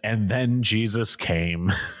says, and then Jesus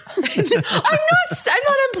came. I'm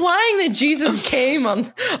not implying that Jesus came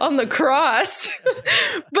on the cross,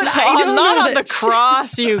 but I don't not know on the that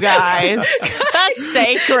cross, you guys. That's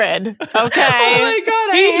sacred. Okay. Oh my God,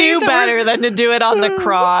 I he hate knew that better we're- than to do it on the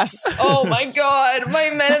cross. Oh my God, my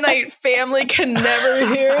Mennonite family can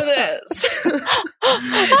never hear this.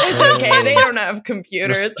 It's okay. They don't have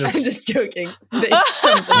computers. Just- I'm just joking.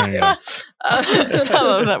 Some of them do. Some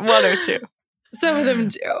of them, one or two. Some of them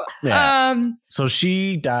do. Yeah. So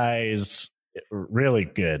she dies really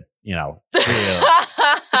good, real.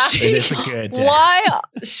 It's a good day. Why? What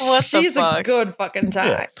the She's a fuck? good fucking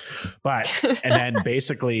time. But and then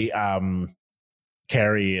basically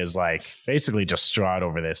Carrie is like basically distraught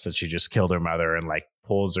over this, that she just killed her mother, and like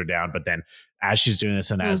pulls her down. But then as she's doing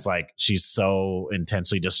this, and as like she's so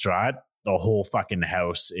intensely distraught, the whole fucking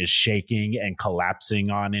house is shaking and collapsing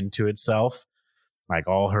on into itself. Like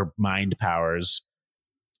all her mind powers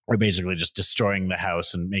are basically just destroying the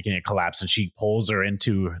house and making it collapse. And she pulls her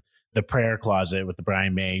into the prayer closet with the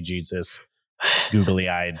Brian May Jesus, googly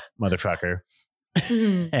eyed motherfucker.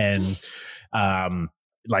 And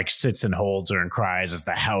like sits and holds her and cries as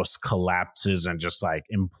the house collapses and just like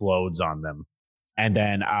implodes on them. And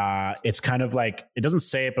then it's kind of like, it doesn't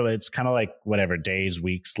say it, but it's kind of like whatever, days,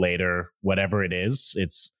 weeks later, whatever it is,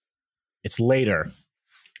 it's later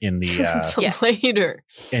in the Yes. Later.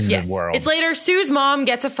 in the world. It's later. Sue's mom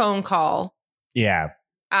gets a phone call. Yeah.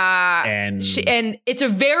 And it's a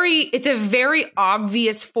very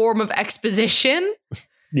obvious form of exposition.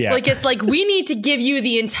 yeah. Like, it's like, we need to give you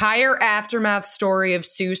the entire aftermath story of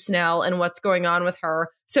Sue Snell and what's going on with her.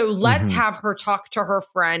 So let's have her talk to her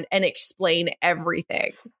friend and explain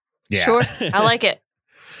everything. Yeah. Sure. I like it.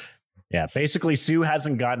 Yeah. Basically, Sue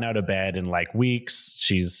hasn't gotten out of bed in like weeks.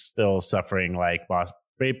 She's still suffering like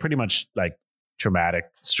pretty much like traumatic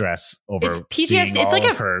stress over It's PTSD. seeing It's all like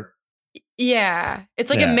of her. Yeah. It's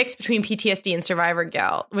like a mix between PTSD and survivor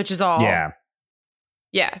guilt, which is all. Yeah.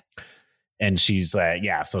 Yeah. And she's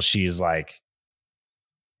so she's like,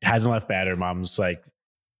 hasn't left bed. Her mom's like,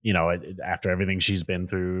 after everything she's been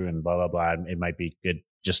through and blah, blah, blah, it might be good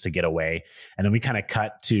just to get away. And then we kind of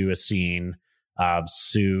cut to a scene of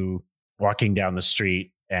Sue walking down the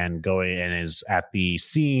street and is at the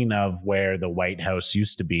scene of where the White House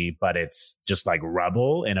used to be, but it's just like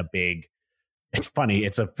rubble and it's funny.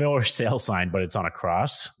 It's a for sale sign, but it's on a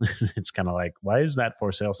cross. It's kind of like, why is that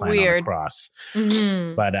for sale sign on a cross?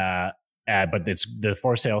 Mm-hmm. But it's the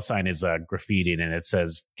for sale sign is graffitied, and it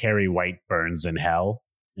says Carrie White burns in hell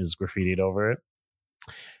is graffitied over it.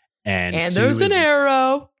 And there's an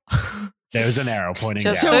arrow. There's an arrow pointing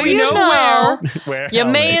Just down. so you know where you hell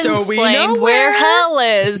may is. So we know explain where where. hell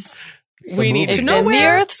is. We need to It's know in the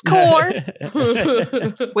where. Earth's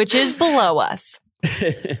core, which is below us.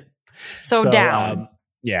 So down.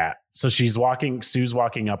 Sue's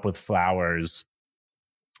walking up with flowers,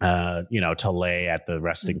 to lay at the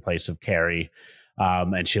resting place of Carrie.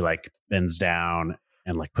 And she like bends down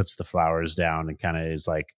and like puts the flowers down and kind of is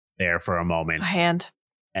like there for a moment. A hand.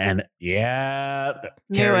 And Knew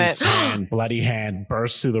Carrie's it. bloody hand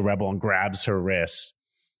bursts through the rebel and grabs her wrist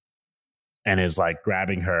and is like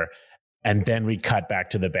grabbing her. And then we cut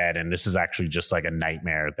back to the bed, and this is actually just like a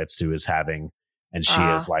nightmare that Sue is having. And she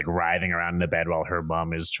is like writhing around in the bed while her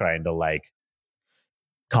mom is trying to like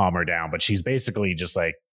calm her down. But she's basically just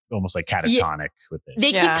like almost like catatonic with this.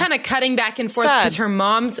 They keep kind of cutting back and forth because her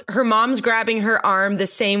mom's grabbing her arm the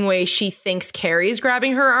same way she thinks Carrie's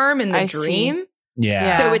grabbing her arm in the dream. See.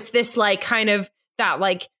 Yeah. So it's this like kind of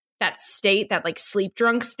that state, that like sleep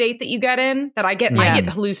drunk state that you get in, that I get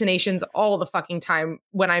hallucinations all the fucking time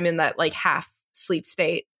when I'm in that like half sleep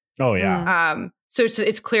state. Oh yeah. So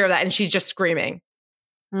it's clear that, and she's just screaming.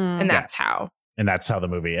 And that's how. And that's how the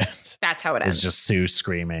movie ends. That's how it ends. It's just Sue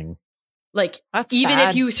screaming. Like, that's even sad.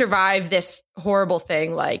 if you survive this horrible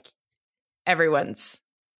thing, like, everyone's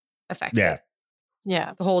affected. Yeah.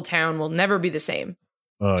 Yeah. The whole town will never be the same.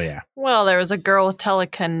 Oh yeah. Well, there was a girl with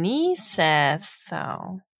telekinesis,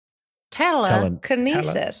 though.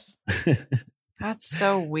 Telekinesis. That's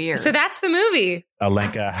so weird. So that's the movie.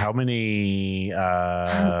 Alenka, how many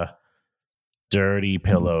dirty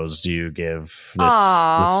pillows do you give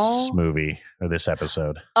this movie or this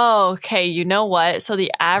episode? Oh, okay. You know what? So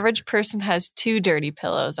the average person has 2 dirty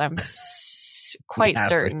pillows. I'm quite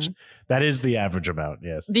certain. That is the average amount,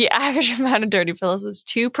 yes. The average amount of dirty pillows is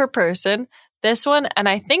 2 per person. This one, and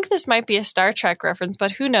I think this might be a Star Trek reference,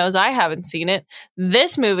 but who knows? I haven't seen it.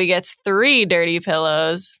 This movie gets 3 dirty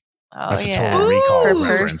pillows. Oh, that's yeah. a total recall per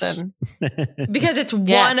reference. person. Because it's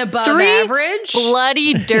one above 3 average.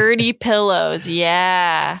 Bloody dirty pillows.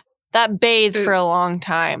 Yeah. That bathed for a long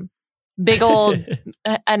time. Big old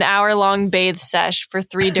an hour-long bathe sesh for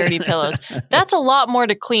 3 dirty pillows. That's a lot more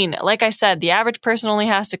to clean. Like I said, the average person only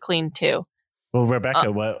has to clean 2. Well, Rebecca,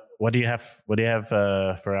 what do you have? What do you have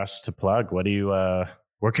for us to plug? What do you?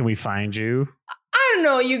 Where can we find you? I don't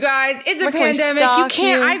know, you guys. It's a Where can we pandemic. stalk You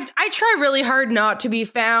can't. you? I try really hard not to be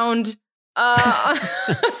found. You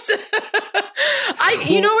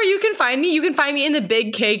know where you can find me? You can find me in the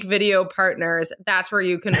Big Cake Video Partners. That's where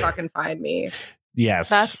you can fucking find me. Yes,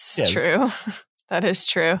 That's true. That is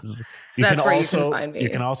true. That's where you can find me. You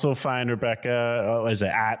can also find Rebecca. Is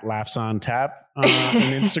it at Laughs on Tap on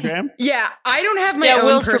Instagram? Yeah, I don't have my own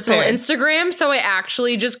Will's personal prepared. Instagram, so I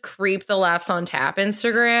actually just creep the Laughs on Tap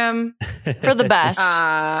Instagram. For the best,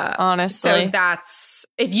 honestly. So that's,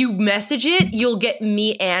 if you message it, you'll get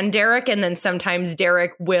me and Derek, and then sometimes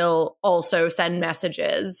Derek will also send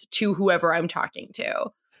messages to whoever I'm talking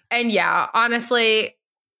to. And yeah, honestly,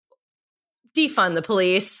 defund the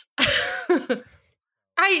police.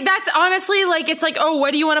 That's honestly like, it's like, oh,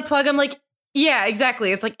 what do you want to plug? I'm like, yeah,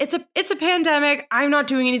 exactly. It's like, it's a pandemic. I'm not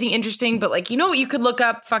doing anything interesting, but like, you know what? You could look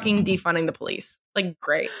up fucking defunding the police. Like,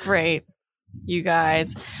 great. You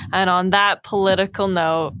guys. And on that political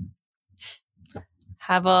note,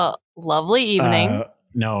 have a lovely evening.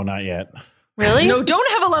 No, not yet. Really? No, don't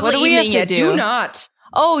have a lovely What do we evening have to yet. do? Do not.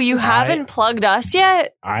 Oh, you haven't plugged us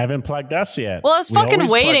yet? I haven't plugged us yet. Well, I was We fucking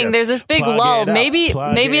always plug waiting. us. There's this big Plug lull. it up, Maybe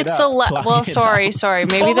plug it's it the up, plug well, it sorry. up.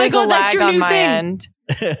 Maybe Oh my there's God, a that's lag your on new my thing. end.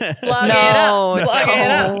 Plug No, it up. Plug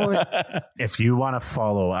it up. don't. If you want to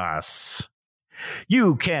follow us,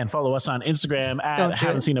 you can follow us on Instagram at Don't do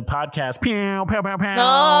Haven't it. Seen a Podcast. Pew, pew, pew, pew.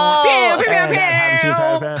 No. Pew, pew, And at Haven't Seen a pew.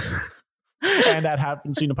 Podcast. And at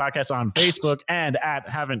Haven't Seen a Podcast on Facebook, and at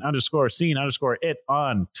haven't_seen_it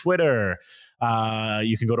on Twitter.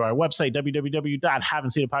 You can go to our website,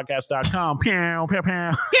 www.haven'tseenapodcast.com. Pew, pew, pew.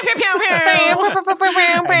 Pew, pew, pew, pew.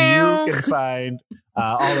 And you can find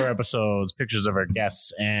all our episodes, pictures of our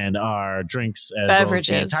guests, and our drinks, as well as the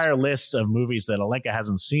Beverages. entire list of movies that Alenka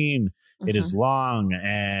hasn't seen. It is long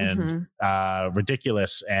and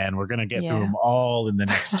ridiculous, and we're going to get through them all in the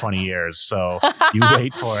next 20 years. So you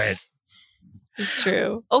wait for it. It's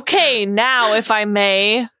true. Okay, now, if I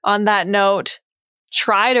may, on that note,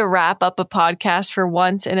 try to wrap up a podcast for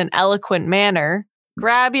once in an eloquent manner.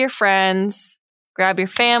 Grab your friends, grab your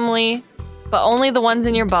family, but only the ones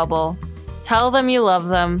in your bubble. Tell them you love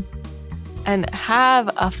them, and have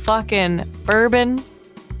a fucking bourbon,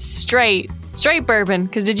 straight bourbon.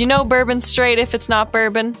 Because did you know bourbon's straight if it's not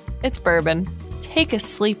bourbon? It's bourbon. Take a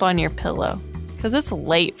sleep on your pillow, because it's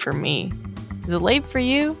late for me. Is it late for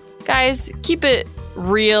you? Guys, keep it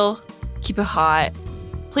real, keep it hot.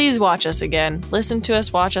 Please watch us again. Listen to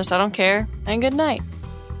us, watch us, I don't care. And good night.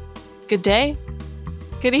 Good day.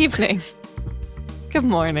 Good evening. Good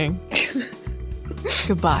morning.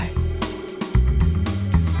 Goodbye.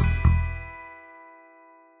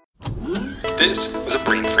 This was a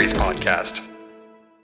Brain Freeze podcast.